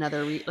like more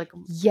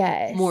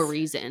Yes.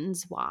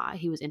 reasons why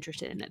he was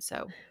interested in it.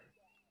 So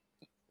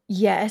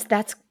Yes,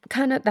 that's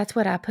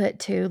what I put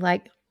too,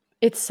 like,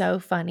 it's so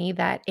funny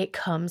that it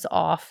comes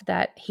off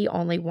that he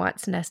only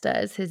wants Nesta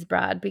as his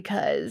bride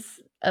because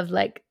of,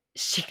 like,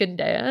 she can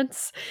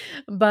dance,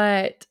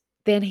 but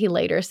then he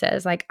later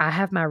says, like, "I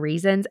have my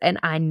reasons, and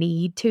I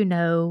need to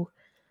know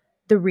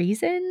the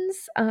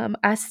reasons."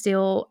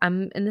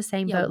 I'm in the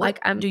same yeah, boat, what like,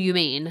 I'm do you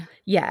mean?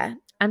 yeah,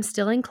 I'm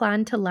still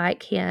inclined to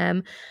like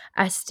him.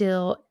 I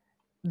still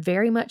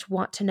very much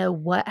want to know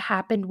what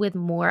happened with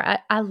Moore.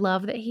 I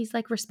love that he's,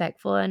 like,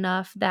 respectful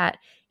enough that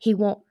he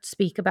won't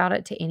speak about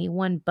it to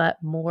anyone but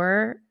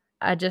Moore.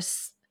 I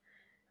just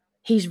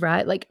he's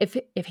right, like,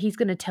 if he's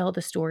gonna tell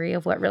the story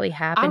of what really I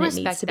happened, it needs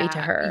respect to be to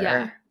that.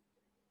 Yeah. her.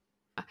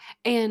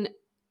 And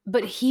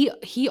but he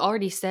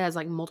already says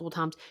like multiple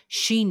times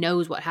she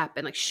knows what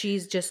happened. Like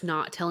she's just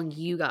not telling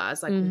you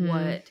guys like Mhm.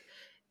 what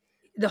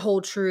the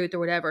whole truth or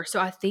whatever. So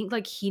I think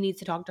like he needs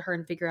to talk to her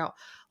and figure out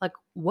like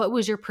what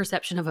was your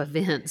perception of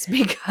events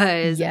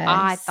because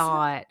I Yes.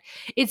 thought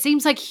it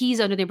seems like he's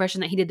under the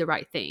impression that he did the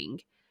right thing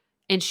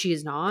and she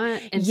is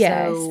not. And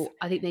Yes. so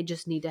I think they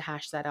just need to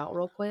hash that out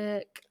real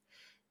quick.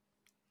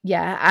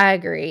 Yeah, I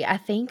agree. I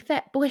think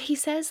that but he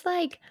says,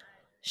 like,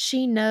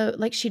 she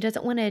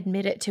doesn't wanna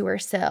admit it to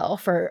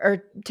herself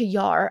or to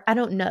Yar, I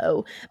don't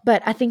know,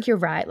 but I think you're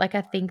right, like,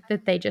 I think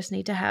that they just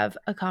need to have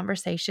a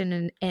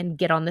conversation and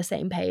get on the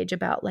same page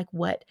about, like,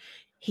 what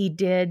he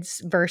did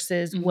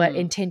versus what Mhm.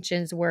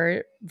 intentions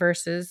were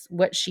versus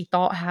what she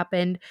thought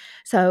happened.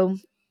 So,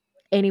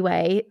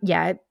 anyway,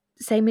 yeah,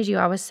 same as you,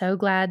 I was so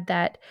glad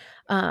that,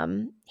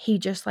 he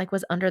just, like,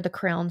 was under the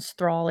crown's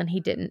thrall and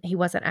he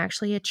wasn't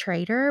actually a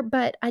traitor,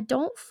 but I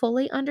don't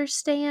fully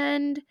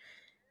understand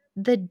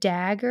the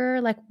dagger,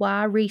 like,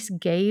 why Reese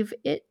gave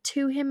it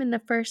to him in the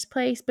first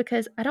place,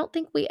 because I don't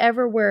think we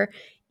ever were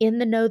in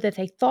the know that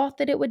they thought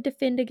that it would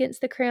defend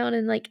against the crown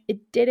and, like,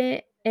 it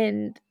didn't,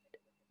 and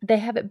they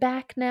have it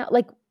back now,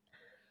 like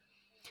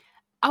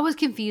I was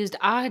confused.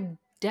 I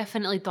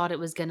definitely thought it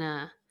was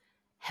gonna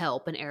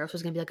help and Eris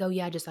was gonna be like, "Oh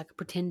yeah, I just like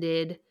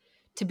pretended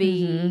to mhm,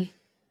 be,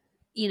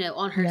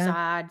 on her yeah,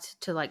 side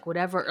to like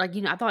whatever." Like,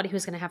 I thought he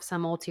was gonna have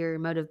some ulterior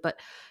motive, but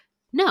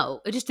no,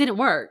 it just didn't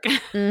work.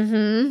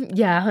 mhm,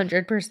 yeah, I don't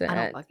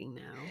 100%. fucking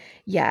know.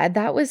 Yeah,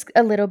 that was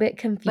a little bit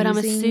But I'm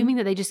confusing. assuming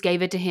that they just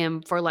gave it to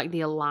him for like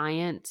the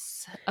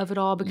alliance of it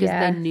all because they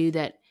Yeah. knew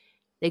that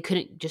they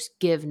couldn't just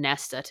give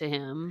Nesta to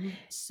him.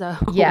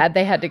 Yeah, So,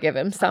 they had to give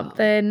him um,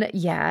 something. Yeah,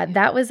 yeah.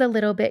 that was a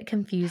little bit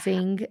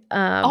confusing.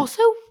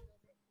 Also,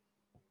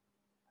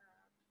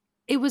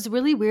 it was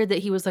really weird that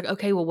he was like,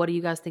 "Okay, well, what do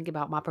you guys think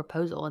about my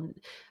proposal?" And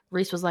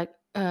Reese was like,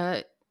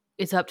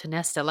 it's up to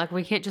Nesta. Like,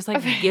 we can't just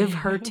like give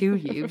her to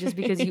you just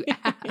because you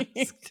Right.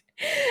 asked."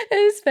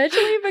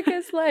 Especially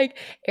because, like,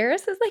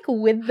 Eris is, like,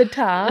 with the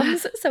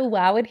times, so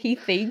why would he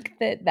think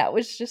that that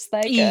was just,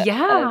 like,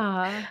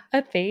 Yeah.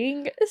 a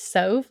thing?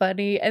 So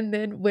funny, and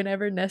then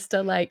whenever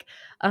Nesta, like,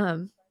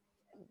 um,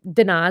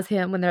 denies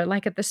him when they're,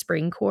 like, at the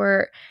spring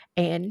court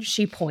and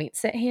she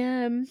points at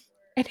him,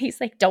 and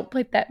he's like, "Don't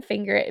point that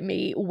finger at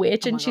me,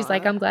 witch," Oh and my she's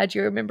like, "I'm god. glad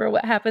you remember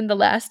what happened the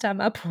last time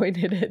I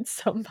pointed at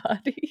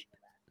somebody."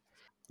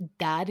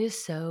 That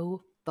is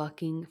so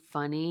fucking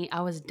funny.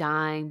 I was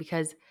dying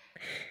because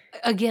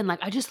again, like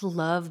I just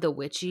love the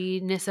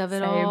witchiness of it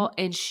Same. all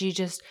and she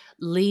just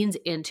leans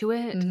into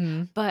it,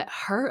 Mhm. but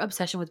her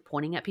obsession with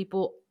pointing at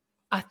people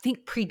I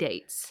think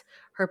predates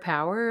her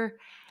power.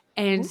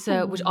 And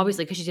so which Ooh.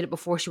 obviously because she did it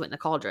before she went in the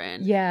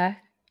cauldron. Yeah.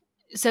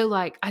 So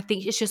like I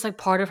think it's just like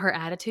part of her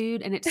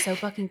attitude and it's so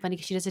fucking funny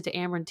because she does it to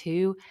Amryn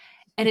too.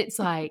 And it's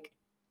like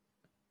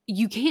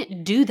you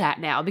can't do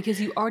that now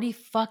because you already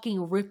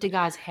fucking ripped a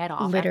guy's head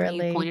off after you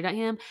Literally. pointed at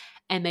him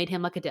and made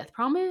him like a death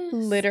promise. So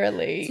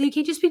Literally. you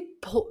can't just be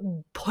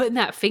putting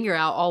that finger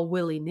out all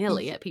willy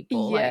nilly Y at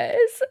people. Like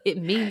yes. it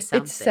means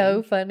It's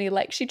so something. funny,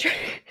 like, she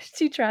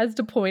tries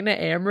to point at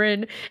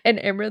Amryn, and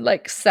Amryn,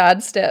 like,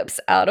 sidesteps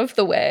out of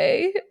the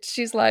way.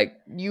 She's like,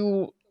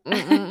 "You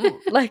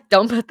like,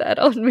 don't put that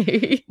on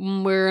me."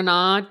 We're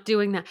not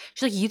doing that.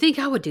 She's like, you think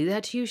I would do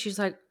that to you? She's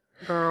like,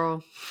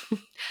 girl,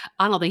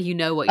 I don't think you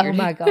know what you're Oh doing.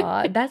 my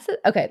god,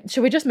 okay,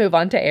 should we just move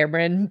on to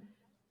Amryn?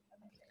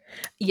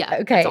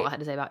 Yeah, that's all I Okay. had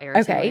to say about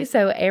Eris, Okay, anyways.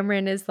 so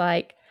Amryn is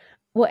like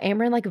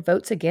Amryn, like,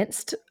 votes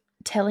against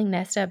telling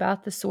Nesta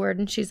about the sword,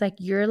 and she's like,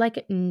 "You're,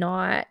 like,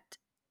 not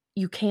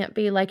you can't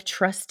be, like,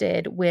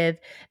 trusted with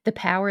the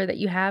power that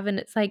you have," and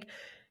it's like,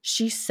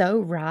 she's so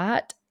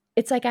right.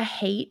 It's like, I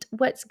hate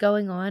what's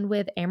going on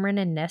with Amryn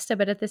and Nesta,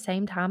 but at the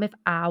same time, if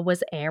I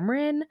was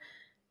Amryn,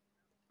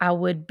 I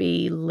would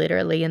be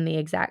literally in the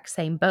exact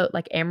same boat.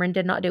 Like, Amryn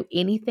did not do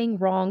anything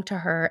wrong to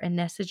her, and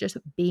Nesta's just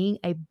being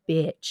a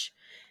bitch.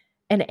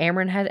 And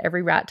Amryn has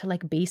every right to,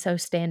 like, be so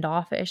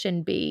standoffish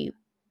and be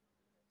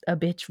a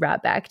bitch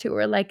right back to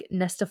her, like,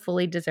 Nesta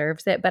fully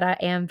deserves it, but I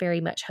am very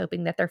much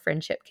hoping that their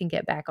friendship can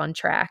get back on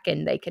track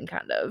and they can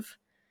kind of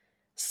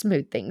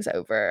smooth things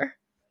over.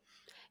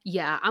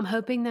 Yeah, I'm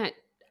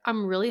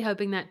really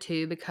hoping that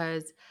too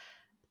because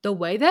The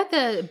way that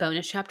the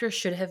bonus chapter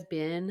should have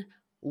been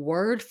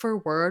word for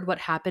word what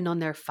happened on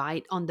their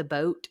fight on the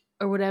boat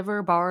or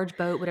whatever, barge,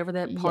 boat, whatever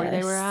that party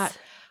they were at, Yes.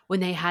 when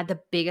they had the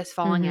biggest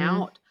falling Mhm.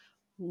 out.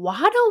 Why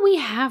don't we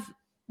have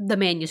the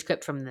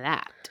manuscript from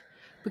that?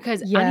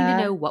 Because I need to Yeah.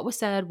 know what was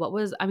said, what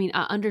was, I mean,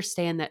 I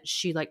understand that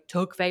she like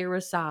took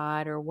Feyre's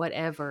side or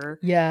whatever,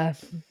 Yeah.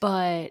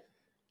 but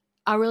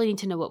I really need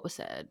to know what was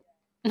said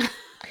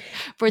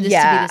for this to be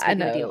Yeah, this I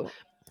big of a deal. know.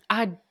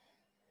 I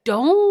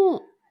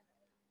don't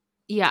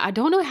I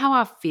don't know how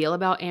I feel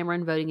about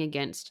Amryn voting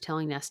against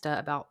telling Nesta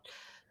about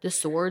the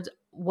swords.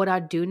 What I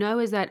do know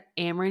is that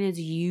Amryn is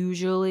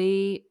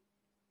usually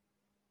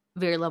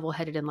very level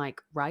headed and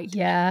like right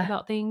Yeah.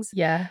 about things,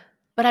 Yeah.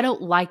 but I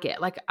don't like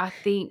it. Like, I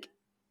think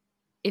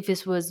if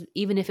this was,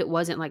 even if it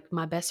wasn't like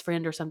my best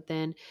friend or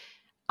something,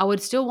 I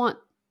would still want,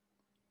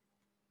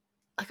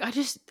 like,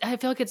 I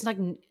feel like it's like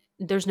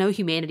there's no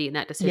humanity in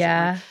that decision. Like,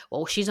 Yeah.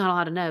 well, she's not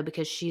allowed to know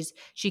because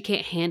she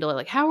can't handle it.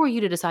 Like, how are you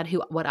to decide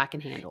what I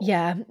can handle?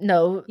 Yeah.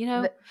 No, You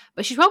know?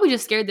 But she's probably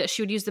just scared that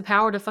she would use the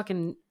power to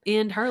fucking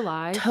end her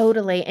life.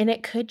 totally, and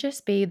it could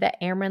just be that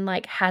Amryn,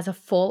 like, has a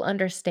full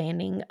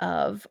understanding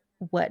of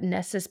what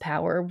Nessa's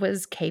power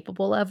was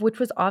capable of, which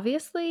was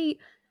obviously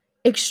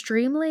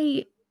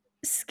extremely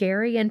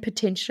scary and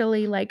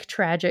potentially, like,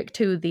 tragic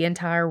to the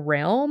entire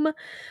realm,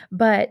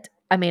 but,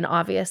 I mean,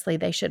 obviously,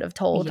 they should have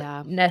told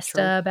Yeah, true.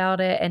 Nesta about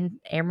it, and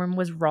Amryn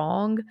was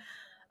wrong,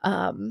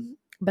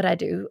 but I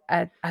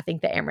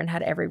think that Amryn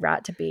had every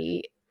right to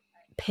be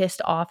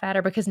pissed off at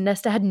her because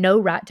Nesta had no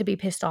right to be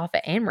pissed off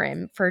at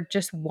Amryn for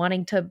just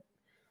wanting to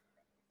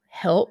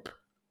help.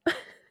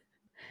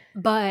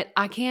 But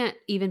I can't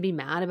even be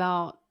mad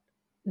about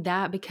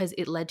that because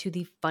it led to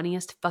the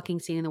funniest fucking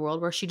scene in the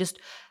world where she just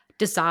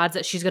decides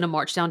that she's going to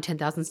march down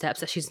 10,000 steps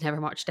that she's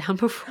never marched down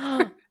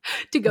before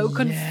to go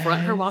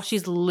confront her while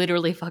she's Yes.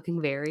 literally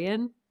fucking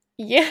Varian.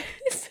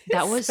 Yes,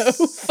 That it's was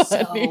so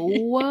funny.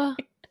 so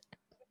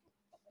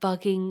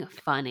fucking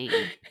funny.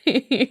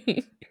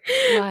 I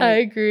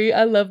Like, agree.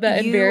 I love that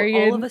in you all of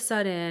Varian. a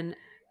sudden,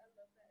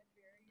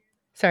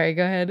 Sorry,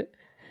 go ahead.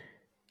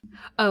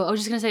 oh, I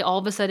was just going to say, all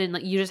of a sudden,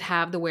 like, you just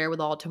have the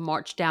wherewithal to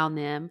march down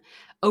them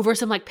over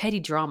some like petty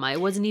drama. It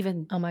wasn't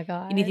even Oh my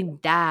god. anything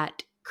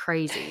that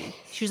crazy.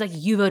 She was like,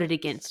 "You voted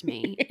against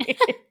me."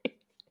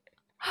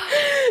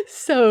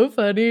 So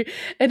funny.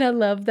 And I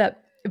love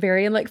that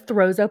Varian, like,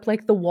 throws up,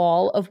 like, the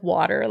wall of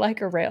water,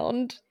 like,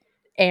 around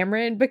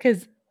Amryn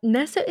because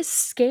Nessa is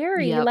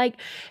scary. Yep.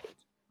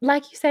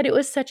 Like you said, it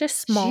was such a She's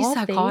small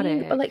thing,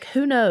 but, like, psychotic.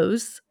 who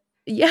knows?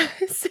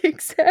 Yes,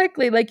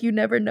 exactly. Like, you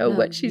never know No,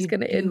 what she's you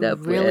gonna end you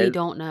up really with.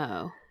 don't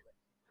know.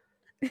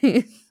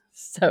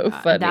 So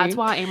Yeah, and that's funny.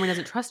 why Amber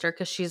doesn't trust her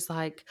because she's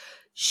like,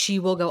 she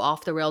will go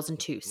off the rails in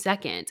 2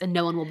 seconds, and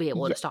no one will be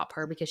able to Ye stop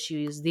her because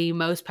she's the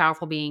most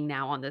powerful being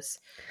now on this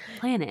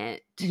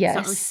planet. It's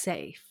not really yes.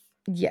 safe.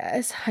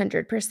 Yes,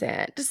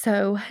 100%.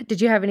 So, did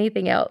you have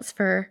anything else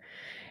for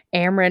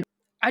Amryn?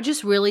 I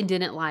just really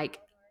didn't like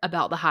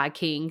about the High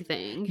King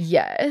thing.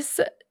 Yes.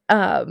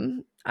 I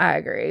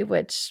agree,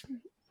 which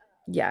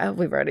yeah,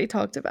 we've already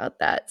talked about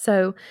that.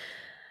 So,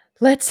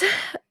 let's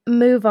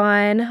move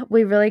on.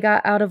 We really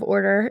got out of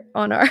order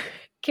on our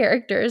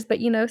characters, but,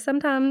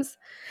 sometimes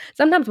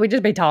we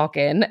just be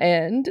talking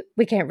and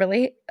we can't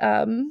really,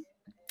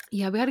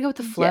 Yeah, we got to go with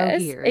the flow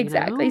yes, here, you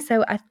exactly. know.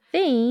 So, I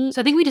think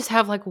So I think we just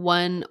have like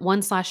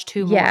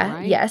one/2 more, yeah,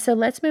 right? yeah. So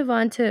let's move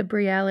on to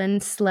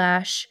Briellen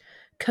slash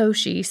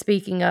Koshi.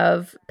 Speaking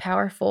of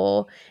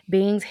powerful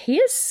beings, he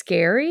is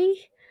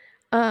scary.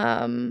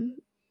 Um,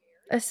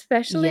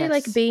 especially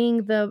like Yes.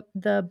 being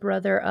the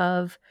brother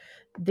of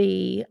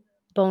the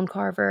bone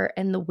carver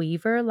and the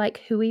weaver.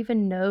 Like, who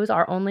even knows?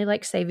 Our only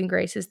like saving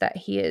grace is that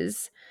he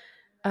is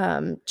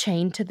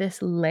chained to this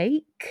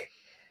lake.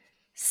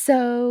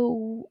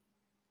 So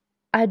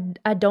I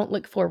don't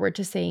look forward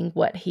to seeing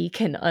what he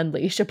can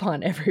unleash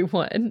upon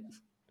everyone.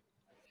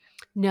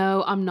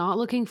 No, I'm not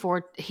looking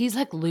forward. He's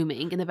like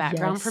looming in the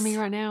background for me Yes.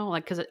 right now,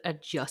 like because I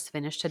just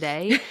finished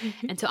today,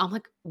 and so I'm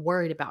like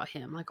worried about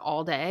him like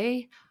all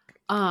day.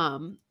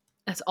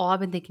 That's all I've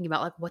been thinking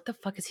about. Like, what the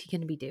fuck is he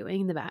going to be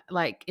doing in the back,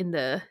 like in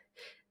the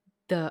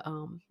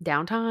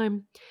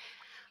downtime?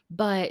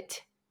 But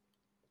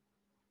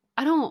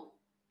I don't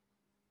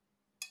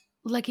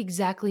like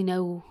exactly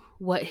know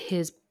what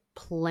his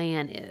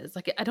plan is.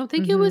 Like, I don't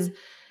think it was Mhm.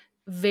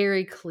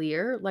 very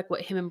clear, like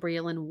what him and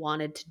Breland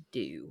wanted to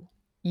do.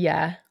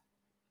 Yeah.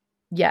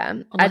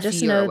 Yeah.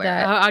 Unless you're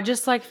aware, I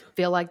just like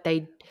feel like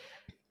they.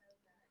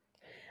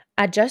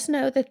 I just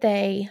know that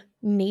they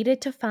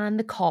needed to find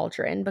the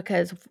cauldron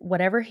because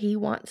whatever he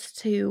wants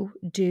to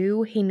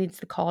do, he needs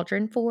the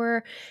cauldron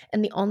for,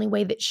 and the only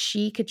way that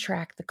she could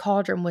track the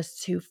cauldron was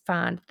to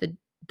find the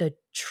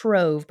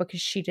trove because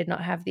she did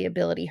not have the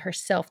ability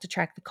herself to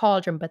track the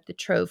cauldron, but the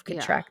trove could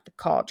Yeah. track the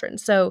cauldron.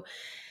 So,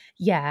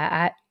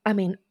 yeah, I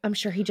mean, I'm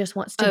sure he just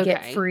wants to get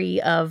Okay.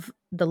 free of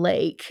the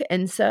lake,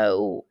 and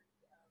so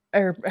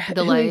or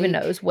The who even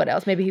lake, knows what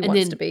else? Maybe he and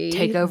wants to then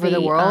take be over the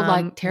the, world,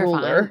 like,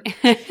 terrifying.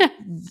 ruler.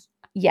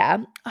 Yeah,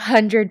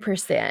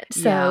 100%.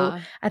 So,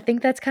 Yeah. I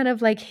think that's kind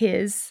of like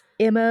his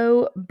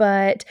MO,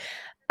 but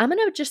I'm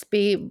gonna just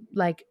be,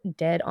 like,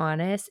 dead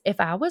honest. If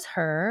I was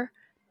her,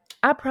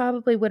 I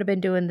probably would have been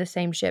doing the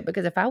same shit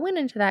because if I went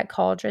into that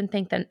cauldron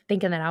thinking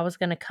that I was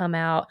gonna come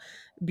out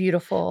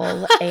beautiful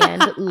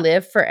and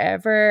live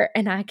forever,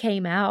 and I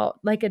came out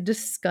like a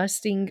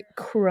disgusting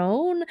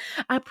crone,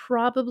 I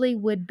probably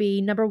would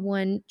be, number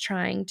 1,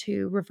 trying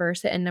to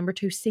reverse it, and number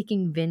 2,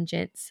 seeking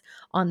vengeance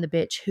on the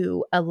bitch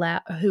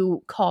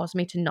who caused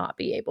me to not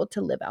be able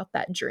to live out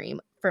that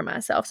dream for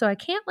myself. So I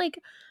can't, like,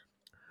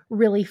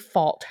 really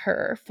fault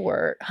her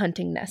for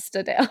hunting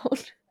Nesta down.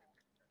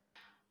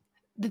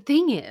 The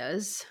thing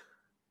is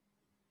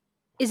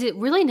it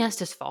really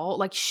Nesta's fault?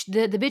 Like,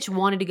 the bitch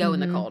wanted to go in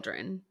the Mhm.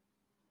 cauldron,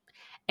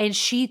 and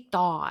she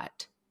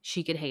thought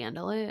she could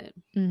handle it.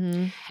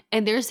 Mhm.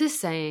 And there's this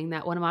saying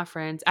that one of my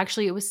friends,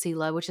 actually, it was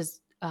Sela, which is,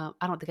 I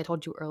don't think I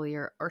told you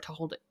earlier or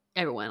told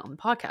everyone on the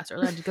podcast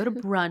earlier. I did go to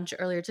brunch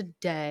earlier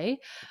today.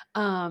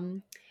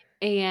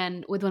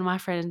 And with one of my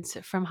friends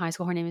from high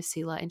school, her name is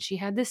Sela, and she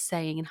had this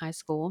saying in high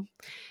school.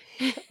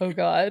 Oh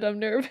god, I'm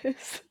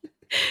nervous.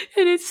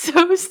 And it's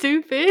so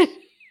stupid.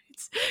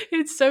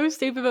 It's so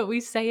stupid, but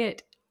we say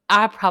it.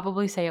 I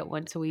probably say it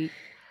once a week.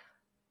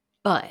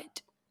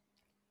 But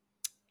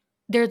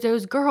there's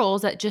those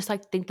girls that just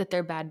like think that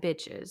they're bad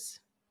bitches,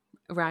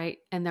 right?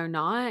 And they're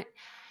not.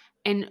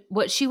 And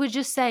what she would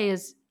just say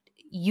is,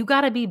 you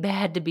got to be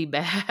bad to be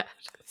bad.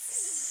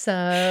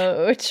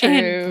 So And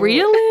true.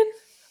 Breelyn,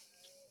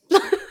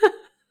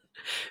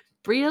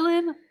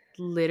 Breelyn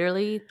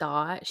literally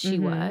thought she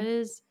Mhm.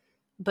 was,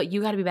 but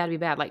you got to be bad to be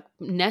bad. Like,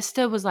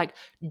 Nesta was like,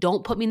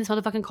 don't put me in this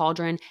motherfucking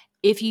cauldron.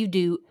 If you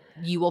do,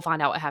 you will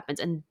find out what happens.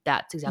 And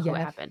that's exactly what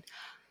Yeah. happened.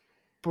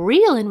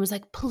 Breelyn was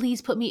like,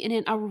 please put me in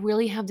it. I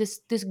really have this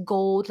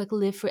goal to like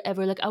live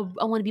forever. Like, I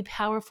want to be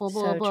powerful,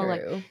 blah, blah, So blah.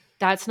 Like, true.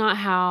 that's not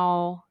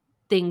how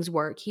things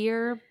work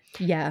here.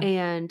 Yeah.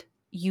 And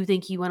you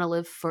think you want to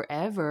live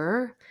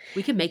forever,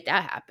 we can make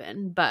that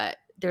happen, but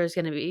there's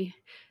going to be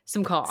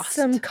some Some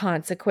cost.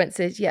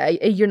 consequences. Yeah,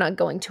 you're not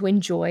going to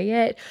enjoy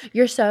it.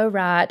 You're so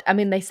right. I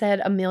mean, they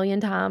said a million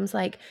times,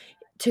 like,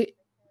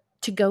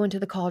 to go into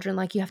the cauldron,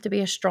 like, you have to be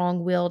a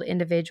strong-willed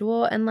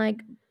individual, and,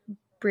 like,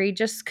 Bree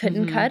just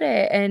couldn't Mm-hmm. cut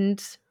it,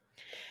 and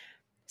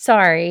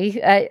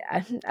sorry,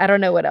 I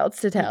don't know what else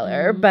to tell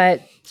her, Mm-mm.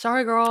 but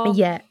Sorry, girl.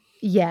 yeah,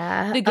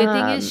 yeah, The good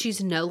thing is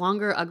she's no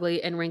longer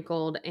ugly and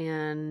wrinkled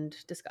and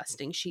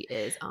disgusting. She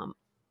is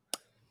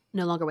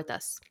no longer with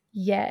us.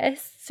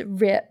 yes,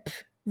 rip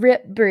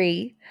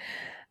Bree.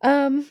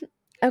 Um,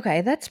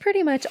 okay, that's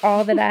pretty much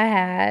all that I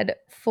had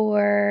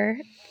for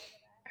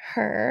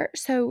her.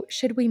 So,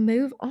 should we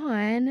move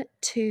on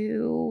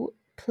to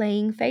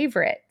playing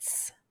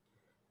favorites?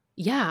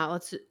 Yeah,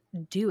 let's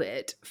do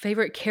it.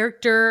 Favorite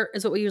character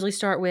is what we usually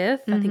start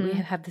with. I think we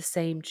Mhm. have the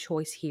same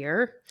choice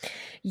here.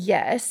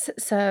 Yes.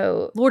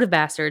 So, Lord of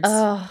Bastards.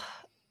 oh,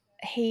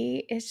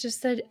 he is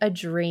just a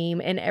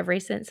dream in every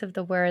sense of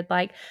the word.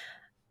 Like,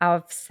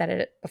 I've said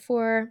it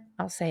before,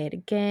 I'll say it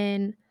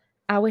again.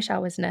 I wish I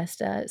was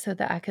Nesta so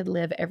that I could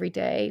live every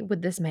day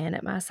with this man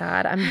at my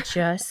side. I'm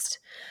just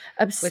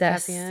With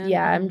obsessed. Cassian.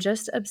 Yeah, I'm Mm-hmm.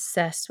 just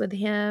obsessed with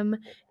him,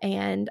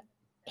 and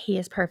he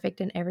is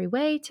perfect in every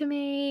way to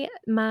me.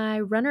 My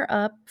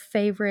runner-up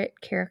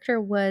favorite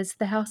character was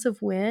the House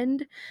of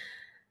Wind.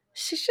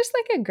 She's just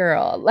like a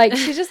girl. Like,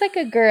 she's just like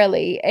a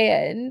girly,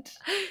 and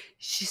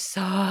She's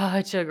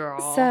such a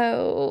girl.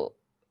 so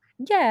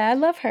yeah, I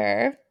love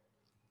her.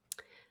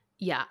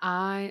 Yeah,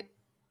 I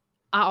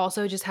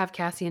also just have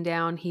Cassian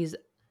down. He's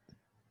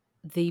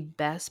the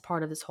best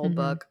part of this whole Mhm.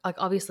 book. Like,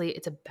 obviously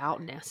it's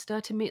about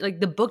Nesta to me. Like,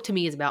 the book to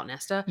me is about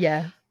Nesta,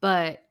 Yeah.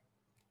 but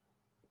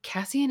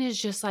Cassian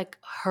is just like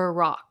her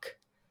rock.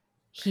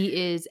 He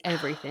is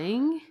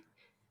everything.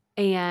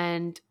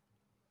 And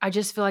I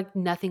just feel like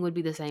nothing would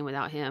be the same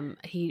without him.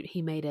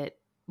 He made it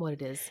what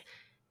it is.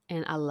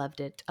 And I loved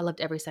it. I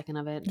loved every second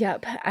of it.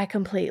 Yep, I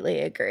completely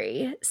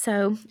agree.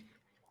 So,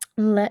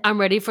 let I'm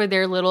ready for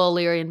their little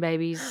Illyrian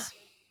babies.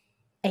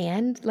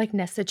 and, like,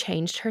 Nesta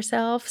changed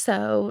herself,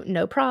 so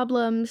no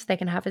problems, they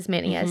can have as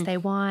many as Mhm. they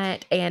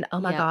want, and, oh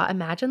my Yep, god,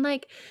 imagine,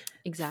 like,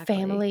 exactly.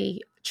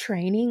 family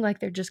training, like,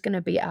 they're just gonna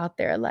be out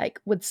there, like,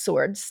 with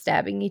swords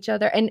stabbing each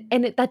other, and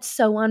that's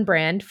so on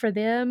brand for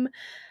them.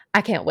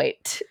 I can't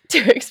wait to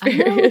I know, it's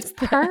experience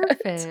that.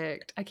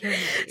 perfect. I can't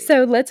wait.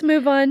 So, let's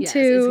move on Yes,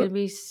 it's to gonna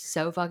be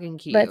so fucking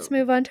let's cute.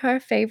 move on to our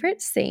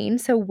favorite scene.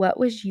 So, what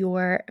was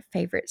your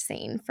favorite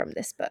scene from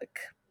this book?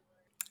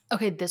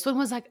 Okay, this one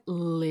was like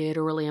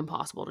literally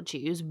impossible to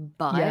choose, Yeah.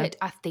 but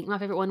I think my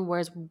favorite one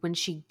was when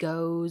she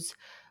goes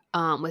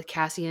with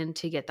Cassian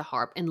to get the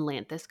harp and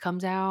Lanthus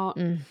comes out,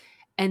 Mm,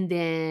 and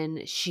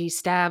then she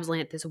stabs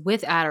Lanthus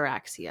with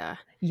ataraxia,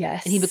 and he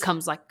yes.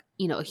 becomes like,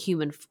 a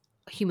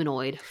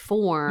humanoid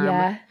form,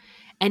 Yeah.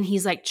 and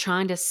he's like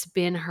trying to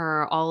spin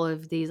her all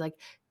of these like,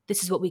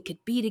 this is what we could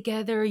be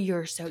together.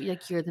 You're so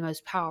like, you're the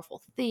most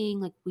powerful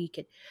thing. Like, we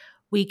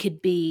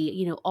could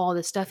be, all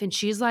this stuff, and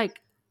she's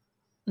like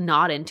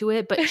not into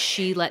it, but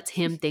she lets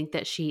him think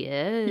that she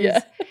Yeah.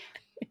 is.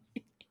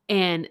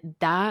 And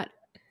that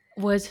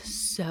was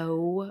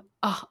so,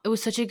 oh, it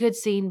was such a good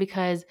scene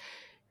because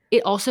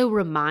it also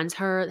reminds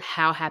her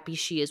how happy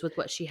she is with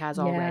what she has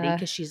already, Yeah.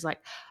 because she's like,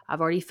 I've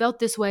already felt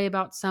this way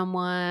about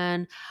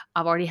someone.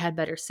 I've already had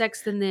better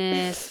sex than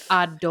this.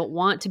 I don't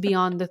want to be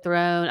on the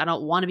throne. I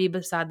don't want to be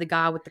beside the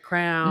guy with the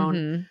crown.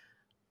 Mhm.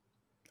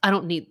 I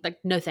don't need, like,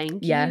 no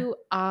thank Yeah. you.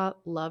 I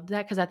loved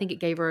that because I think it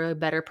gave her a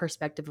better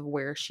perspective of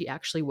where she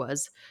actually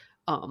was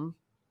um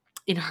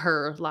in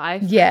her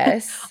life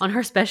Yes. on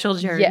her special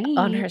Yeah,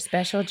 on her journey.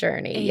 special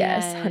journey.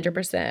 Yes, And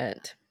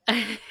 100%.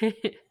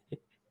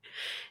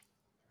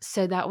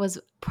 so that was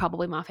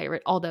probably my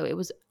favorite, although it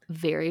was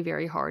very,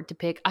 very hard to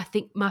pick. I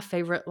think my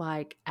favorite,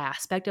 like,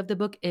 aspect of the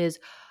book is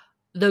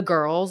the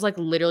girls, like,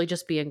 literally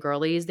just being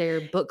girlies.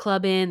 They're book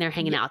clubbing, they're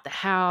hanging Ye out at the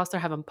house, they're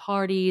having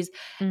parties,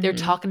 they're Mhm.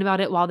 talking about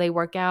it while they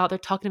work out, they're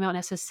talking about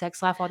Nessa's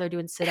sex life while they're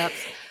doing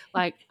sit-ups.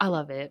 Like, I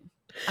love it.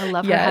 I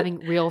love her Yeah.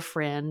 having real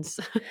friends.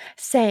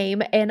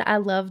 Same, and I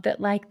love that,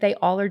 like, they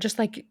all are just,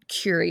 like,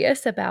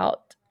 curious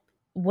about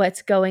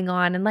what's going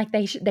on, and, like,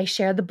 they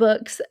share the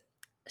books.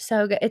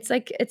 So good. It's,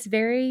 like, it's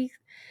very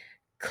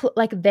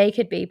like, they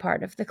could be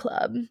part of the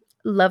club.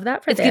 Love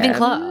that for It's giving them.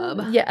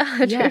 club. Yeah,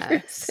 100%.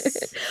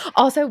 Yes.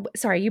 Also,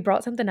 sorry, you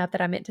brought something up that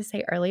I meant to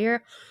say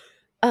earlier.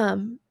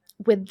 Um,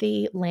 with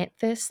the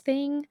Lanthus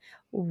thing,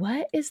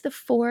 what is the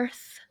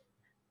 4th,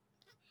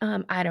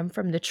 item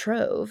from the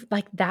trove?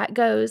 Like, that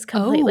goes Oh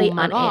completely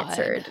my god.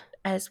 unanswered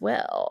as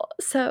well.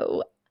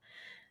 So,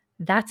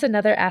 that's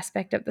another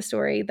aspect of the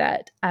story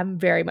that I'm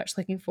very much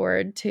looking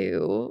forward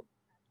to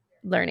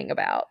learning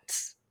about.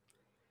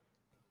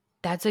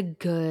 That's a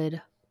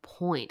good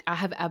point. I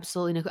have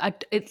absolutely no,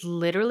 it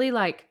literally,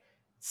 like,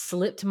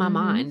 slipped my Mhm.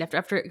 mind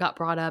after it got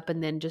brought up,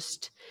 and then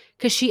just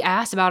because she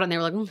asked about it and they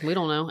were like, "Mm, we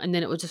don't know," and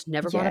then it was just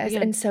never brought up Yes,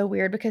 again. and so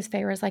weird because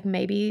Feyre's like,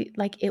 maybe,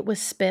 like, it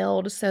was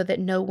spelled so that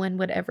no one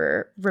would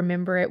ever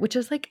remember it, which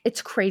is, like,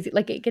 it's crazy,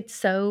 like, it gets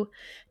so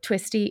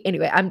twisty.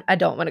 Anyway, I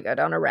don't wanna go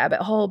down a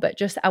rabbit hole, but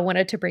just I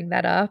wanted to bring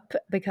that up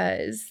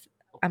because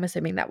I'm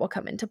assuming that will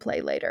come into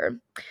play later.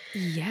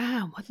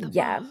 Yeah, what the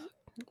Yeah, fuck?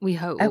 We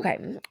hope. okay,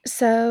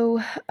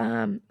 so,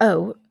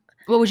 oh,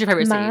 What was your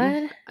favorite scene?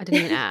 mine I didn't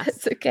even ask.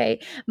 that's okay.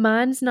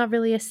 Mine's not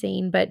really a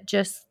scene, but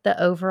just the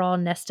overall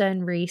Nesta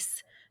and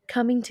Reese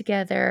coming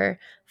together,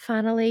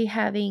 finally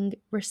having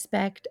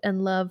respect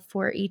and love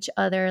for each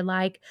other.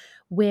 Like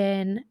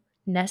when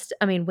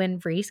when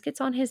Reese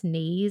gets on his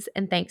knees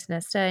and thanks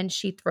Nesta and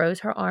she throws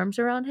her arms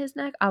around his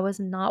neck, I was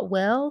not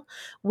well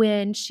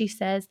when she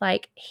says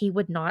like he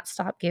would not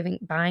stop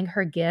buying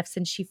her gifts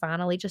and she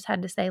finally just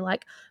had to say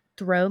like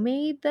throw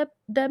me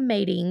the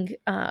mating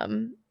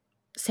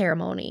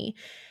ceremony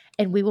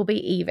and we will be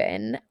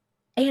even.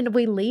 And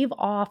we leave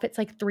off, it's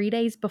like 3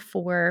 days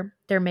before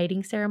their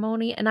mating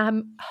ceremony, and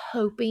I'm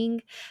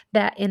hoping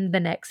that in the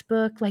next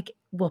book, like,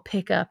 we'll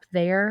pick up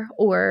there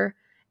or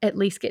at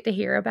least get to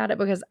hear about it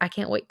because I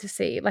can't wait to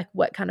see, like,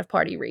 what kind of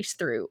party Reese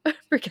threw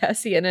for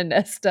Cassian and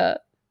Nesta.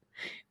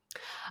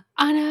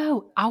 I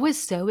know. I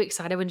was so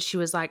excited when she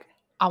was like,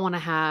 "I wanna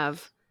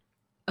have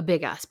a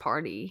big ass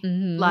party."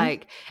 Mhm.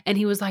 Like, and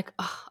he was like,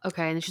 "Oh,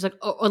 okay." And then she's like,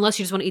 "Oh, unless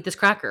you just want to eat this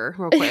cracker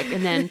real quick,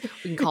 and then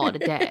we can call it a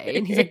day."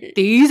 And he's like,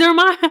 "These are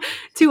my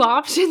 2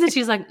 options." And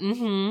she's like,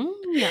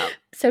 "Mm-hmm. Yep."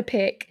 So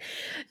pick.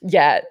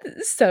 Yeah,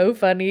 so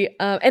funny.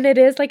 And it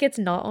is like it's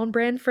not on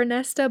brand for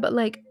Nesta, but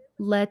like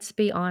let's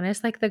be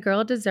honest, like the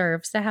girl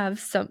deserves to have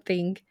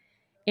something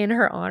in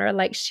her honor.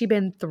 Like she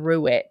been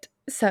through it.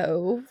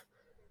 So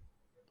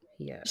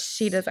she Yes.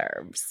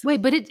 deserves.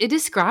 Wait, but it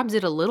describes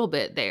it a little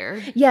bit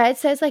there, Yeah, it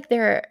says like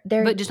they're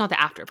but just not the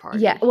after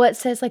yeah, party. well it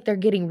says like they're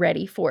getting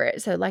ready for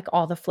it. So like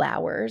all the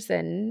flowers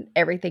and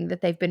everything that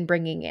they've been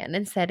bringing in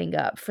and setting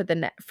up for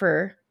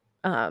for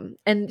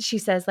and she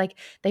says like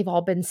they've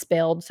all been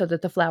spilled so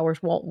that the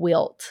flowers won't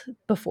wilt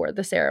before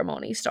the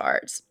ceremony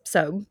starts.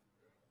 So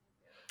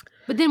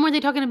But then were they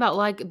talking about,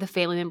 like, the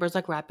family members,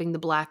 like, wrapping the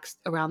blacks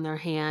around their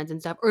hands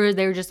and stuff? Or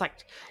they were just like,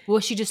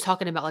 was she just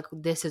talking about, like,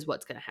 this is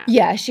what's gonna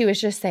yeah, happen? she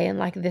was just saying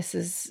like this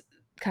is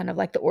kind of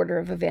like the order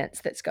of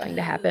events that's going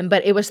to happen.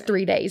 But it Oh, was okay.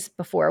 3 days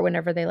before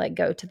whenever they like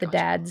go to the Gotcha.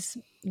 dad's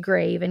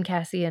grave and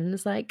Cassian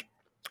is like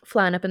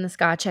flying up in the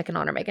sky checking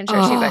on her, making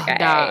sure she's Oh,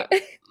 okay.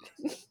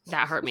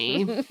 that hurt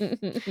me.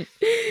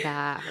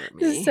 That hurt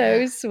me.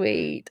 So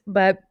sweet,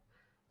 but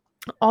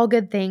all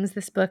good things.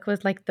 This book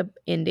was like the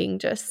ending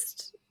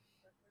just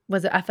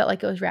was I felt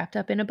like it was wrapped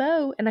up in a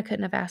bow and I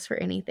couldn't have asked for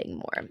anything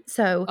more.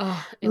 So,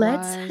 Oh, it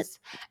let's was.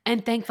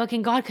 And thank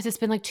fucking God, because 'cause it's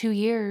been, like, 2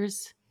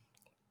 years.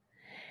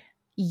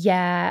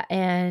 yeah,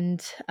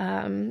 and,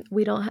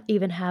 we don't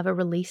even have a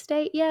release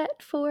date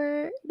yet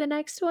for the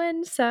next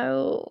one,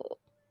 so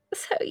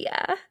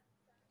yeah.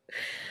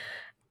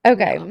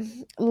 Okay, Yeah.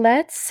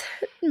 let's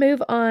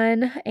move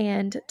on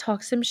and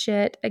talk some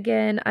shit.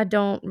 Again, I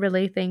don't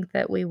really think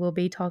that we will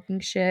be talking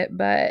shit,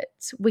 but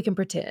we can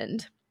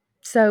pretend.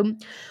 So,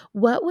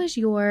 what was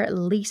your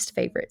least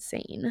favorite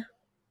scene?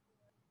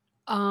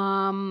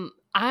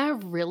 I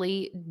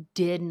really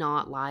did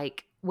not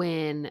like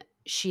when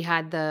she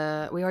had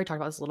we already talked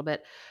about this a little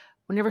bit.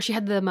 Whenever she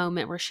had the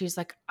moment where she's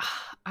like,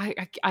 "Ah,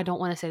 I don't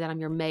wanna say that I'm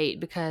your mate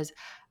because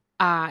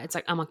it's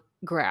like I'm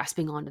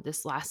grasping onto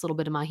this last little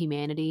bit of my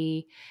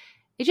humanity.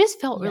 It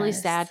just felt really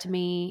sad Yes. to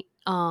me.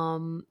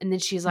 And then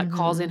she's like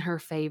calls in Mhm. her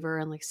favor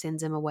and like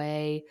sends him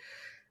away,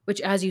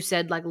 which, as you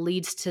said, like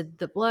leads to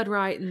the blood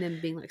right and then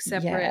being like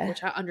separate, Yeah.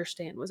 which I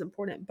understand was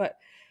important, but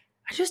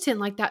I just didn't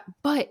like that.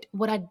 But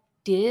what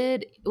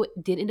did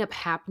end up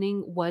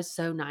happening was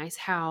so nice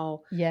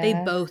how they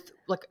Yeah. both,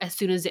 like, as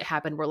soon as it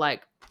happened, were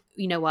like,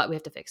 you know what, we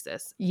have to fix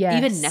this.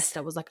 Even Yes.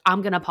 Nesta was like,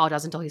 I'm gonna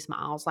apologize until he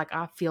smiles. Like,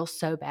 I feel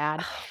so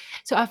bad.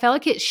 So I felt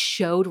like it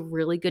showed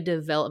really good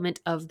development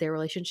of their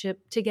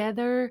relationship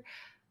together.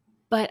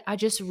 But I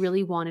just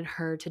really wanted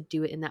her to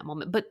do it in that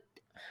moment. But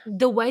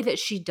the way that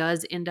she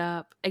does end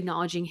up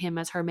acknowledging him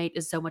as her mate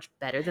is so much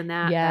better than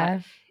that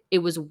Yeah. it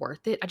was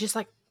worth it. I just,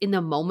 like, in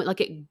the moment,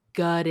 like, it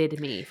gutted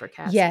me for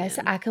Yes,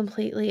 Cassian. I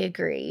completely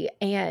agree,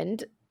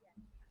 and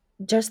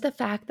just the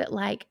fact that,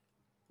 like,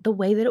 the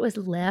way that it was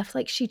left,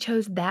 like, she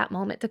chose that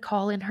moment to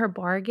call in her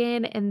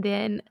bargain, and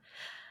then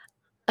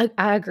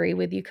I agree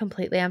with you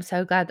completely. I'm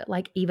so glad that,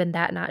 like, even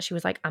that night, she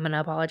was like, "I'm gonna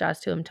apologize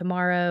to him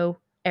tomorrow.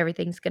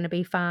 Everything's gonna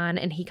be fine,"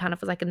 and he kind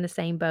of was, like, in the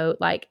same boat,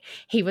 like,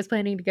 he was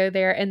planning to go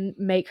there and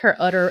make her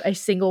utter a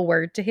single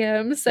word to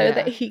him so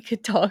that Yeah. he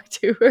could talk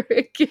to her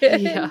Yeah.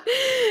 again.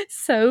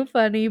 So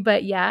funny,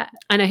 but yeah.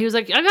 I know, he was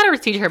like, "I gotta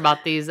teach her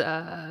about these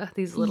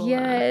little,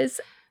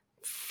 Yes,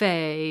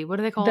 fae." What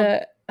are they called?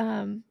 the,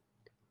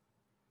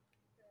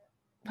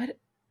 what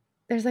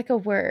there's, like, a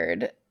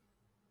word.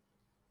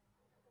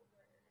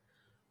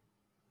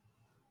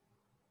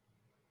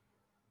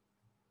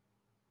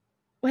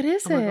 What Oh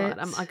is my god,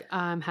 I'm, it? like,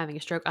 I'm having a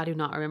stroke. I do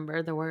not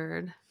remember the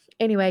word.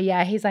 Anyway,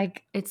 yeah, he's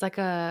like It's like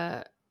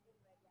a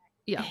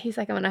yeah, he's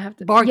like, "I'm gonna have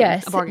to" a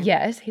Yes, bargain.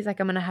 yes. He's like,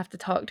 "I'm gonna have to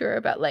talk to her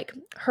about, like,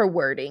 her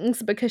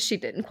wordings because she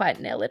didn't quite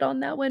nail it on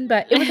that one,"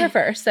 but it was her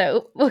first,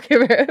 so we'll give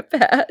her a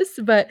pass,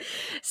 but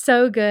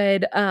so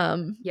good,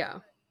 Yeah.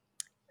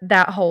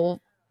 that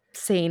whole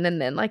scene,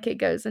 and then, like, it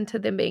goes into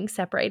them being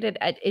separated,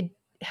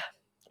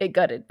 it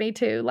gutted me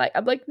too, like,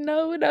 I'm like,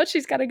 "No, now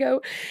she's gotta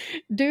go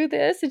do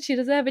this, and she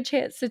doesn't have a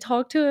chance to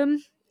talk to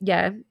him."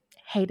 Yeah,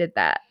 hated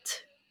that,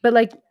 but,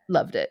 like,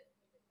 loved it.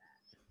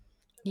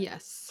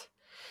 Yes.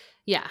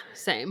 Yeah,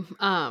 same.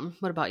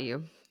 What about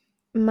you?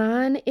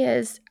 Mine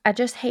is I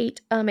just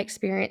hate,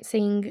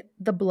 experiencing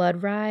the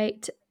blood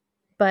rite,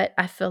 but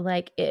I feel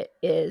like it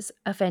is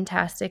a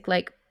fantastic,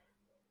 like,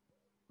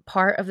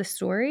 part of the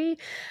story.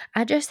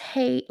 I just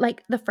hate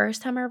like, the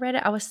first time I read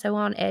it, I was so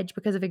on edge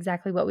because of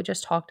exactly what we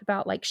just talked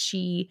about, like,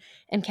 she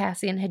and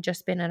Cassian had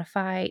just been in a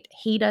fight.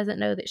 He doesn't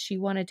know that she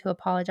wanted to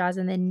apologize,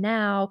 and then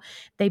now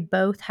they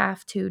both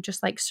have to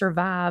just, like,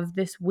 survive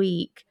this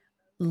week,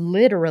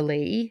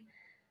 literally,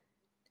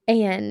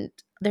 and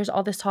there's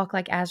all this talk,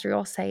 like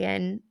Azriel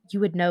saying,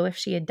 you would know if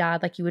she had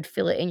died, like, you would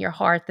feel it in your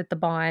heart that the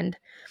bond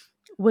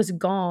was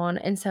gone,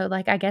 and so,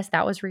 like, I guess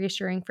that was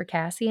reassuring for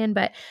Cassian,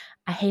 but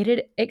I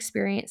hated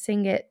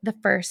experiencing it the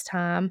first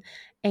time,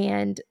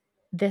 and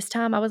this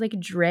time I was, like,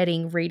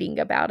 dreading reading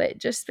about it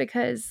just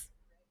because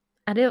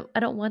I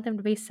don't want them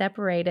to be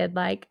separated,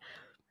 like,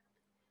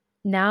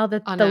 now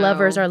that I the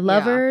lovers know. are Yeah.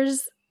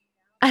 lovers,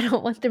 I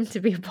don't want them to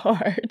be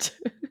apart.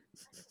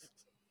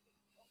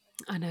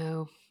 I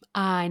know.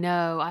 I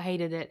know. I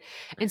hated it.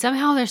 And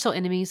somehow they're still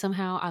enemies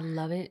somehow. I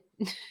love it.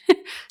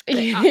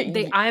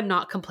 I am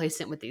not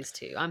complacent with these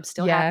two. I'm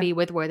still Yeah, happy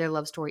with where their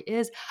love story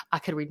is. I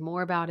could read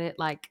more about it.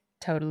 Like,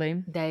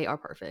 totally. they are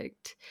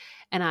perfect.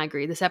 And I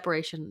agree. The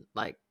separation,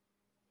 like,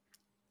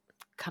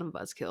 kind of a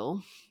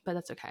buzzkill, but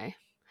that's okay.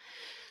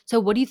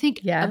 So, what do you think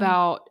Yeah,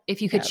 about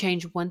if you could yeah.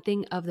 change one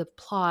thing of the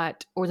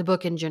plot or the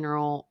book in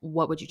general?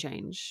 What would you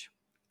change?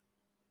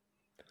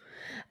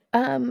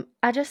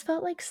 I just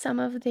felt like some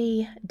of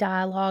the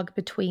dialogue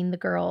between the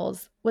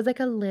girls was, like,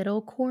 a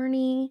little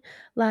corny,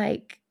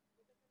 like,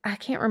 I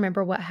can't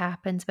remember what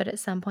happens, but at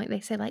some point they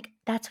say, like,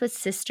 "That's what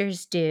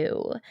sisters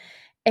do,"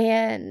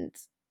 and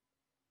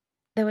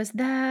there was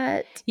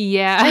that.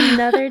 Yeah,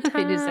 Another they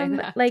did say time,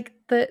 that. like,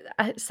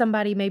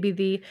 somebody, maybe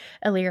the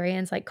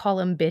Illyrians, like, call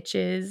them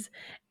bitches,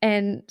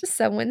 and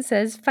someone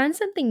says, "Find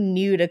something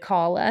new to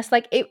call us,"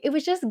 like, it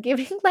was just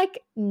giving,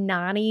 like,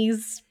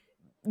 90s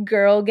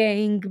girl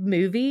gang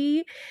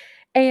movie,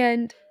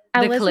 and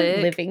I The wasn't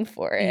click. living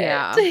for it.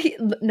 Yeah.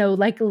 No,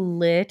 like,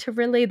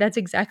 literally, that's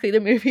exactly the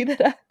movie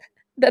that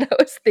I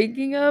was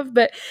thinking of,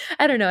 but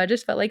I don't know, I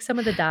just felt like some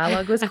of the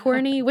dialogue was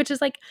corny, which is,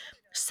 like,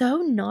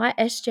 so not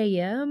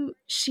SJM.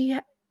 She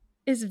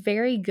is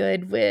very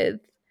good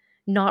with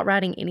not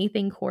writing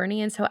anything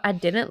corny, and so I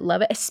didn't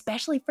love it,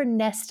 especially for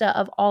Nesta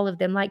of all of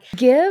them, like,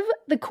 give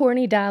the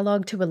corny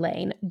dialogue to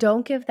Elaine,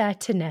 don't give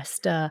that to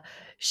Nesta.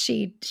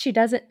 She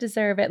doesn't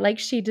deserve it, like,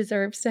 she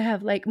deserves to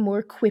have, like,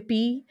 more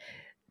quippy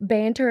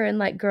banter and,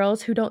 like,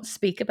 girls who don't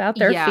speak about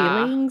their Yeah.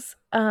 feelings.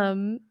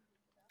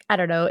 I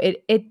don't know,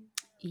 it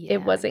Yeah, I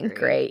wasn't agree.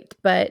 great,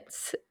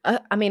 but,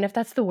 I mean, if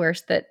that's the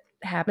worst that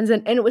happens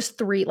and it was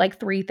 3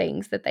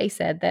 things that they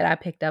said that I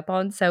picked up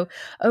on, so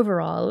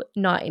overall,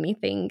 not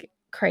anything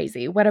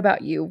crazy. What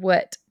about you?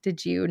 What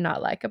did you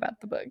not like about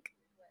the book?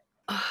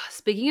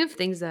 Speaking of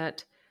things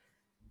that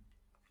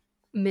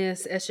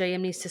Miss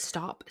SJM needs to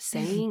stop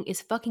saying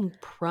is fucking Mm,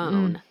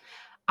 prone.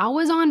 I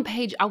was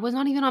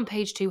not even on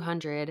page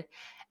 200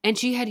 and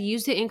she had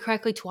used it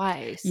incorrectly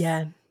twice.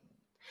 yeah.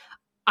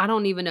 I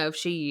don't even know if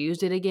she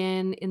used it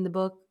again in the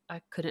book.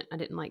 I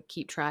didn't like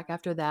keep track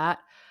after that.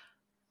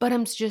 But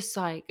I'm just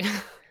like,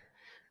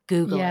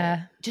 Google it.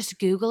 Yeah. Just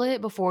Google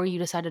it before you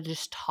decide to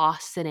just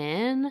toss it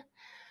in.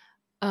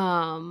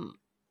 Um,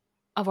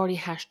 I've already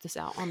hashed this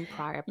out on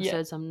prior Yeah.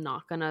 episodes. I'm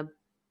not gonna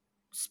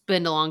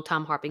spend a long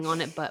time harping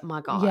on it, but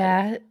my God.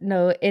 Yeah.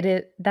 No, it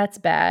is that's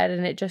bad.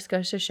 And it just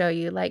goes to show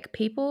you like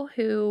people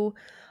who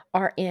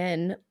are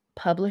in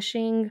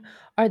publishing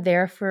are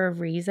there for a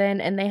reason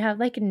and they have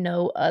like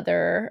no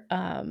other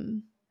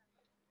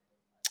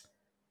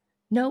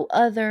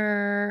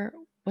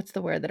what's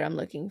the word that I'm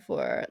looking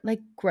for? Like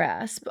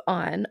grasp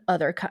on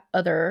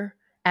other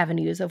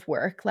avenues of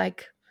work.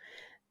 Like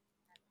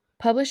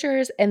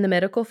publishers in the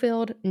medical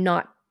field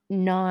not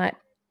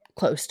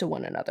close to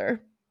one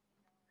another.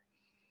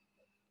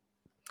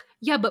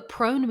 Yeah, but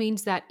prone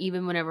means that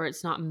even whenever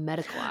it's not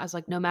medicalized,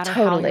 like no matter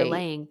how you're Totally.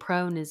 laying,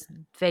 prone is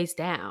face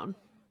down.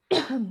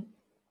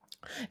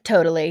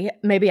 Totally.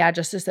 Maybe I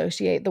just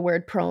associate the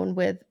word prone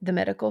with the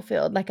medical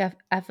field. Like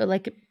I feel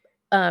like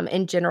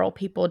in general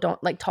people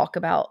don't like talk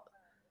about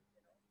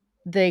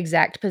the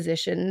exact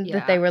position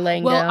that they Yeah. were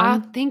laying Well,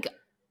 down.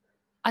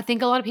 I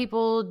think a lot of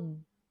people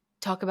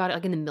talk about it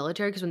like in the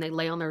military because when they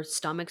lay on their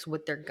stomachs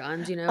with their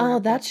guns, Oh,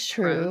 that's that's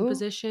prone true.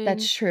 position.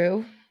 That's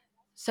true.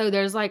 So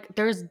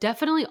there's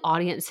definitely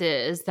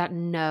audiences that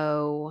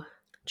know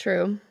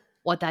True.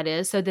 what that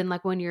is. So then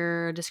like when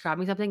you're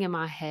describing something in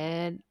my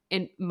head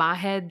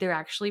they're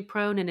actually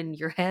prone and in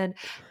your head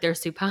they're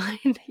supine.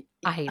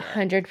 I hate it.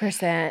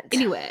 100%.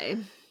 Anyway,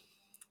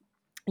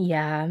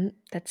 Yeah,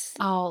 that's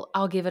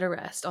I'll give it a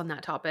rest on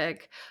that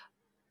topic.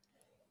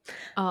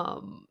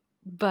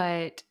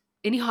 But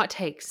any hot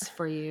takes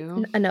for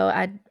you? no,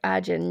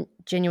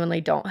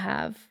 genuinely don't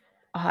have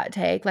a hot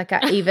take. Like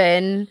I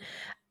even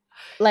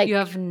You like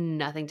have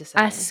nothing to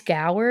I say.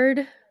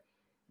 scoured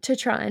to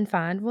try and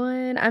find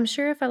one. I'm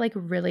sure if I, like,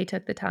 really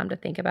took the time to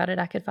think about it,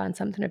 I could find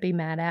something to be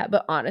mad at,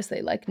 but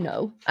honestly, like,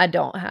 no, I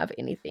don't have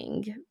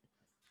anything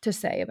to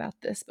say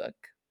about this book.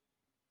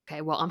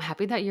 Okay, well, I'm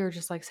happy that you're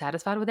just like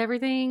satisfied with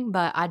everything,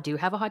 but I do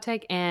have a hot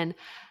take. And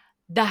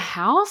the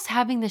house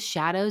having the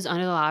shadows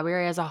under the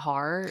library as a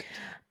heart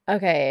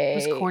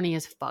was Okay. corny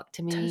as fuck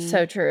to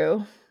So me.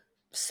 true.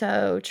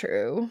 So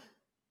true.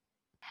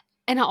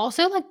 And I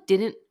also like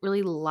didn't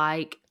really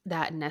like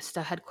that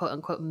Nesta had quote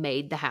unquote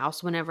made the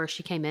house whenever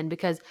she came in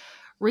because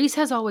Reese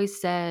has always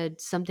said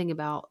something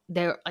about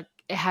there like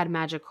it had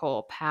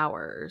magical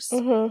powers.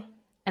 Mhm.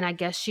 And I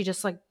guess she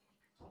just like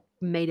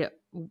made it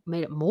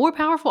made it more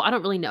powerful. I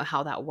don't really know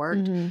how that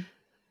worked. Mhm.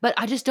 But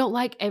I just don't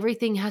like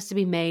everything has to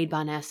be made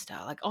by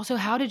Nesta. Like, also,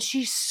 how did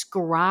she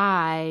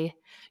scry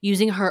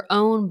using her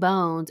own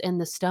bones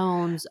and the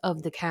stones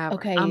of the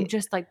cavern? I'm Okay,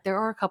 just like, there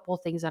are a couple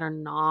of things that are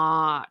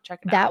not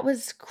checking that out.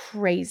 was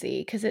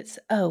crazy because it's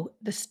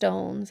the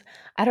stones.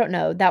 I don't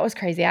know, that was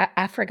crazy.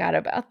 I forgot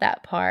about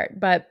that part,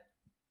 but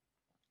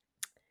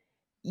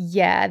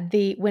yeah,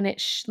 the when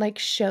it like,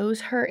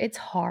 shows her its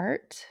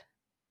heart.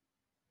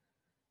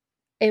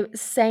 It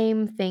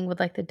same thing with,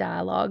 like, the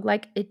dialogue,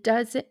 like, it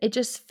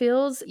just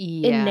feels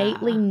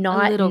innately Yeah, a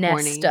not little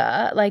corny.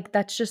 Nesta, like,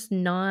 that's just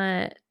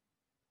not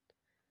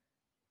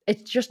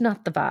it's just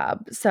not the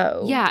vibe,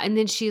 so Yeah, and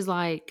then she's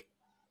like,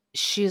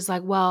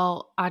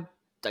 well, I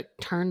like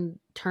turned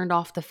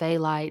off the Fey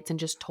lights and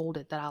just told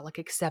it that I like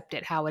accept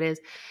it how it is.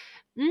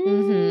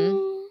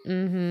 Mhm, Mm,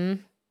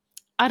 mhm.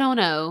 I don't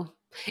know.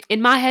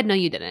 In my head, no,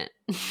 you didn't.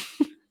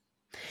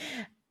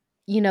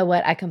 You know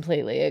what? I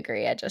completely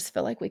agree, I just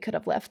feel like we could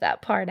have left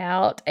that part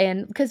out,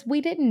 and because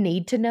we didn't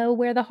need to know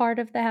where the heart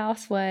of the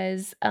house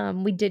was,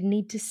 we didn't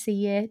need to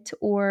see it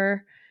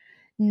or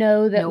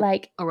know that, Nope,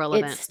 like, it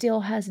irrelevant.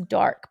 still has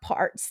dark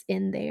parts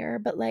in there,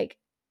 but, like,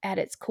 at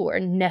its core,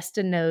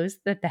 Nesta knows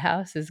that the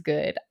house is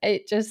good.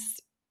 It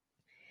just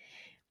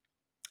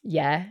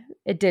yeah,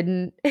 it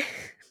didn't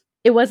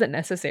it wasn't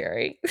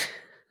necessary.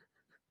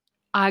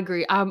 I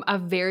agree. I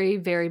very,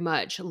 very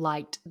much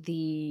liked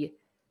the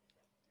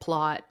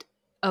plot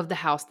of the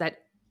house that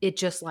it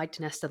just liked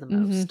Nesta the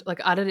Mhm. most.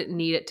 Like, I didn't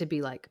need it to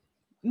be like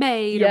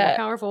made or more Yeah,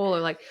 powerful or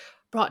like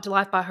brought to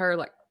life by her.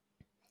 Like,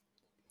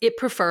 it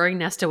preferring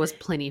Nesta was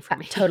plenty for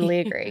I totally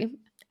me. agree.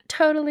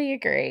 Totally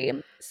agree.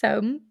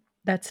 So,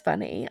 that's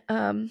funny.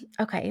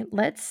 Okay,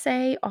 let's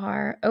say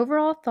our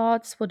overall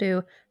thoughts. We'll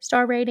do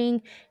star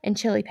rating and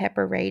chili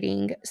pepper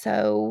rating.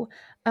 So,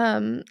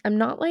 I'm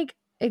not, like,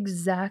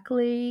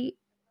 exactly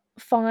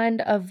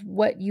fond of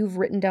what you've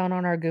written down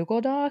on our Google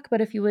Doc,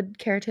 but if you would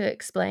care to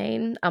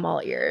explain, I'm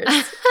all ears.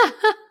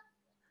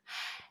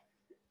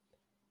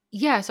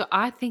 Yeah, so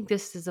I think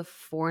this is a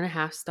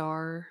 4.5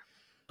 star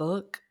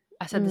book.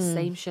 I said the Mm,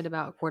 same shit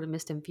about Court of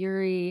Mist and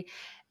Fury,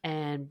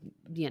 and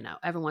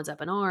everyone's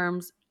up in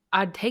arms.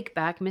 I'd take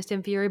back Mist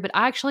and Fury, but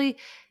I actually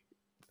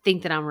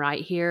think that I'm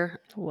right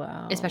here,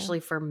 wow. especially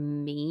for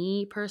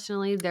me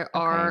personally. There Okay.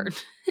 are,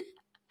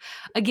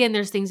 again,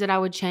 there's things that I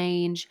would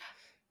change.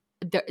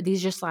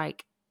 these just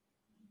like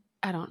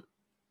I don't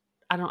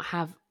I don't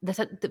have that's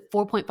at the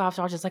 4.5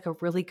 stars is like a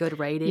really good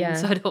rating, Yeah.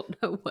 so I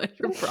don't know what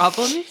your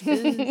problem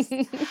is.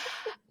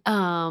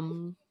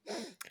 Um,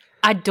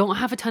 I don't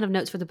have a ton of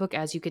notes for the book,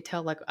 as you could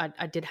tell. Like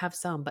I did have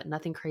some, but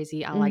nothing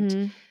crazy. I liked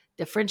Mhm.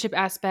 the friendship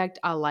aspect.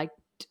 I liked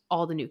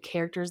all the new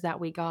characters that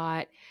we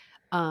got.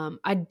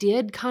 I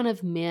did kind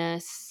of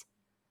miss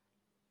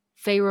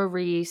Feyre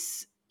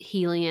Reese,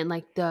 Helion,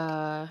 like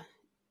the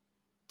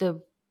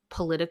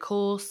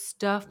political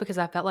stuff because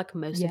I felt like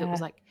most of it was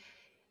Yeah. like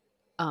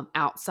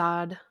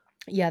outside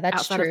Yeah, that's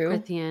outside of true.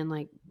 Prithian,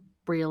 like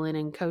Brielin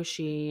and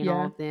Koshi and all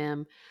Yeah. of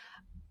them.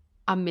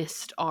 I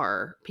missed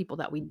our people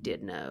that we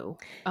did know.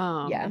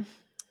 Yeah.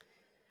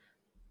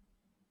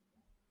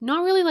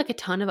 Not really like a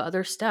ton of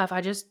other stuff.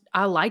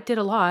 I liked it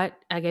a lot.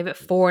 I gave it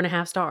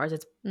 4.5 stars.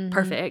 It's Mhm.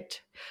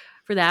 perfect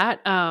for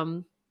that.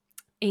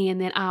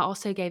 And then I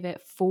also gave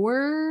it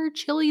 4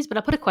 chilies, but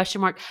I put a question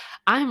mark.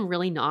 I'm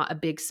really not a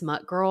big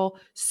smut girl.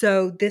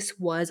 So this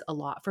was a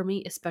lot for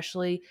me,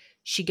 especially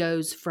she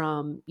goes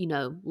from,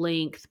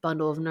 length,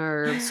 bundle of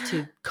nerves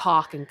to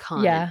cock and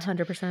Yeah, cunt.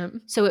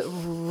 100%. So it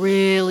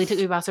really took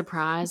me by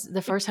surprise.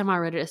 The first time I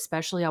read it,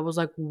 especially, I was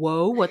like,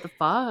 whoa, what the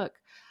fuck?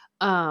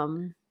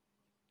 Um,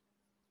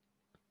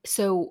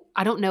 so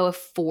I don't know if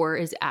 4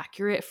 is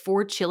accurate.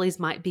 4 chilies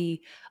might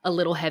be a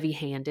little heavy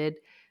handed,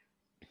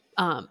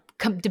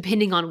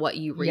 depending on what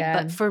you read.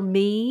 Yeah. But for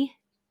me,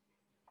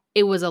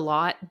 it was a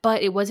lot,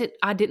 but it wasn't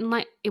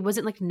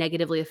like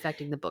negatively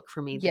affecting the book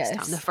for me this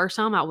time. The Yes. first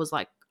time I was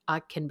like, I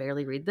can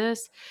barely read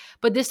this.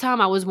 But this time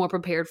I was more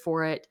prepared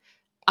for it.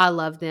 I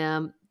love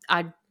them.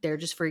 They're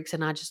just freaks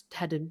and I just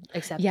had to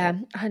accept Yeah, it.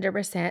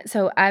 100%.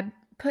 So I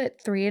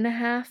put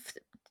 3.5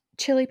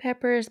 chili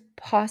peppers,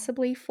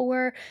 possibly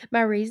 4.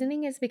 My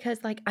reasoning is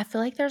because, like, I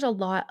feel like there's a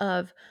lot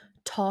of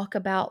talk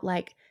about,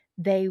 like,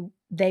 they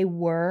they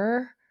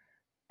were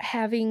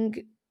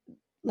having,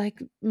 like,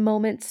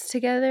 moments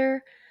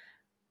together,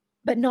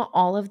 but not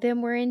all of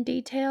them were in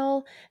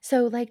detail.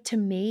 So, like, to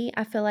me,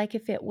 I feel like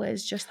if it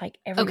was just, like,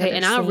 every Okay, other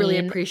and I really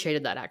scene.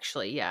 appreciated that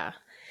actually. Yeah.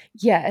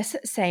 Yes,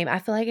 same. I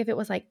feel like if it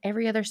was, like,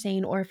 every other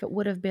scene or if it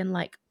would have been,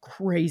 like,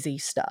 crazy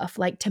stuff,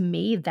 like, to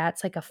me,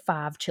 that's, like, a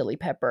 5 chili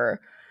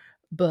pepper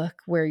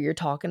book where you're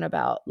talking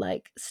about,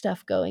 like,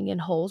 stuff going in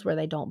holes where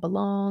they don't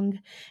belong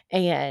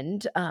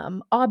and,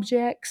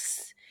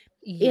 objects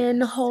in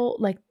Yes. hole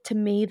like, to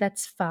me,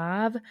 that's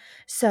 5.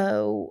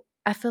 So,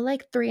 I feel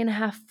like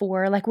 3.5,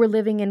 4, like, we're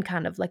living in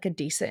kind of, like, a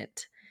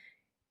decent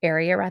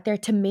area right there.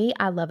 To me,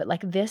 I love it.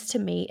 Like, this to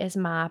me is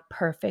my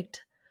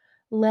perfect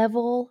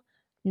level,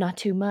 not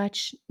too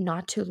much,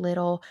 not too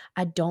little.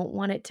 I don't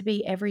want it to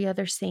be every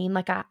other scene.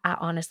 Like I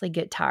honestly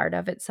get tired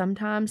of it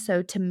sometimes.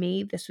 So to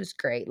me, this was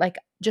great. Like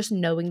just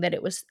knowing that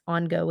it was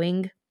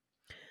ongoing,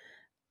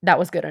 that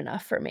was good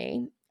enough for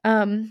me.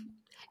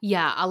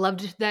 Yeah, I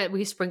loved that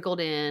we sprinkled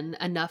in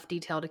enough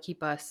detail to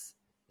keep us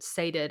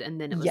sated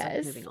and then it was like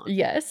Yes, moving on.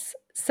 yes.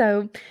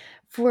 So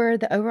for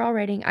the overall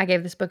rating, I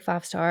gave this book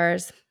 5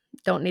 stars.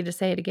 Don't need to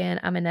say it again.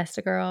 I'm a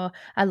Nesta girl.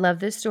 I love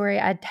this story.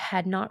 I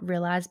had not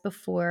realized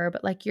before,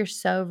 but like you're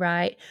so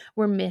right.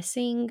 We're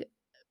missing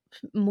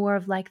more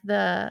of like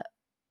the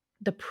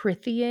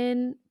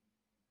Prithian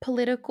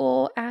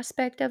political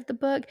aspect of the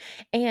book,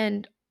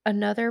 and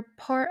another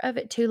part of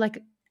it too, like,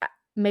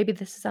 maybe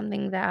this is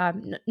something that I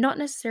not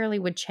necessarily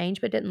would change,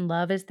 but didn't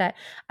love, is that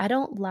I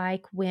don't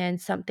like when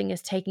something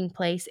is taking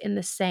place in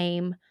the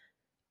same,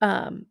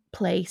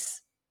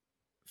 place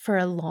for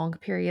a long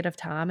period of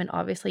time, and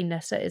obviously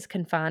Nesta is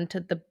confined to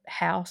the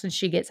house, and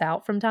she gets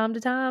out from time to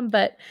time,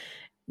 but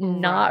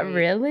not Right.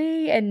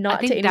 really, and I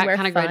not to think that anywhere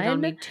kind of grated on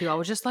fun. me too. I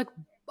was just like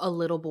a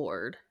little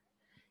bored.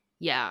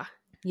 Yeah.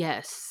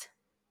 Yes.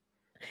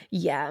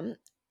 Yeah.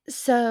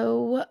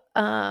 So,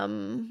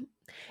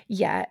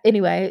 yeah,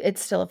 anyway,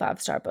 it's still a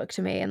five-star book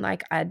to me, and,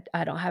 like, I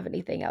don't have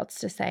anything else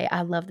to say.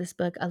 I love this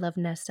book. I love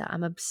Nesta.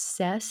 I'm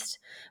obsessed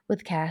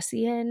with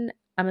Cassian.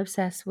 I'm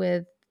obsessed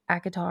with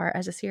ACOTAR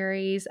as a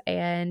series,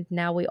 and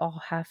now we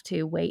all have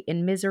to wait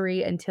in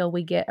misery until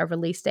we get a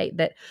release date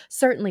that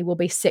certainly will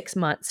be 6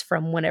 months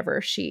from whenever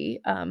she,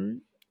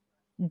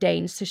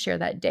 deigns to share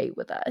that date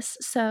with us.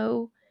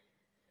 So,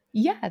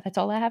 yeah, that's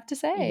all I have to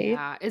say.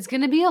 Yeah. It's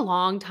going to be a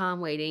long time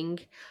waiting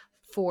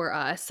for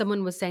us.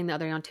 Someone was saying the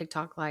other day on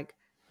TikTok, like,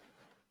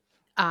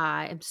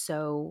 I am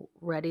so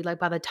ready. Like,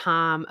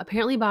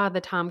 apparently, by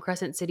the time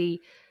Crescent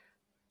City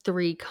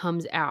 3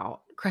 comes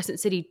out, Crescent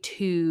City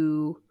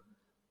 2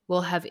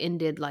 will have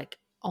ended like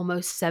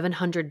almost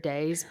 700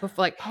 days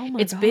before. Like, Oh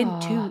my it's been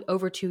god.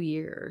 over 2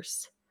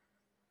 years.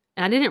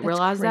 And I didn't That's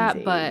realize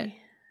that, but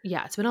crazy.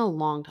 yeah, it's been a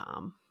long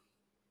time.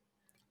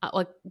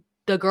 Like,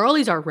 the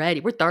girlies are ready.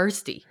 We're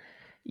thirsty.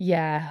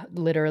 Yeah,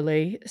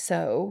 literally.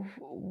 So,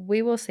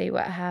 we will see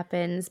what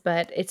happens,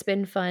 but it's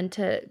been fun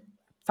to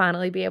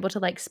finally be able to,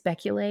 like,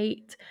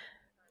 speculate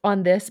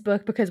on this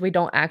book because we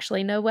don't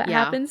actually know what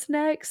Yeah. happens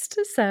next.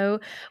 So,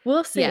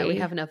 we'll Yeah, we see.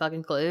 have no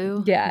fucking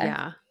clue. Yeah.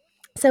 Yeah.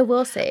 So,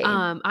 we'll see.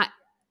 Um, I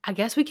I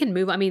guess we can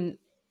move. I mean,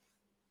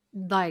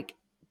 like,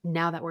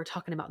 now that we're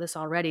talking about this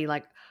already,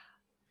 like,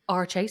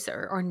 our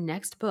chaser, our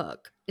next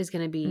book is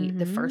going to be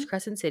The Mhm. First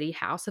Crescent City,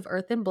 House of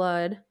Earth and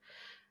Blood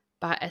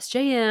by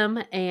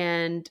SJM.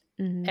 And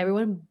Mhm.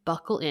 everyone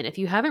buckle in. If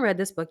you haven't read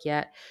this book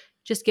yet,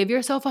 just give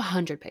yourself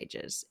 100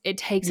 pages. It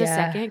takes a Yeah.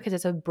 second because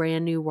it's a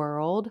brand new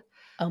world.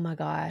 Oh my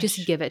Just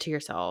gosh. give it to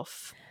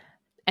yourself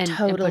and push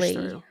Totally.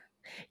 through.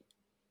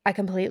 I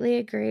completely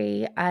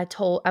agree. I've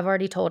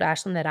already told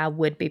Ashlyn that I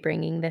would be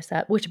bringing this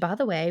up, which, by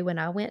the way, when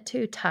I went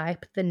to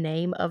type the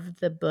name of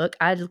the book,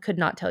 could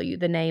not tell you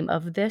the name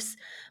of this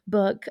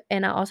book,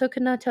 and I also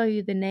could not tell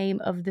you the name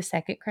of the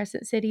second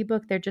Crescent City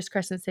book. They're just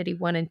Crescent City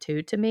 1 and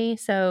 2 to me.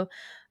 So,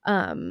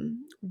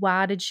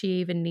 why did she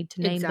even need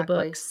to name the Exactly.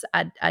 books?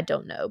 I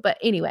don't know. But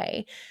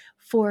anyway,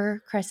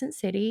 for Crescent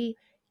City,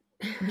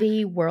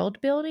 the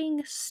world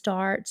building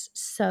starts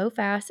so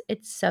fast.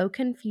 It's so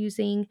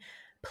confusing.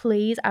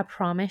 Please, I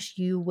promise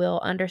you will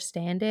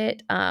understand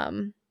it.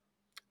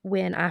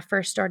 When I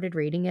first started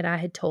reading it, I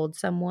had told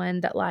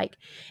someone that like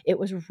it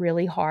was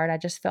really hard. I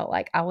just felt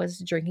like I was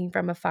drinking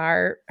from a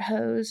fire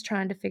hose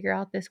trying to figure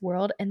out this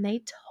world. And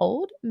they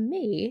told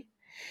me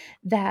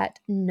that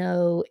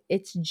no,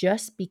 it's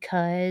just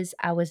because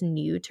I was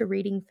new to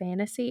reading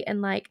fantasy.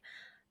 And like,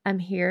 I'm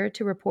here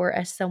to report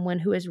as someone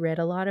who has read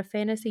a lot of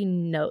fantasy.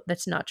 No,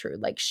 that's not true.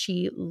 Like,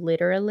 she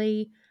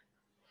literally,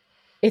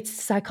 it's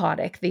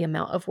psychotic the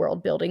amount of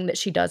world building that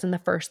she does in the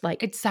first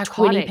like It's 20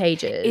 psychotic.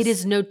 It is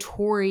pages.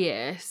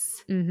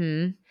 notorious.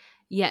 Mhm.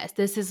 Yes,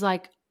 this is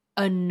like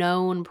a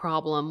known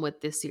problem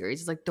with this series.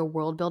 It's like the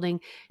world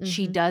building.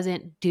 She Mhm.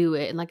 doesn't do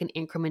it in like an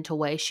incremental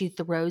way. She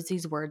throws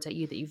these words at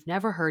you that you've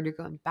never heard. You're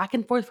going back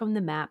and forth from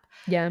the map,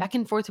 Yeah. back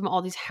and forth from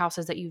all these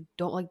houses that you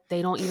don't like.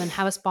 They don't even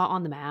have a spot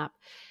on the map.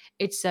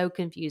 It's so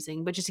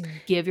confusing, but just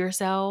give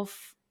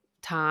yourself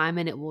time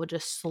and it will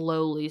just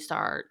slowly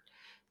start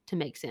to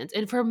make sense.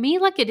 And for me,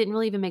 like it didn't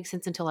really even make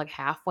sense until like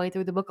halfway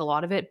through the book, a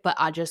lot of it, but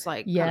I just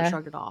like kind of Yeah.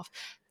 shrugged it off.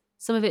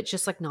 Some of it's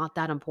just like not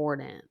that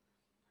important.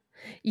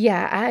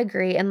 Yeah, I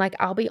agree, and, like,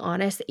 I'll be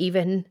honest,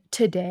 even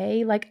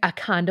today, like, I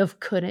kind of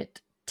couldn't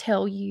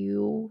tell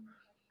you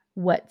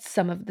what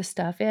some of the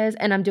stuff is,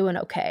 and I'm doing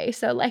okay.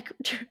 So, like,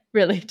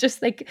 really,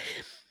 just, like,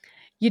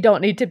 you don't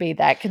need to be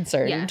that Yeah.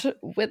 concerned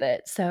with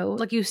it. So,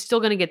 Like, you're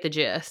still gonna get the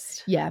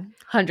gist. yeah, Yeah.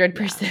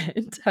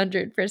 100%,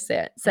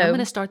 100%. And I'm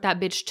gonna So start that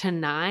bitch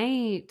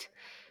tonight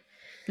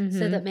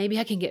so that mhm. maybe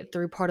I can get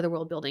through part of the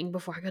world building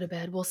before I go to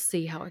bed. We'll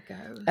see how it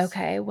goes.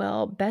 Okay,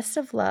 well, best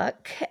of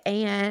luck,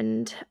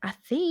 and I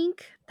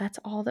think that's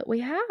all that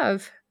we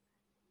have.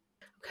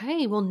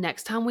 Okay, well,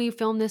 next time we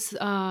film this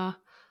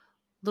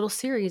little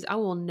series, I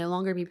will no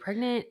longer be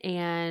pregnant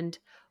and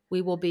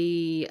we will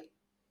be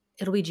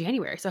it'll be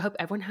January. So I hope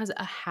everyone has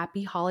a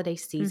happy holiday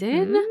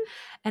season Mhm.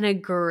 and a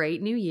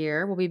great new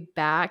year. We'll be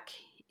back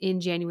in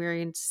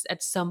January and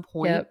at some Yep.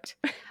 point.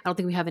 I don't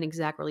think we have an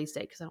exact release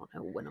date because I don't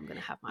know when I'm going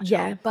to have my child,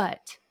 Yeah.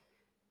 but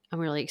I'm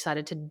really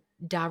excited to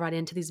dive right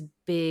into these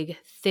big,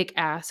 thick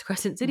ass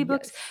Crescent City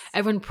books. Yes.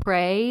 Everyone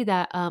pray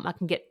that I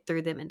can get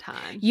through them in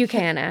time. You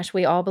can, Ash.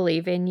 We all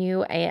believe in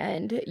you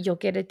and you'll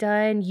get it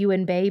done. You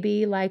and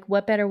baby, like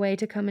what better way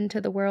to come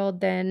into the world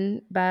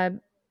than by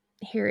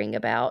hearing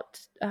about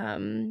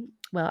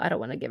well, I don't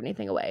want to give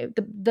anything away.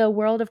 The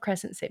world of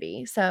Crescent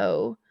City.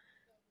 So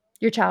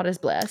your child is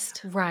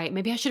blessed. Right.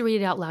 Maybe I should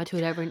read it out loud to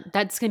it. Everyone.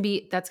 That's gonna be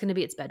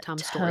its bedtime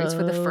stories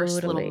for the first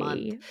little month.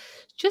 Totally.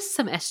 Just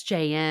some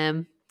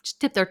SJM. Just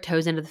dip their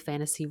toes into the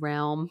fantasy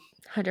realm.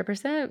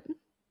 100%.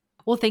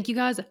 Well, thank you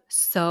guys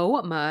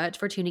so much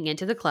for tuning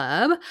into the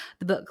club,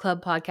 the book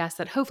club podcast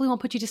that hopefully won't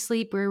put you to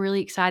sleep. We're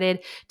really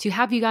excited to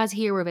have you guys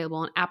here. We're available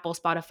on Apple,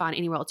 Spotify, and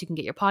anywhere else you can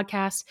get your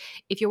podcast.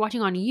 If you're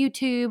watching on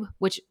YouTube,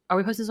 which are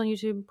we posting this on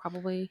YouTube?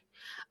 Probably.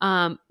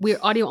 We're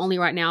audio only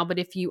right now, but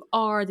if you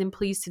are, then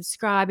please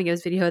subscribe and give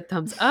this video a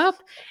thumbs up.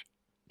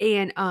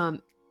 And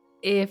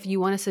if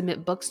you want to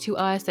submit books to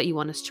us that you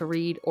want us to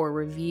read or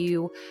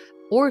review,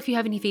 or if you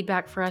have any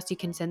feedback for us, you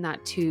can send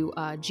that to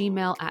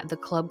Gmail at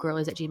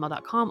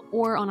theclubgirlies@gmail.com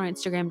or on our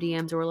Instagram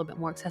DMs. We're a little bit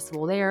more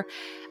accessible there.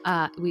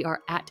 We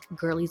are at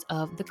Girlies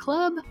of the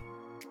Club.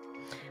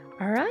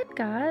 All right,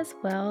 guys.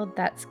 Well,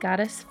 that's got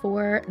us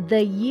for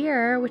the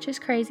year, which is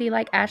crazy.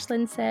 Like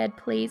Ashlyn said,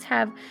 please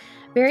have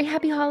very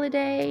happy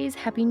holidays,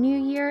 happy new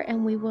year,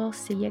 and we will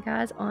see you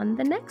guys on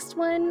the next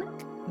one.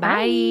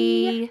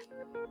 Bye. Bye.